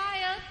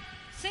expired,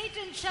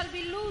 Satan shall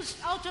be loosed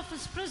out of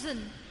his prison.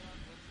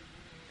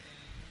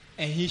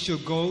 And he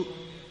shall go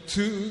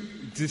to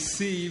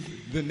deceive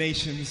the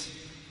nations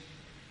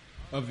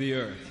of the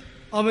earth.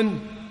 அவன்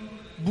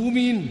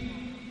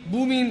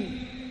பூமியின்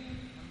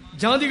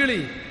జాతిகளை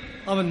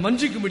அவன்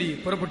வஞ்சிக்கும்படி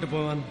புறப்பட்டு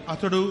போவான்.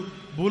 అతడు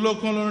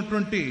భూలోకంలో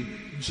ఉన్నటువంటి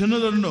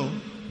జనులను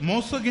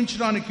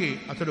మోసగించడానికి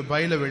అతడు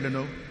బయలు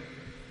వెళ్ళను.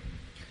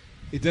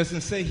 It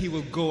doesn't say he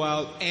will go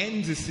out and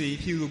deceive,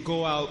 he will go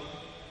out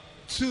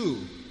to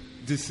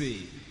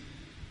deceive.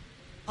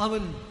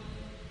 அவன்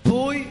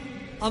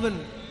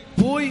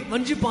போய்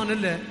வஞ்சிப்பான்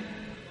அல்ல.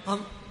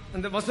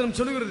 அந்த வசனம்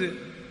சொல்லுகிறது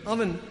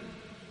அவன்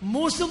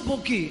మోసం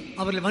పోకి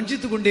அவர்களை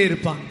வஞ்சித்துக் கொண்டே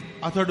இருப்பான்.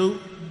 అతడు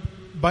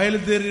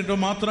బయలుదేరడం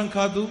మాత్రం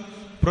కాదు,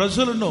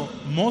 ప్రజలను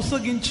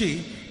మోసగించి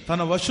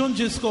తన వశం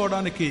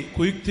చేసుకోవడానికి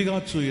కుయుక్తిగా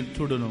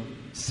చూడును.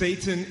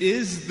 Satan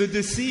is the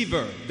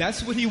deceiver. That's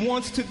what he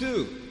wants to do.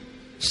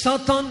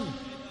 சாத்தான்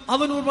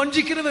அவன் ஒரு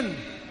வஞ்சிக்கிறவன்.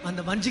 அந்த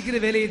வஞ்சிக்கிற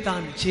வேலையை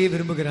தான் செய்ய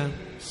விரும்புகிறான்.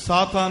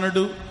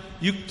 సాతానుడు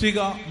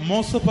యుక్తిగా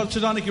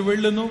మోసపరచడానికి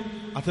వెళ్ళును,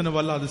 అతని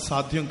వల్ల అది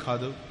సాధ్యం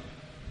కాదు.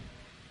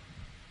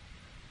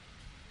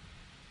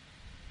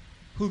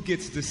 Who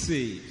gets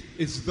deceived?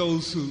 It's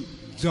those who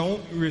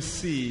don't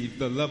receive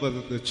the love of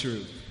the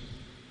truth.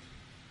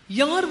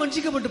 யார்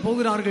வஞ்சிக்கப்பட்டு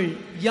போகிறார்கள்?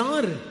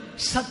 யார்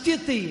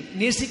சத்தியத்தை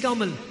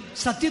நேசிக்காமல்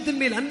சத்தியத்தின்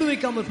மேல் அன்பு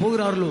வைக்காமல்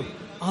போகிறார்களோ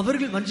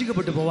அவர்கள்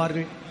வஞ்சிக்கப்பட்டு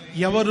போவார்கள்.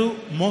 ఎవరు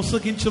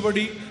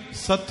మోసగించబడి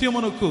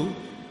సత్యమునకు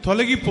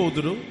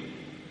తొలగిపోదురు?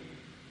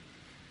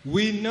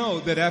 We know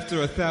that after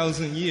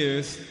 1000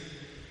 years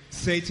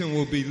Satan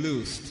will be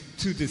loosed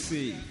to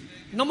deceive.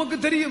 நமக்கு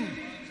தெரியும்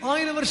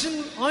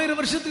 1000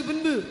 வருஷத்துக்கு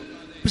பின்பு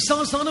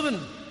பிசாசானவன்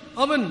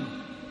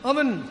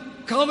அவன்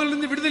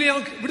காவலிலிருந்து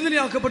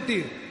விடுதலையாக்கப்பட்டு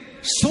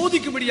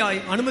శోధించుబడియాయి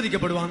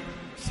అనుమతించబడువాన్.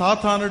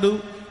 సాతానుడు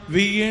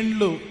 1000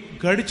 ఏండ్లు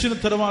గడిచిన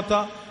తర్వాత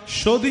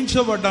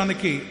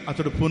శోధించబడడానికి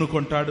అతడు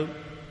పూనుకుంటాడు.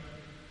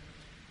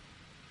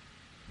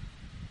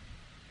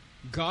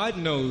 God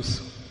knows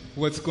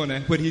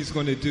what he's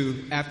going to do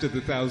after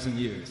the 1000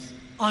 years.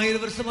 1000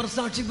 வருஷம்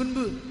அரசாட்சி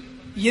பின்பு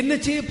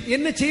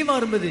என்ன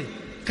செய்வார் என்பது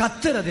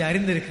கர்த்தர் அதை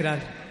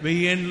அறிந்திருக்கிறார்.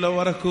 1000 ఏండ్ల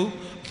వరకు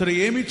అతడు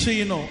ఏమి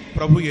చేయనో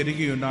ప్రభు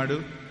ఎరిగి ఉన్నాడు.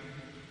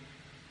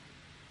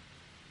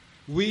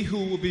 We who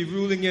will be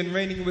ruling and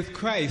reigning with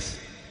Christ,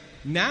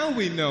 now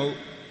we know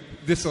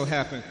this will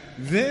happen.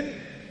 Then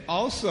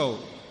also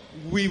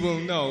we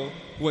will know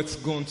what's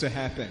going to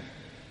happen.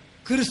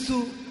 கிறிஸ்து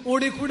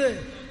ஓடே கூட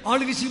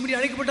ஆளுகை செய்யும்படி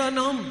அழைக்கப்பட்ட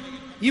நாம்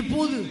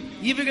இப்போது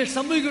இவைகள்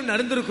சம்பவிக்கும்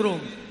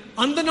அறிந்திருக்கிறோம்.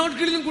 அந்த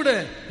நாட்களிலும் கூட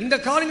இந்த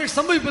காரியங்கள்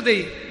సంభవిப்பதை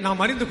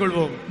நாம் அறிந்து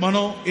கொள்வோம்.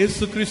 మనం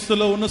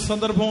యేసుక్రీస్తులో ఉన్న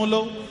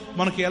సందర్భంలో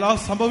మనకు ఎలా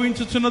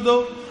సంభవించుచున్నదో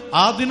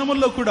ఆ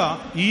దినముల్లో కూడా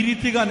ఈ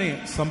రీతిగానే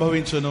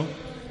సంభవించును.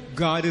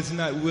 God is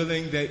not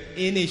willing that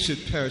any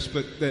should perish,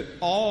 but that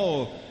all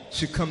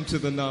should come to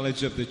the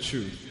knowledge of the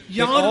truth.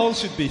 That all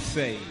should be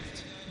saved.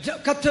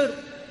 கர்த்தர்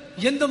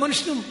எந்த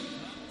மனுஷனும்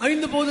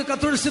அழிந்து போவது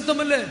கர்த்தருடைய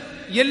சித்தம் அல்ல.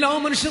 எல்லா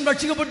மனுஷனும்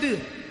ரட்சிக்கப்பட்டு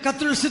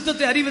கர்த்தருடைய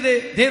சித்தத்தை அறிவதே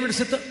தேவனுடைய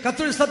சித்தம்.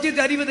 கர்த்தருடைய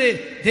సత్యத்தை அறிவதே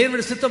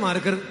தேவனுடைய சித்தமா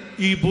இருக்கிறது.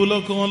 ఈ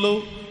భూలోకంలో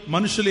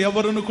మనుషులు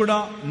ఎవరును కూడా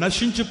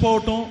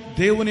నశించిపోవటం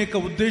దేవుని యొక్క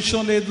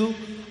ఉద్దేశం లేదు.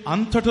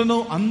 అంతటను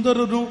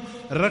అందరూ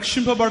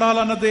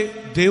రక్షింపబడాలన్నదే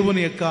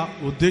దేవుని యొక్క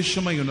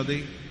ఉద్దేశమై ఉన్నది.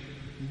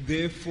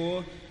 Therefore,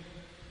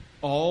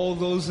 all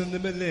those in the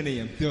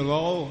millennium, they'll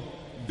all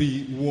be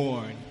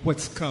warned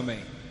what's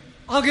coming.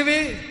 ஆகவே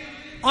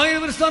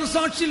 1000 வருஷ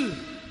சாட்சியில்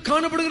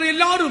காணப்படுகிற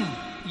எல்லாரும்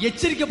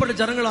எச்சரிக்கப்பட்ட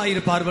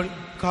ஜனங்களாயிருப்பார்கள்.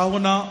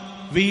 కావున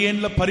 1000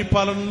 ఏండ్ల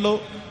పరిపాలనలో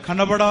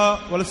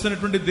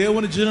కనబడవలసినటువంటి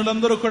దేవుని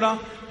జనులందరూ కూడా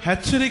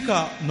హెచ్చరిక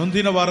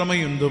నొందిన వారమై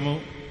ఉందుము.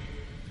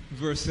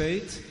 Verse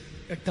 8.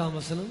 8వ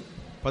వచనం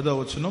 10వ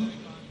వచనం.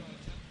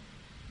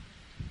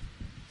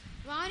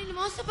 వారిని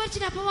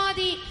మోసపరిచిన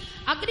అపవాది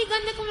అగ్ని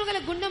గంధకములు గల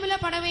గుండముల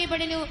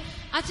పడవేయబడిను.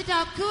 అచ్చట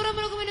క్రూర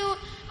మృగమును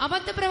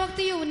అబద్ధ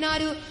ప్రవక్తయు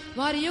ఉన్నారు.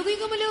 వారు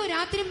యుగయుగములు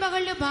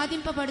రాత్రింబగళ్ళు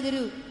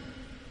బాధింపబడుదురు.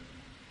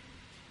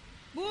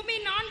 பூமி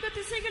 4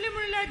 திசைகளிலும்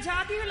உள்ள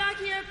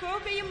ஜாதிகளாகிய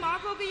கோகையும்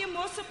மாகோகையும்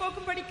மோச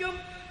போக்கும் படிக்கும்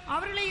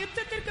அவர்களை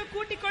யுத்தத்திற்கு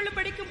கூட்டிக் கொள்ளும்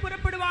படிக்கும்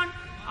புறப்படுவான்.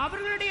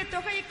 அவர்களுடைய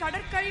தொகை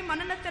கடற்கரை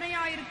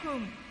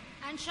மணலத்தனையாயிருக்கும்.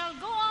 And shall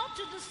go out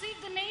to deceive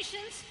the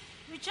nations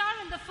which are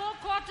in the four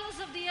quarters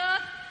of the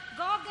earth,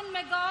 Gog and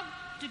Magog,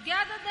 to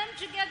gather them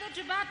together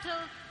to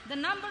battle, the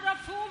number of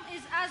whom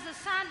is as the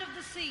sand of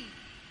the sea.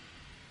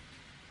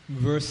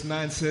 Verse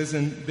 9 says,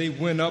 and they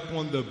went up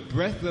on the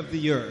breadth of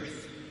the earth.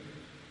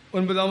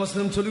 9వ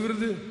வசனம்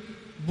சொல்கிறது,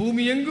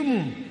 பூமி எங்கும்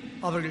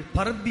அவர்கள்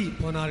பரம்பி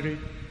போனார்கள்.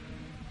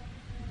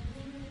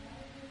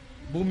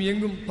 భూమి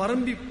ఎంగుం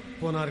పరంబి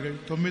పోనాர்கள்.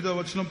 9వ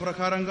వచనం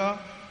ప్రకారంగా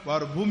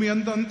వారు భూమి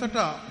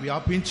అంతటా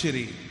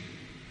వ్యాపించిరి.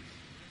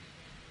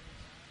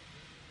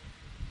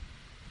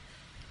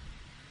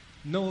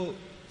 No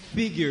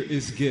figure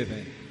is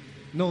given,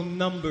 no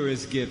number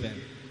is given.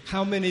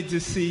 How many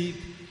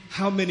deceived,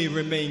 how many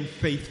remain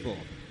faithful?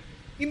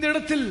 இந்த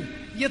இடத்தில்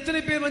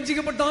எத்தனை பேர்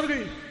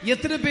வஞ்சிக்கப்பட்டார்கள்,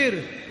 எத்தனை பேர்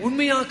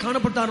உண்மையாக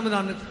காணப்பட்டார்கள்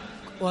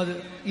அது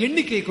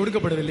எண்ணிக்கை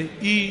கொடுக்கப்படவில்லை.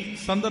 ఈ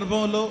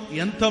సందర్భంలో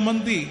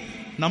ఎంతమంది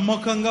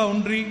నమ్మకంగా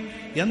ఉండి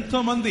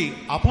ఎంతమంది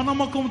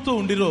అపనమ్మకంతో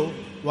ఉండిరో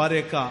వారి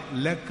యొక్క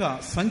లెక్క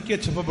సంఖ్య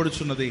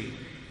చెప్పబడుచున్నది.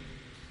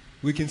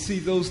 We can see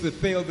those that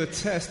failed the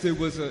test. It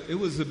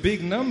was a big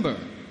number.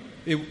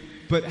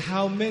 But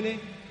how many?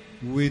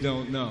 We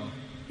don't know.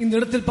 இந்த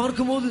இடத்தில்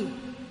பார்க்கும்போது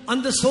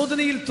அந்த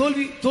சோதனையில்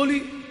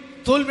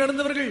தோல்வி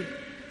அடைந்தவர்கள்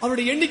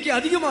அவருடைய எண்ணிக்கை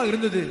அதிகமாக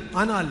இருந்தது.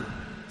 ஆனால்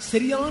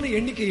சரியான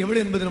எண்ணிக்கை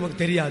எவ்வளவு என்பது நமக்கு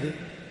தெரியாது.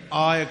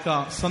 ఆ యొక్క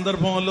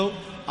సందర్భంలో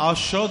ఆ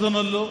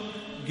శోధనల్లో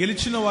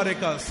గెలిచిన వారి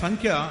యొక్క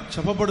సంఖ్య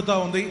చెప్పబడుతూ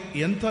ఉంది,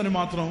 ఎంత అని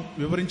మాత్రం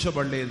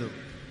వివరించబడలేదు.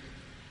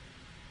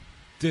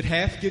 Did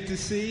half get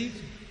deceived?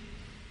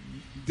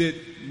 Did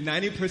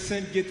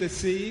 90% get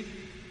deceived?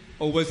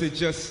 Or was it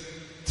just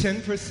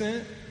 10%?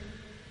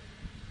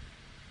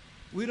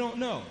 We don't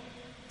know.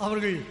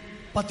 அவர்கள்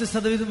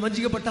 10%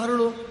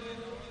 வஞ்சிக்கப்பட்டார்களோ,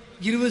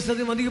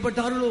 20%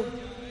 வஞ்சிக்கப்பட்டார்களோ,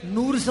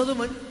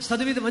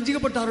 100%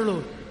 வஞ்சிக்கப்பட்டார்களோ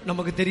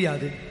நமக்கு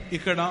தெரியாது.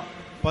 ఇక్కడ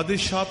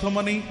 10%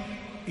 అని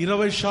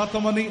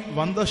 20% అని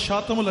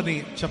 100%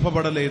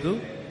 చెప్పబడలేదు.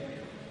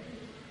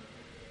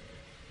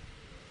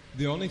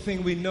 The only thing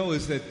we know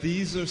is that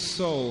these are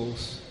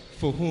souls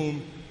for whom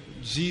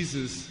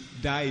Jesus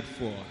died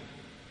for.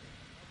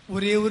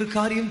 ஒரே ஒரு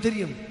காரியம்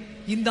தெரியும்,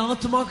 இந்த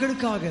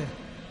ஆத்மாக்களுக்காக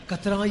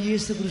கர்த்தராகிய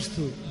இயேசு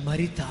கிறிஸ்து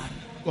மரித்தார்.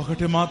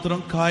 ఒకటి మాత్రం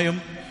ఖాయం,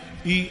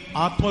 ఈ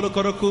ఆత్మల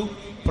కొరకు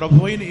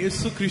ప్రభువైన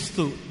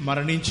యేసుక్రీస్తు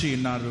మరణించి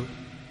ఉన్నారు.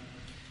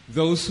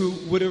 Those who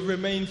would have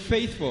remained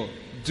faithful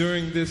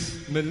during this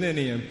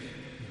millennium,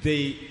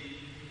 they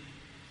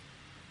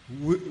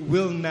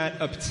will not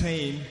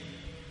obtain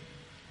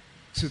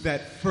to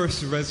that first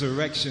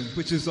resurrection,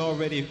 which is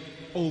already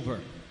over.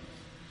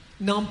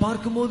 நாம்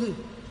பார்க்கும்போது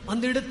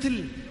அந்த இடத்தில்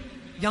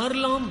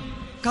யாரெல்லாம்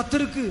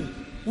கர்த்தருக்கு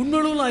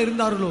உண்மையுள்ளவர்களாக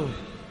இருந்தார்களோ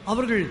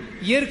அவர்கள்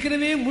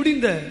ஏற்கனவே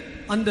முடிந்த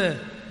அந்த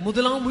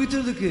முதலாம்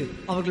உயிர்த்தெழுதலுக்கு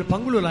அவர்கள்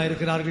பங்குள்ளவர்களாக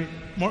இருக்கிறார்கள்.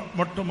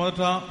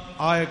 మొట్టమొదట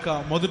ఆ యొక్క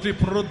మొదటి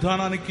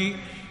పునరుద్ధానానికి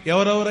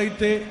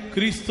ఎవరెవరైతే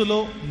క్రీస్తులో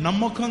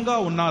నమ్మకంగా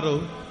ఉన్నారో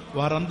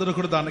వారందరూ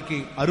కూడా దానికి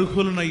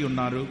అర్హులనై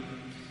ఉన్నారు.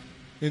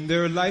 In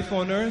their life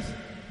on earth,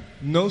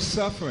 no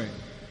suffering.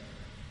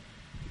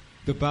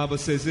 The Bible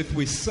says if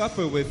we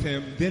suffer with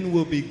him, then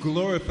we'll be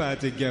glorified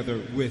together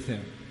with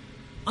him.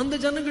 அந்த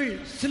ஜனங்கள்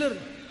சிலர்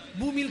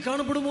பூமியில்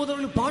காணப்படும் போது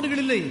அவர்கள்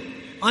பாடுகள் இல்லை,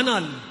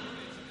 ஆனால்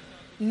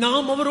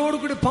நாம் அவரோடு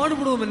கூட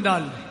பாடுபடுவோம்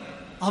என்றால்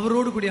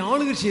அவரோடு கூட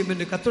ஆளுகை செய்யும்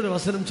என்று கர்த்தருடைய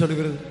வசனம்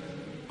சொல்கிறது.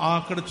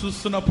 అక్కడ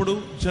చూస్తున్నప్పుడు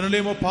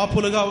జనులేమో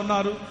పాపులుగా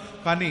ఉన్నారు,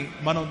 కానీ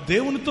మనం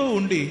దేవునితో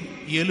ఉండి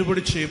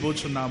ఏలుబడి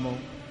చేయబోచున్నాము.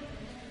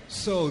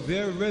 So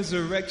their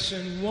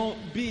resurrection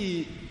won't be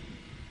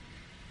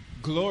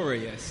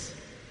glorious.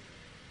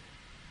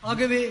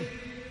 ஆகவே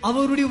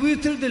அவருடைய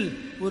உயிர்த்தெழுதல்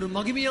ஒரு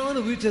மகிமையான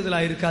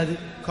உயிர்த்தெழுதலாக இருக்காது.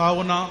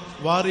 కావున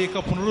వారి యొక్క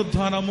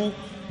పునరుద్ధానము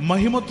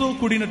మహిమతో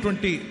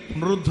కూడినటువంటి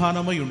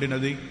పునరుద్ధానమై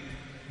ఉండినది.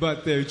 But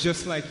they're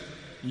just like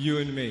you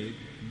and me,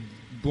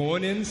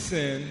 born in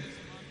sin,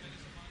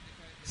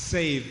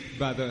 saved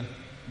by the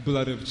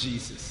blood of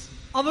Jesus.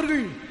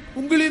 அவர்கள்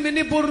உங்களையும்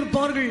என்னை போல்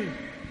இருப்பார்கள்,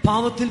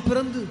 பாவத்தில்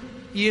பிறந்து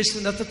இயேசு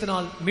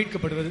ரத்தத்தினால்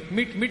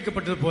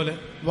மீட்கப்பட்டது போல.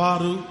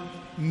 వారు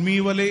మీ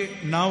వలె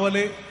నా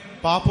వలె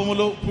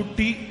పాపములో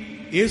పుట్టి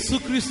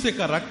యేసుక్రీస్తు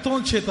యొక్క రక్తం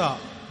చేత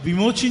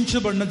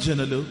విమోచించబడిన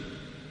జనులు.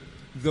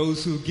 Those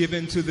who give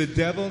in to the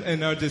devil and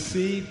are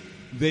deceived,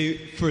 they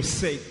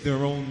forsake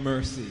their own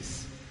mercies.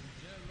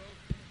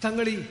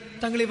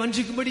 தங்களை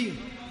வஞ்சிக்கும்படி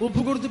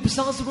ஒப்பு கொடுத்து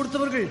பிசாசு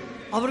கொடுத்தவர்கள்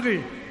அவர்கள்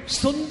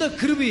சொந்த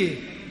கிருபையை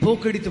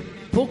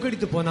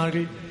போக்கடித்து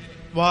போனார்கள்.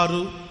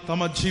 వారు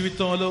తమ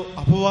జీవితంలో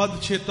అపవాది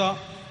చేత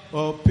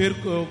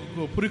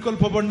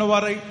పురికొల్పబడిన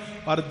వారై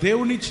వారు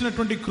దేవుని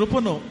ఇచ్చినటువంటి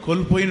కృపను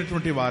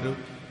కోల్పోయినటువంటి వారు.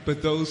 But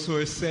those who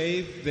are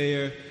saved, they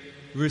are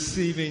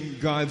receiving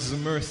God's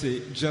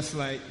mercy just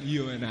like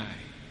you and I.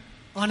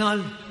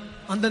 ஆனால்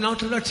அந்த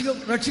நாட்டில்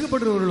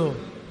ரட்சிக்கப்படுறவர்களோ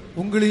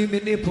உங்களையும்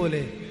என்னே போல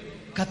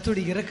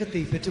கர்த்தருடைய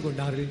இரக்கத்தை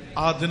பெற்றுக்கொண்டார்கள்.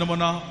 ఆ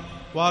దినమున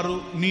వారు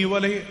నీ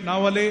వలె నా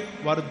వలె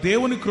వారు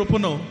దేవుని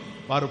కృపను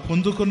వారు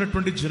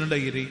పొందుకున్నటువంటి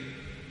జనులయ్యిరి.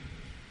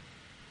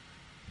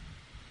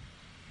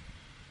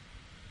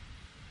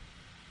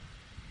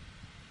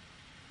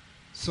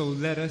 So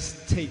let us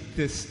take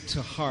this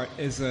to heart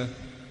as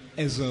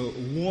a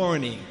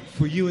warning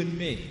for you and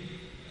me.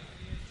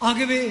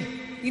 ஆகவே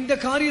இந்த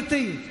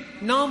காரியத்தை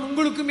நாம்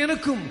உங்களுக்கும்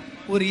எனக்கும்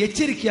ஒரு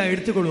எச்சரிக்கையா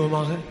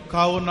எடுத்துக்கொள்வோமாக.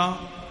 కావున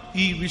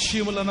ఈ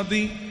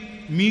విషయములన్నది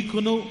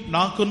మీకును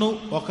నాకును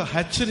ఒక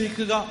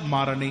హెచ్చరికగా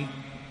మారని.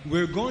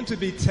 We're going to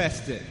be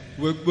tested.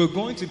 We're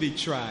going to be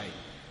tried.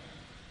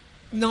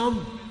 நாம்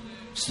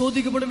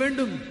சோதிக்கப்பட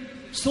வேண்டும்,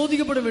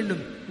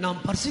 நாம்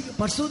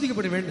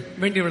பரிசோதிக்கப்பட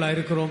வேண்டியவர்களாக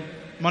இருக்கிறோம்.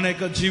 మన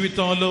యొక్క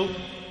జీవితంలో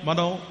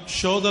మనం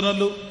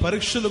శోధనలు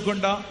పరీక్షలు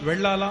గుండా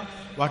వెళ్ళాలా,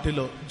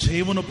 వాటిలో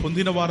జయమును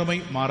పొందిన వారమై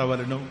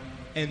మారవలెను.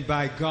 And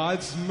by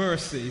God's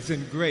mercies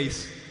and grace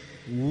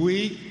we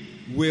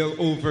will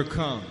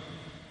overcome.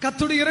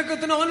 கர்த்தருடைய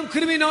இரக்கத்தினாலும்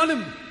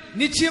கிருபையினாலும்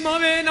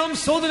நிச்சயமாவே நாம்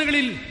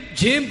சோதனைகளில்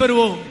ஜெயம்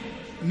பெறுவோம்.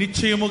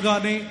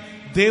 నిశ్చయముగానే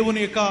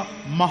దేవుని యొక్క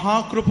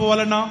మహాకృప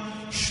వలన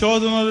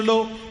శోధనలలో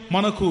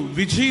మనకు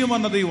విజయం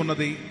అన్నది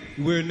ఉన్నది.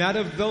 We're not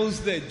of those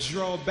that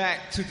draw back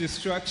to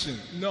destruction.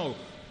 No,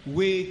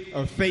 we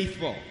are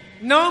faithful.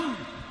 நாம்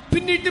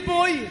பின்னிட்டு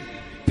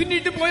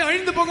போய்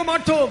அழிந்து போக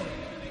மாட்டோம்.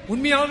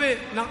 உண்மையாவே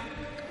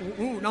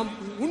நாம்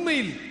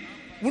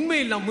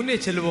உண்மையில் நாம் முன்னே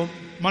செல்வோம்.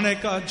 మన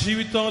యొక్క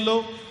జీవితంలో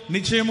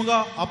నిశ్చయముగా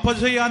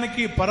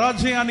అపజయానికి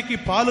పరాజయానికి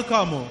పాలు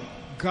కాము.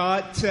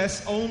 God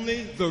tests only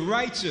the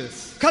righteous.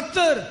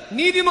 కర్తర్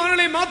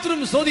నీతిమానులై మాత్రం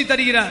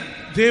శోధించగలిగారు.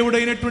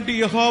 దేవుడైనటువంటి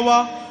యెహోవా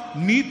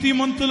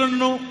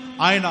నీతిమంతులను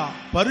ఆయన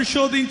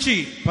పరిశోధించి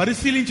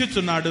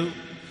పరిశీలించుచున్నాడు.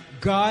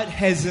 God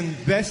has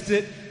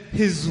invested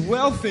his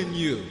wealth in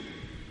you.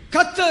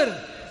 கர்த்தர்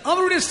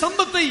அவருடைய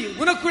சம்பத்தை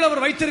உனக்குள்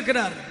அவர்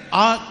வைத்திருக்கிறார்.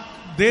 ఆ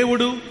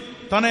దేవుడు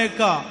తన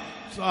యొక్క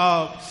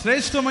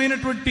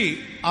శ్రేష్టమైనటువంటి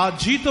ఆ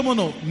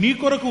జీతమును నీ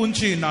కొరకు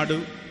ఉంచి ఉన్నాడు.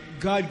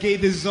 God gave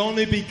his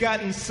only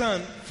begotten son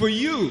for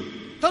you.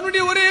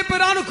 தன்னுடைய ஒரே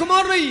பேரான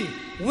குமாரனை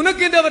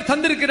உனக்கு என்று அவர்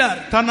தந்திருக்கிறார்.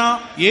 తన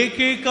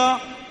ఏకైక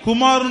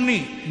కుమారుని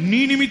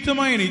నీ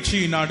నిమిత్తమై ఇచ్చి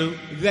ఉన్నాడు.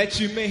 That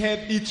you may have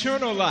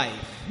eternal life.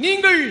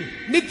 நீங்கள்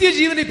నిత్య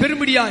జీవனை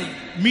పెరుమిడియాయి.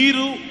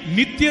 మీరు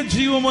నిత్య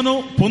జీవమును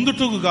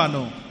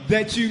పొందుటకుగాను.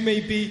 That you may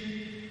be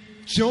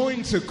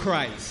joined to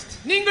Christ.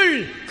 நீங்கள்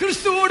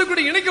క్రీస్తుவோடு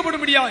కూడా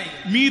ఇణకబడుమిడియాయి.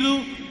 మీరు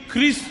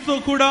క్రీస్తుతో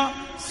కూడా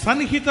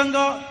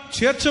సన్నిహితంగా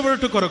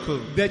చేర్చబడుట కొరకు.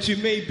 That you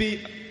may be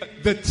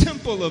the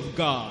temple of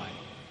God.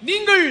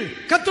 நீங்கள்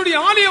కర్తరుடைய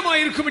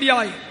ఆలయమాయి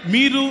இருக்குమిడియాయి.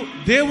 మీరు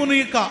దేవుని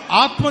యొక్క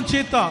ఆత్మ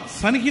చేత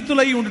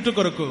సన్నిహితులై ఉండుట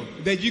కొరకు.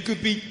 That you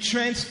could be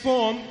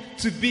transformed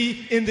to be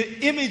in the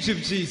image of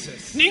Jesus.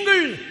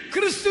 நீங்கள்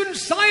கிறிஸ்துவின்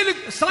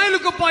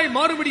సాయలుకొపాయి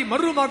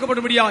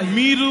మరుమాకబడుమిడియాయి.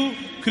 మీరు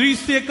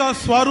క్రీస్తు యొక్క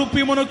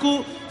స్వరూపమునకు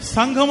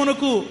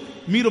సంఘమునకు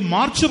మీరు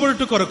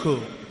మార్చబడుట కొరకు.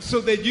 So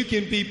that you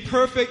can be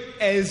perfect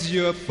as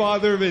your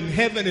Father in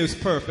heaven is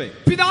perfect.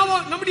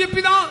 நம்முடைய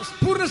பிதா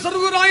பூர்ண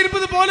சர்வராய்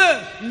இருப்பது போல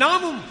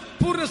நாமும்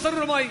పూర్ణ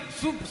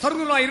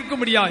సర్వరాయి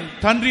இருக்குమిడియాయి.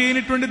 తండ్రి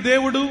అయినటువంటి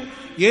దేవుడు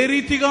ఏ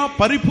రీతిగా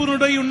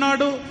పరిపూర్ణుడై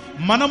ఉన్నాడో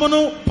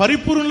మనమును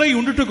పరిపూర్ణులై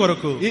ఉండుట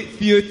కొరకు. If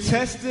you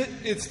test it,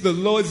 it's the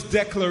Lord's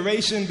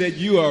declaration that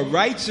you are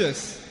righteous.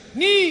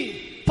 நீ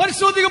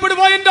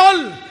பரிசோதிக்கப்படுவாய்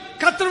என்றால்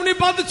கர்த்தர் உன்னை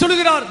பார்த்து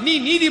சொல்கிறார், நீ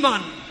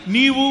நீதிமான்.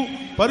 నీవు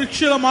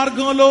పరీక్షల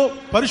మార్గంలో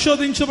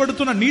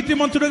పరిశోధించబడుతున్న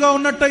నీతిమంతుడిగా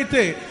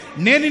ఉన్నట్టయితే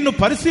నేను నిన్ను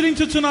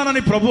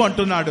పరిశీలించుచున్నానని ప్రభు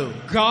అంటున్నాడు.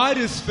 God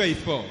is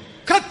faithful.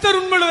 కర్తర్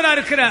ఉన్మళవరాయి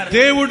இருக்கிறார்.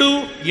 దేవుడు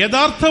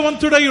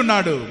యథార్థవంతుడై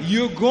ఉన్నాడు.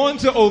 You're going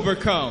to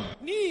overcome.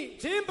 నీ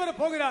జయం పెర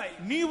పోగరాయి.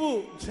 నీవు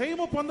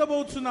జయము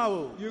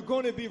పొందబోతున్నావు. You're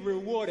going to be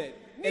rewarded.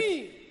 నీ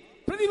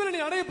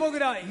ప్రతిఫలాన్ని అడయ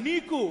పోగరాయి.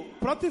 నీకు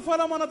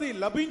ప్రతిఫలం అనేది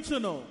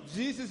లభించును.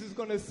 Jesus is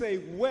going to say,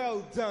 well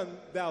done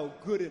thou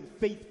good and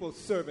faithful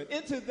servant.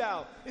 Enter thou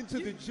into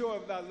the joy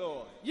of thy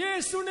Lord.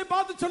 యేసు உன்னை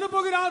பார்த்து சொல்ல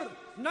போகிறார்,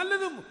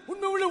 நல்லதும்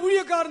உண்மையுள்ள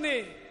ஊழியக்காரனே,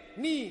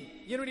 நீ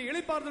என்னுடைய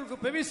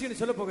இளைப்பாறுதலுக்கு பிரவேசி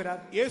என்று சொல்ல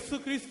போகிறார்.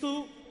 యేసుక్రీస్తు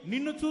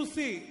నిన్ను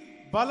చూసి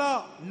బల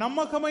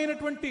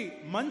నమ్మకమైనటువంటి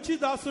మంచి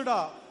దాసుడా,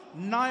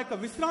 నా యొక్క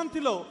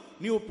విశ్రాంతిలో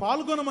నీవు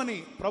పాల్గొనమని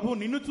ప్రభు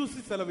నిన్ను చూసి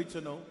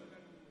సెలవిచ్చును.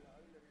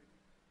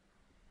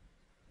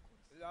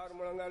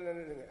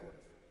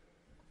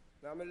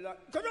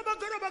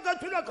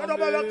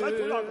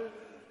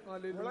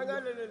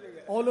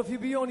 All of you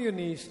be on your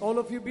knees. All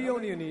of you be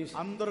on your knees.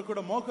 అందరూ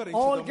కూడా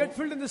మోకరించి. All get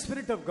filled in the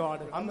spirit of God.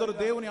 అందరూ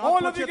దేవుని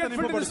ఆత్మ చేత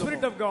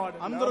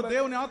నింపబడుదుము. అందరూ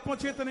దేవుని ఆత్మ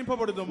చేత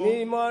నింపబడుదుము.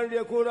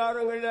 നീമാരുടെ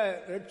കൂടാരങ്ങളിലെ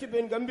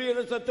രക്ഷപ്പിൻ ഗംഭീര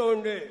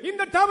സത്വമുണ്ട്. In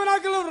the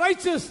tabernacle of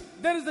righteous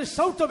there is the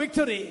shout of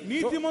victory.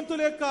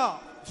 నీతిమంతుల యొక్క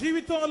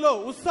జీవితంలో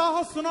ఉత్సాహ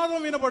సునాదం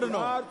వినబడును.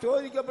 யார்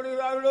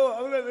சோதிக்கப்படுகிறார்களோ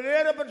அவர்கள்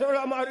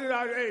விலையேறப்பட்டவர்களாக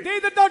மாறுகிறார்கள். They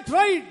that are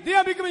tried, they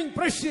are becoming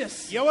precious.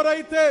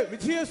 ఎవరైతే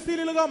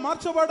విజయశీలులుగా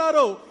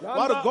మార్చబడారో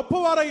వారు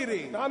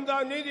గొప్పవారైరి. நாம்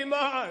தான்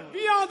நீதிமான்.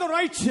 We are the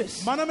righteous.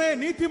 మనమే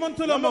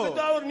నీతిమంతులము. நமக்கு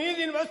தான் ஒரு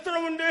நீதியின்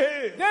வஸ்திரம் உண்டு.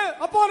 There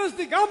upon us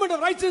the garment of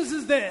righteousness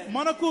is there.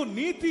 మనకు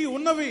నీతి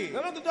ఉన్నవి.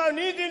 நமக்கு தான்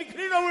நீதியின்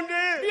கிரீடம்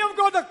உண்டு. We have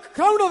got the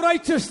crown of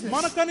righteousness.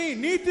 మనకని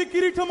నీతి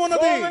కిరీటం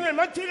ఉన్నది. சோதனை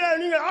மத்தியிலே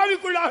நீங்கள்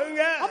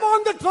ஆவிக்குள்ளாகுங்க.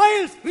 Among the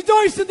trials,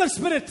 rejoice in the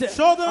spirit.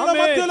 శోధనల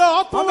మధ్యలో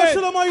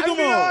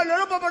ఆత్మవశులమైదుము.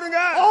 నింపబడుங்க.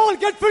 All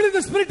get filled in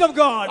the spirit of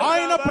God.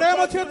 ఆయన ప్రేమ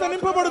చేత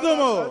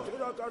నింపబడుదుము.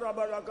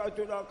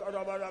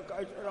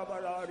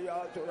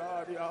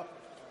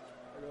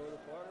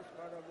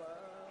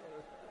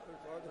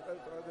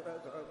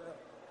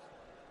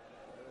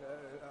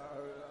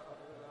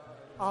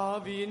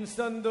 ஆவியின்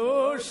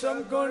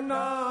சந்தோஷம்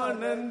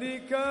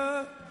கொண்டானந்திக்க,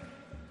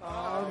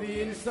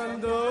 ஆவியின்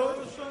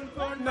சந்தோஷம்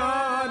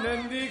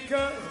கொண்டானந்திக்க,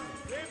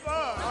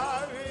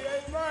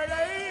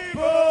 மழை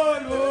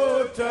போல்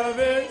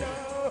ஊற்றவே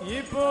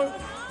இப்போ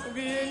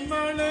வீண்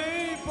மழை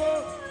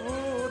போல்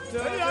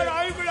ஊற்றவே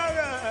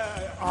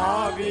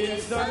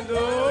ஆவியின்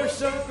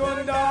சந்தோஷம்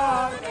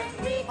கொண்டான்.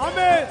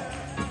 ஆமென்.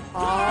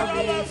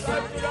 ஆவியின்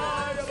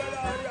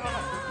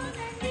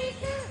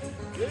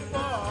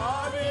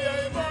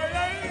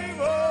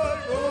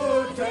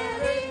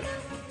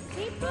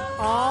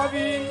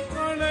ஆவியின்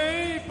மழை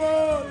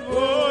போல்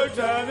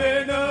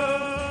ஊற்றவேனோ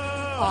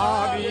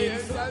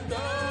ஆவியின்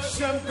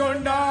சந்தோஷம்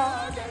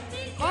கொண்டான்.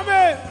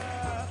 ஆமென்.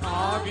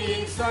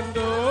 ஆவியின்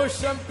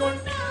சந்தோஷம்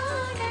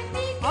கொண்டான்.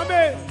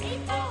 ஆமென்.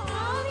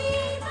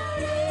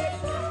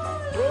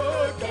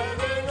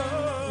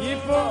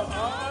 இப்போ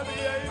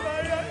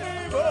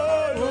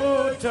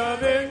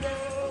ஊற்றவேன்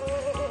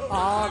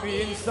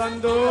ஆவியின்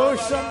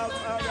சந்தோஷம்.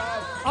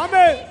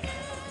 ஆமென்.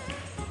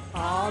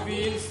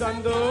 ஆவியின்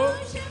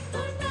சந்தோஷம்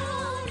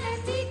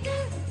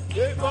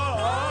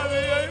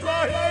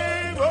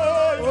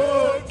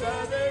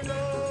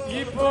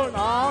இப்போ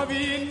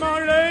ஆவியின்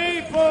மழை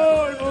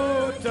போல்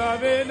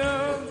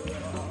ஊற்றவேனும்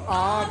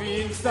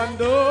ஆவியின்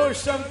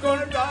சந்தோஷம்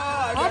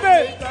கொண்டான்.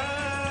 ஆமென்.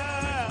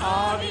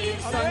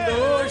 ஆவியின்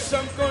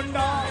சந்தோஷம்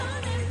கொண்டான்.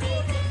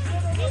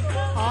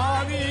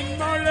 ஆவியின்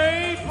மழை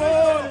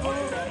போல்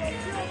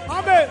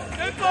ஆமென்.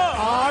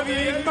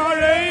 ஆவியின்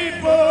மழை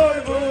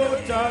போல்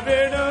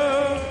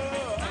ஊற்றவேனும்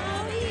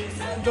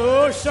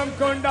சந்தோஷம்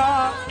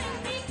கொண்டான்.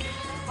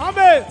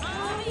 ஆமென்.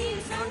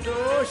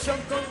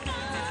 சந்தோஷம் கொண்டான்.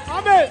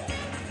 ஆமென்.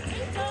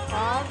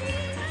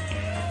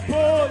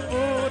 போல்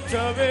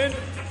ஊற்றவேன்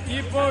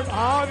இப்போ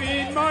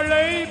ஆவியின்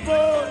மழை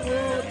போல்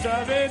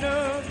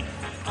ஊற்றவேனும்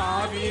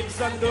ஆவியின்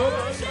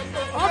சந்தோஷம்.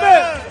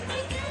 ஆமென்.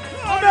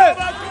 ஆமென்.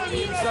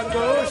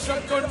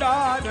 சந்தோஷம்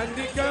கொண்டான்.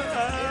 நந்திக்க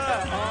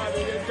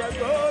ஆவியின்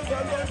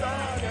சந்தோஷம்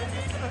கொண்டான்.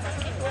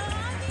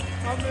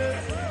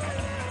 ஆமென்.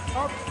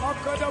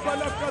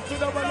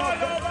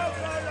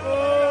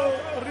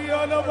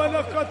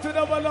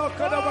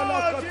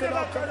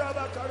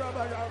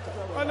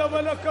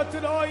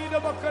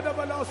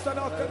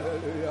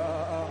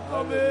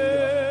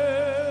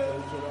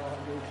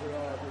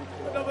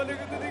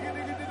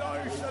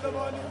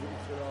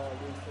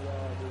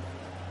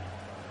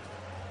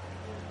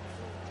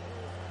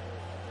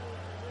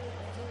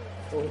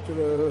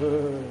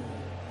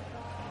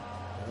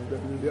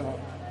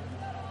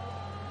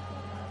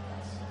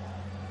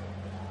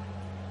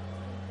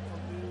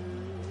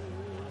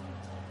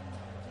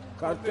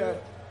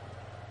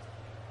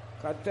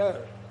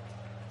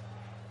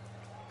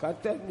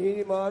 கர்த்தர்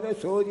நீதிமான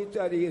சோதித்து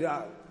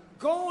அறிகிறார்.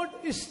 God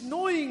is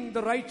knowing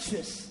the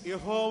righteous.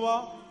 యెహోవా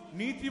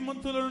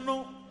నీతిమంతులను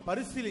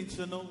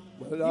పరిశీలించును.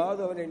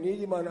 முதலாவது அவனை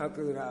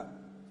நீதிமானாக்குகிறார்.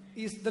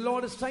 Is the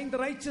Lord is trying the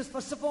righteous?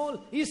 First of all,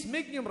 He is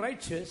making him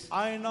righteous.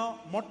 ఆయన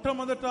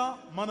మొట్టమొదట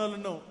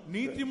మనలను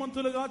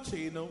నీతిమంతులుగా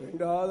చేయును.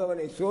 இரண்டாவது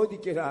அவனை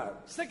சோதிக்கிறார்.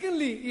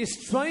 Secondly, He is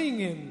trying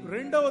him.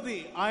 రెండవది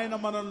ఆయన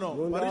మనలను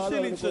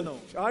పరిశీలించును.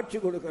 సాక్షి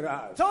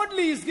கொடுக்கிறார்.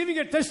 Thirdly, He is giving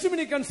a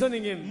testimony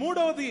concerning him.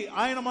 మూడవది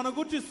ఆయన మన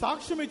గురించి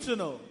సాక్ష్యం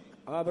ఇచ్చును.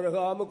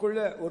 ஆபிரகாமுக்குள்ள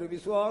ஒரு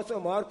விசுவாச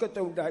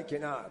மார்க்கத்தை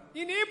உண்டாக்கினார்.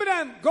 In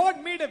Abraham, God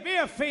made a way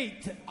of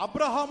faith.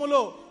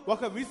 అబ్రహాములో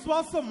ఒక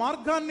విశ్వాస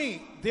మార్గాన్ని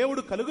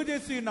దేవుడు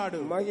కలుగజేసి ఉన్నాడు.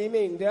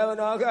 మహిమేన్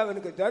దేవనాக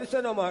அவனுக்கு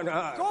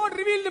దర్శనమానాர். God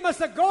revealed him as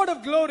a God of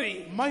glory.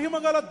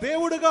 మహిమగల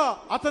దేవుడుగా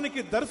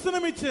అతనికి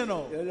దర్శనమిచ్చెను.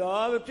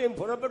 எல்லாவற்றையும்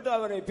புறப்பட்டு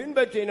அவனை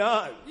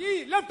பின்பற்றினார். He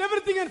left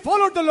everything and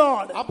followed the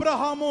Lord.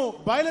 Abraham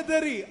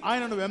బయలుదేరి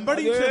ఆయనను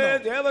వెంబడించెను.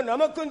 தேவன்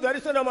நமக்கும்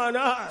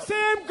தரிசனமானார்.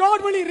 Same God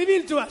will He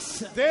reveal to us.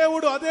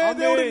 దేవుడు అదే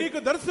దేవుడు నీకు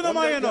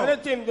దర్శనమాయెను.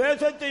 జనத்தையும்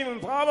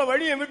தேசத்தையும் பாவ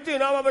வழியை விட்டு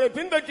நாம் அவரை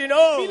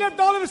பின்பற்றினோம். We left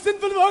all of our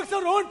sinful works,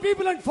 our own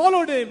people, and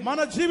followed Him. మన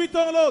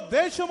జీవితంలో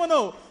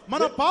దేశమును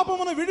మన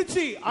పాపమును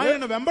విడిచి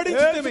ఆయనను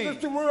వెంబడించితిమి.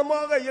 యేసు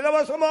మూలமாக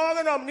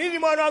இலவசமாக நாம்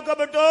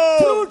நீதிமானாக்கப்பட்டோம்.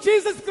 Through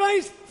Jesus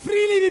Christ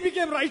freely we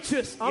became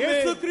righteous.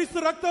 యేసు క్రీస్తు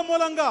రక్తం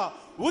మూలంగా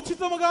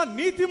ఉచితముగా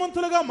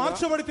నీతిమంతులుగా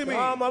మార్చబడితిమి.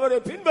 நாம் அவரை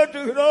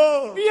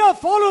பின்பற்றுகிறோம். We are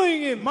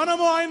following him.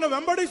 మనము ఆయన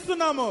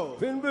వెంబడిస్తున్నాము.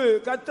 பின்பு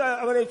கர்த்தர்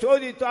அவரை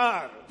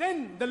சோதித்தார். Then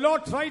the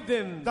Lord tried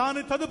them.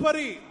 దాని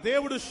తదుపరి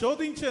దేవుడు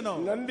శోధించెను.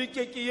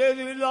 நம்பிக்கைக்கு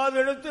ஏதுமில்லாத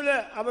இடத்துல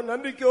அவன்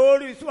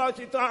நம்பிக்கையோடு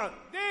விசுவாசித்தான்.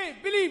 They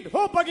believed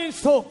hope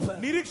against hope.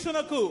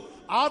 నిరీక్షణకు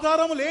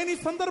ఆధారము లేని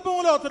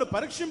సందర్భంలో అతడు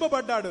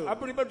పరీక్షింపబడ్డాడు.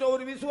 அப்படிப்பட்ட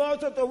ஒரு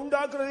விசுவாசத்தை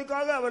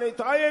உண்டாக்குறதுக்காக அவனை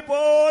தாயை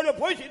போல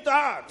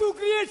போஷித்தார். To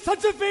create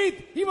such a faith,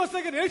 he was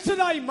like an El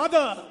Shaddai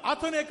mother.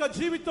 అతని యొక్క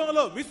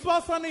జీవితంలో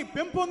విశ్వాసాన్ని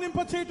పెంపొందింప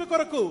చేయుట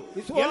కొరకు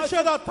ఎల్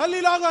షదా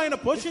తల్లిలాగా ఆయన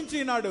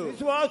పోషించినాడు.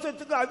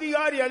 விசுவாசத்துக்கு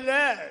அதிகாரி அல்ல.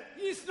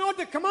 He is not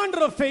the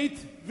commander of faith.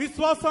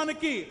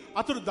 విశ్వాసానికి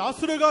అతడు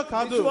దాసుడుగా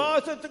కాదు.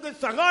 விசுவாசத்துக்கு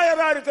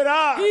சகாயரா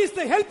இருக்கிறார். He is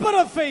the helper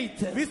of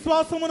faith.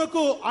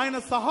 విశ్వాసమునకు ఆయన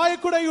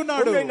సహాయకుడై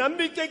ఉన్నాడు.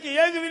 நம்பிக்கைக்கு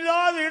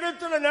ஏதுமில்லாத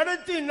இடத்துல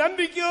நடத்தி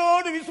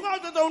நம்பிக்கையோடு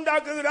விசுவாசத்தை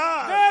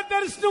உண்டாக்குகிறார். Where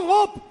there is no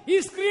hope, he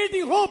is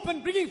creating hope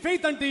and bringing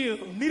faith unto you.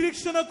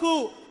 నిరీక్షణకు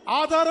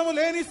ఆధారము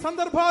లేని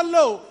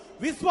సందర్భాల్లో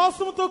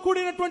విశ్వాసముతో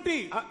కూడినటువంటి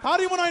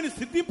కార్యమును ఆయన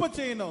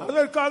సిద్ధింపచేయును.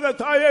 அதற்காக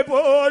தாயை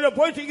போல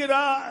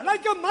போஷிக்கிறார்.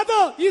 Like a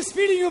mother, he is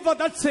feeding you for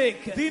that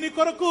sake. దీని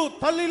కొరకు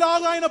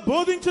తల్లిలాగా ఆయన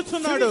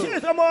బోధించుచున్నాడు.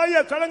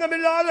 విశేషమైన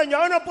కళంకమిல்லாத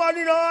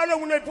ஞானப்பாலினால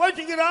உன்னை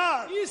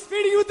పోషిக்கிறார். He is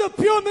feeding you the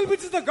pure milk,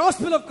 which is the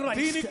gospel of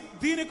Christ.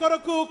 దీని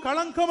కొరకు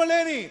కళంకము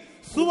లేని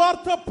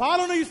సువార్త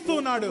పాలన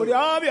ఇస్తున్నాడు.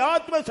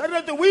 ఆత్మ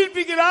శరీరத்தை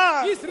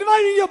ఉయిర్పిக்கிறார். He is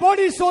reviving your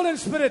body, soul and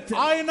spirit.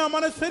 ఆయన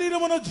మన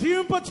శరీరమును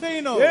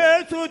జీవింపచేయును.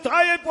 యేసు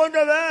తాயை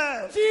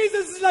போன்றவர்.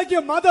 Jesus is like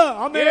your mother.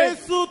 Amen.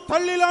 యేసు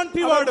తల్లి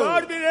లాంటి వాడు.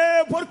 మార్బిலே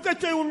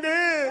పొర్కచ్చై ఉంది.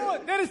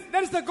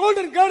 There is the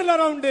golden girdle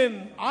around him.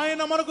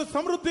 ఆయన మనకు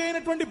సమృద్ధి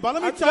అయినటువంటి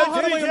బలమిచ్చే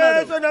ఆహారమై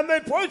ఉన్నాడు. நம்மை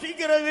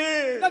போஷிக்கிறது.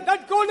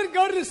 That golden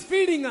girdle is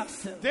feeding us.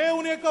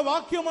 దేవుని యొక్క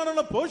వాక్యం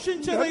మనల్ని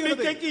పోషించేది.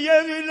 నம்பிக்கைకి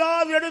ఏది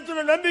ఇல்லாத இடத்துல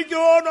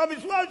నம்பிக்கையோடு நாம்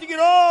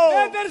విశ్వాసిக்கிறோம்.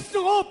 There is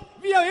no hope.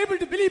 We are able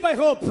to believe by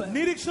hope.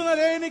 నిరీక్షణ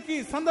లేనికి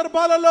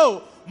సందర్భాలలో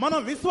మనం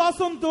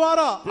విశ్వాసం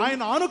ద్వారా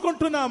ఆయన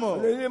అనుకుంటున్నాము.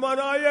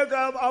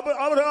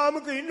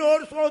 అబ్రహాముకు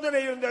இன்னொரு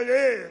சோதனை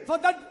இருந்தது. For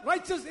that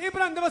righteous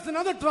Abraham there was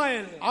another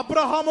trial.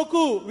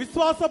 అబ్రహాముకు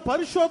విశ్వాస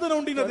పరిశోధన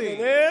ఉండినది.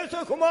 నేస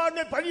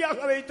కుమారుని బలియాగ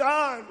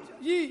வைத்தான்.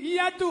 He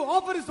had to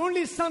offer his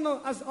only son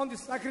as on the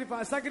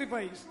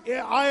sacrifice.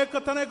 ఆ యొక్క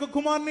తన యొక్క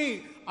కుమారుని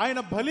ఆయన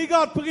బలిగా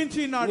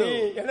అర్పించినాడు.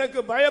 எனக்கு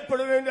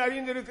பயப்படுவேன்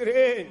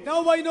அறிந்திருக்கிறேன். Now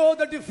I know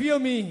that you fear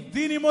me.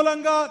 దీని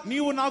మూలంగా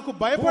నీవు నాకు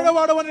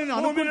భయపడవాడవని నేను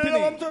అనుకుంటున్నాను.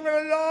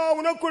 వంశങ്ങളెல்லாம்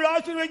ఉనకుల్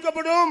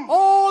ఆశీర్వదించబடும்.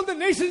 All the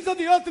nations of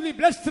the earth will be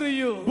blessed through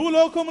you.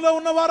 భూలోకంలో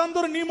ఉన్న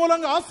వారందరూ నీ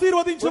మూలంగా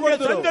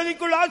ఆశీర్వదించబడుదురు.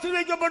 సంతతికుల్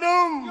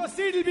ఆశీర్వదించబடும். Your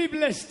seed will be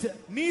blessed.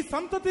 నీ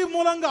సంతతి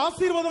మూలంగా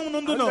ఆశీర్వాదం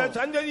నొందును.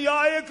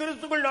 సంతతియాయ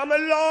క్రీస్తుకుల్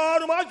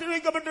నామెల్లాரும் ఆశీర్వదించబడుகிறோம்.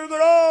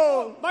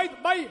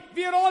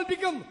 We are all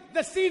become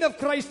the seed of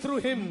Christ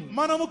through him.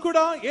 మనము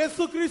కూడా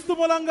యేసుక్రీస్తు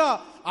మూలంగా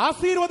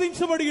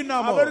ఆశీర్వదించబడి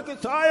ఉన్నాము. அவருக்கு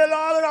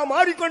சாயலாக நாம்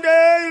மாறிக்கொண்டே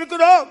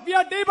இருக்கிறோம். We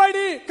are day by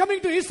day coming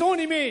to his own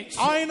image.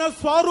 ఆయన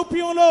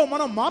స్వరూపంలో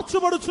మనం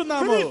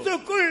మార్చబడుచున్నాము.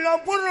 క్రీస్తుకుల్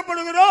நாம்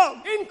పూర్ణపడుகிறோம்.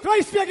 In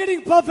Christ we are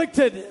getting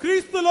perfected.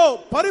 క్రీస్తులో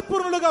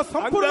పరిపూర్ణులుగా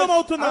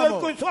సంపూర్ణమవుతున్నాము.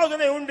 அதற்கு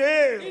சோதனை உண்டு.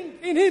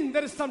 In him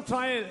there is some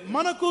trial.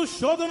 మనకు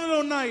శోధనలు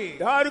ఉన్నాయి.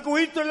 யாருக்கு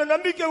ఉయిర్తెల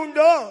నம்பிక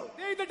ఉందో,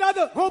 They that have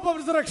the hope of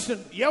resurrection.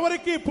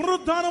 ఎవరికి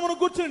పునరుద్ధానమును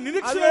గురించి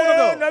నిరీక్షణ அதே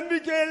ఉన్నదో,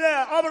 நம்பிக்கையில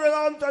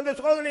ஆபிரகாம் தந்த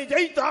சோதனை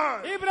ஜெயித்தான்.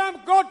 Abraham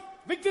got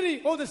victory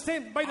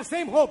by the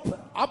same hope.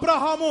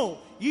 Abraham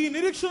ఈ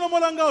నిరీక్షణ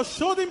మూలంగా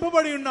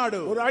శోధింపబడి ఉన్నాడు.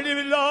 ஒரு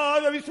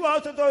అழிవిல்லாத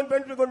విశ్వాసத்தை அவன்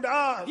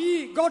பெற்றுக்கொண்டான். He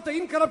got the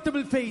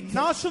incorruptible faith.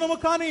 నాశనము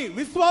కాని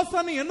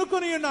విశ్వాసాన్ని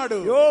ఎన్నుకొని ఉన్నాడు.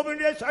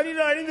 யோபுடைய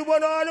శరీరం అழிந்து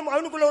పోనాலும்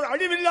அவனுக்குள்ள ஒரு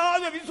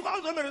అழிవిல்லாத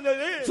విశ్వాసం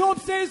இருந்தது. Job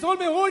says, all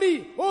my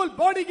whole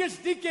body gets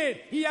decayed.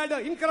 He had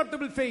an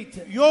incorruptible faith.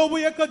 యోబు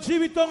యొక్క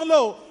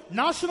జీవితంలో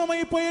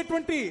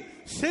నాశనమైపోయేటువంటి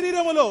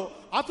శరీరములో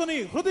అతని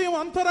హృదయం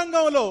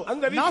అంతరంగంలో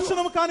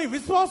నాశనం కాని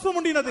విశ్వాసం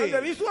ఉండినది.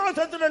 அந்த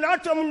విశ్వాసத்துல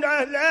నాశనం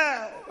ఉండல.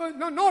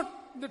 Not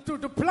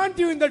to plant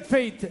you in that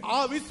faith. ఆ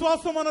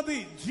విశ్వాసం అనేది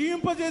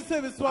జీవింపజేసే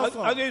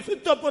విశ్వాసం. అది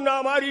సుత్తపునా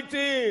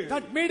మారితే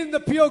that made him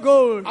the pure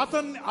gold.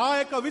 అతని ఆ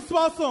యొక్క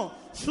విశ్వాసం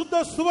శుద్ధ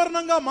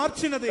సువర్ణంగా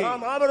మార్చినది.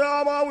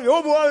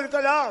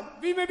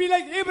 We may be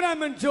like Abraham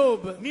and Job.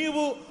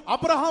 నీవు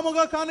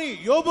అబ్రహాముగా కానీ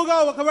యోబుగా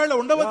ఒకవేళ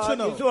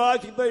ఉండవచ్చును.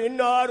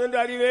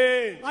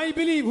 I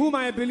believe whom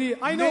I believe.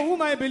 I know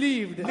whom I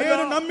believed.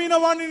 నేను నమ్మిన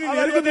వాణ్ణి నేను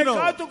ఎరుగుదును.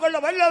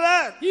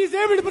 He is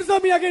able to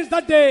preserve me against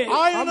that day.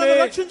 ఆయన నన్ను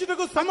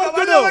రక్షించుటకు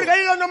సమర్థుడు.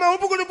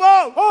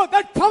 Oh,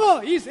 that power,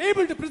 he is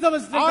able to preserve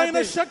us. ఆయన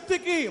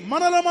శక్తికి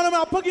మనలో మనమే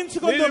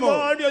అప్పగించుకుందాము.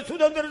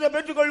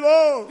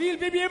 We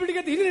will be able to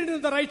get the inheritance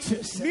of the righteous.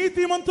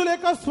 నీతిమంతుల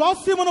యొక్క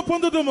స్వాస్థ్యమును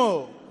పొందుదుము.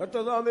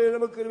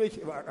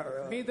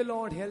 May the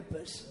Lord help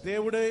us.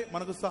 దేవుడే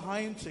మనకు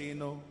సహాయం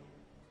చేయును.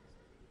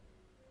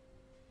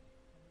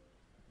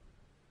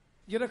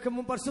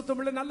 இரக்கமும்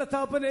பரிசுத்தமுள்ள நல்ல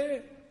தகப்பனே,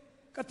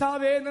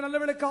 கர்த்தாவே, இந்த நல்ல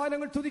வேளைக்காக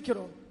நாங்கள்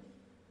துதிக்கிறோம்.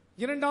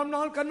 இரண்டாம்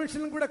நாள்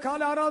கன்வென்ஷனிலும் கூட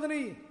கால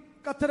ஆராதனை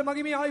கர்த்தர்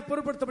மகிமையாய்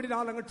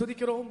பொறுப்படுத்தபடினால் நாங்கள்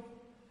துதிக்கிறோம்.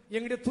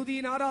 எங்களுடைய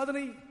துதியின்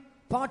ஆராதனை,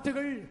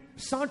 பாட்டுகள்,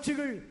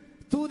 சாட்சிகள்,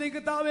 தூதை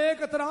கர்த்தாவே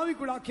கர்த்தர்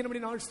ஆவிக்குள்ளாக்கினபடி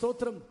நாள்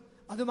ஸ்தோத்திரம்.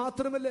 அது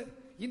மாத்திரமல்ல,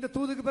 இந்த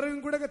தூதுக்கு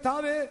பிறகும் கூட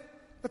கர்த்தாவே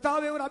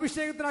கர்த்தாவே ஒரு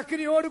அபிஷேகத்தின்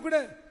அக்கினியோடு கூட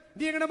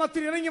நீ எங்களை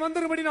மத்தியில் இறங்கி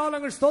வந்தபடினால்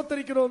நாங்கள்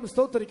ஸ்தோத்தரிக்கிறோம்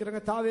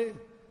கர்த்தாவே.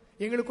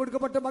 எங்களுக்கு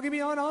கொடுக்கப்பட்ட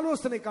மகிமையான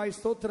ஆலோசனைக்காய்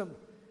ஸ்தோத்திரம்.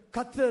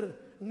 கர்த்தர்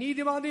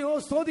நீதிமானையோ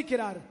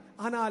சோதிக்கிறார்,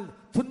 ஆனால்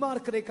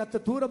துன்மார்க்கரை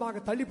கர்த்தர்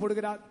தூரமாக தள்ளி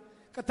போடுகிறார்.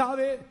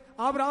 கர்த்தாவே,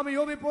 ஆபிரகாம்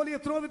யோபை போல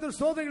எத்தனை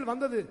சோதனைகள்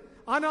வந்தது,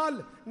 ஆனால்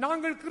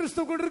நாங்கள்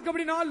கிறிஸ்துவுக்குள்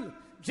இருக்கபடினால்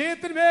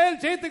ஜெயத்தின் மேல்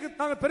ஜெயத்துக்கு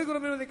நாங்கள்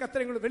பெறுகிறோம் என்பதை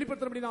கர்த்தர் எங்களுக்கு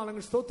வெளிப்படுத்தினால்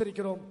நாங்கள்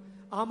ஸ்தோத்தரிக்கிறோம்.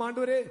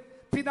 ஆமாண்டவரே,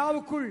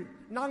 பிதாவுக்குள்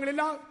நாங்கள்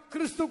எல்லாம்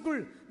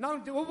கிறிஸ்துக்குள்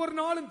நாங்கள் ஒவ்வொரு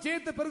நாளும்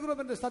ஜெயத்தை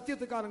பெறுகிறோம் என்ற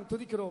சத்தியத்துக்காக நாங்கள்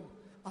துதிக்கிறோம்.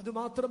 அது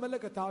மாத்திரமல்ல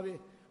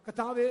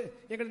கர்த்தாவே,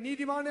 எங்கள்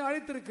நீதிமானை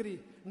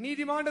அழைத்திருக்கிறீர்.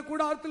 நீதிமான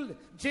கூடாரத்தில்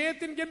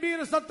ஜெயத்தின்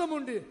கம்பீர சத்தம்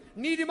உண்டு.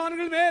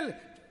 நீதிமான்கள் மேல்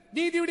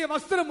நீதியுடைய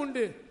வஸ்திரம்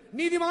உண்டு.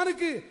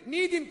 நீதிமானுக்கு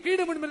நீதியின்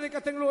கீழம் என்பதை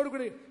கத்தங்களோடு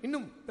கூட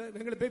இன்னும்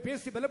எங்களை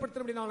பேசி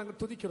பலப்படுத்த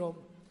நாங்கள் துதிக்கிறோம்.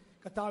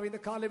 கர்த்தாவே, இந்த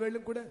காலை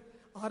வேளையிலும் கூட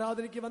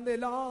ஆராதனைக்கு வந்த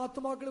எல்லா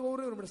ஆத்மாக்களும்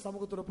ஒவ்வொரு நம்முடைய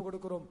சமூகத்தில் ஒப்புக்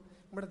கொடுக்கிறோம்.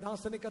 நம்முடைய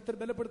தாசனை கர்த்தர்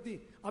பலப்படுத்தி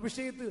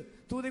அபிஷேகத்து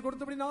தூதை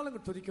கொடுத்தபடினால்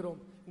நாங்கள் துதிக்கிறோம்.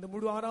 இந்த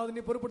முழு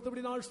ஆராதனை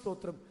பொறுப்படுத்தபடினால்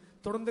ஸ்தோத்திரம்.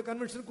 தொடர்ந்து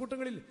கன்வென்ஷன்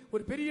கூட்டங்களில்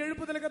ஒரு பெரிய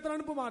எழுப்புதலை கர்த்தர்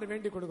அனுப்புமாறு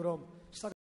வேண்டிக் கொள்கிறோம்.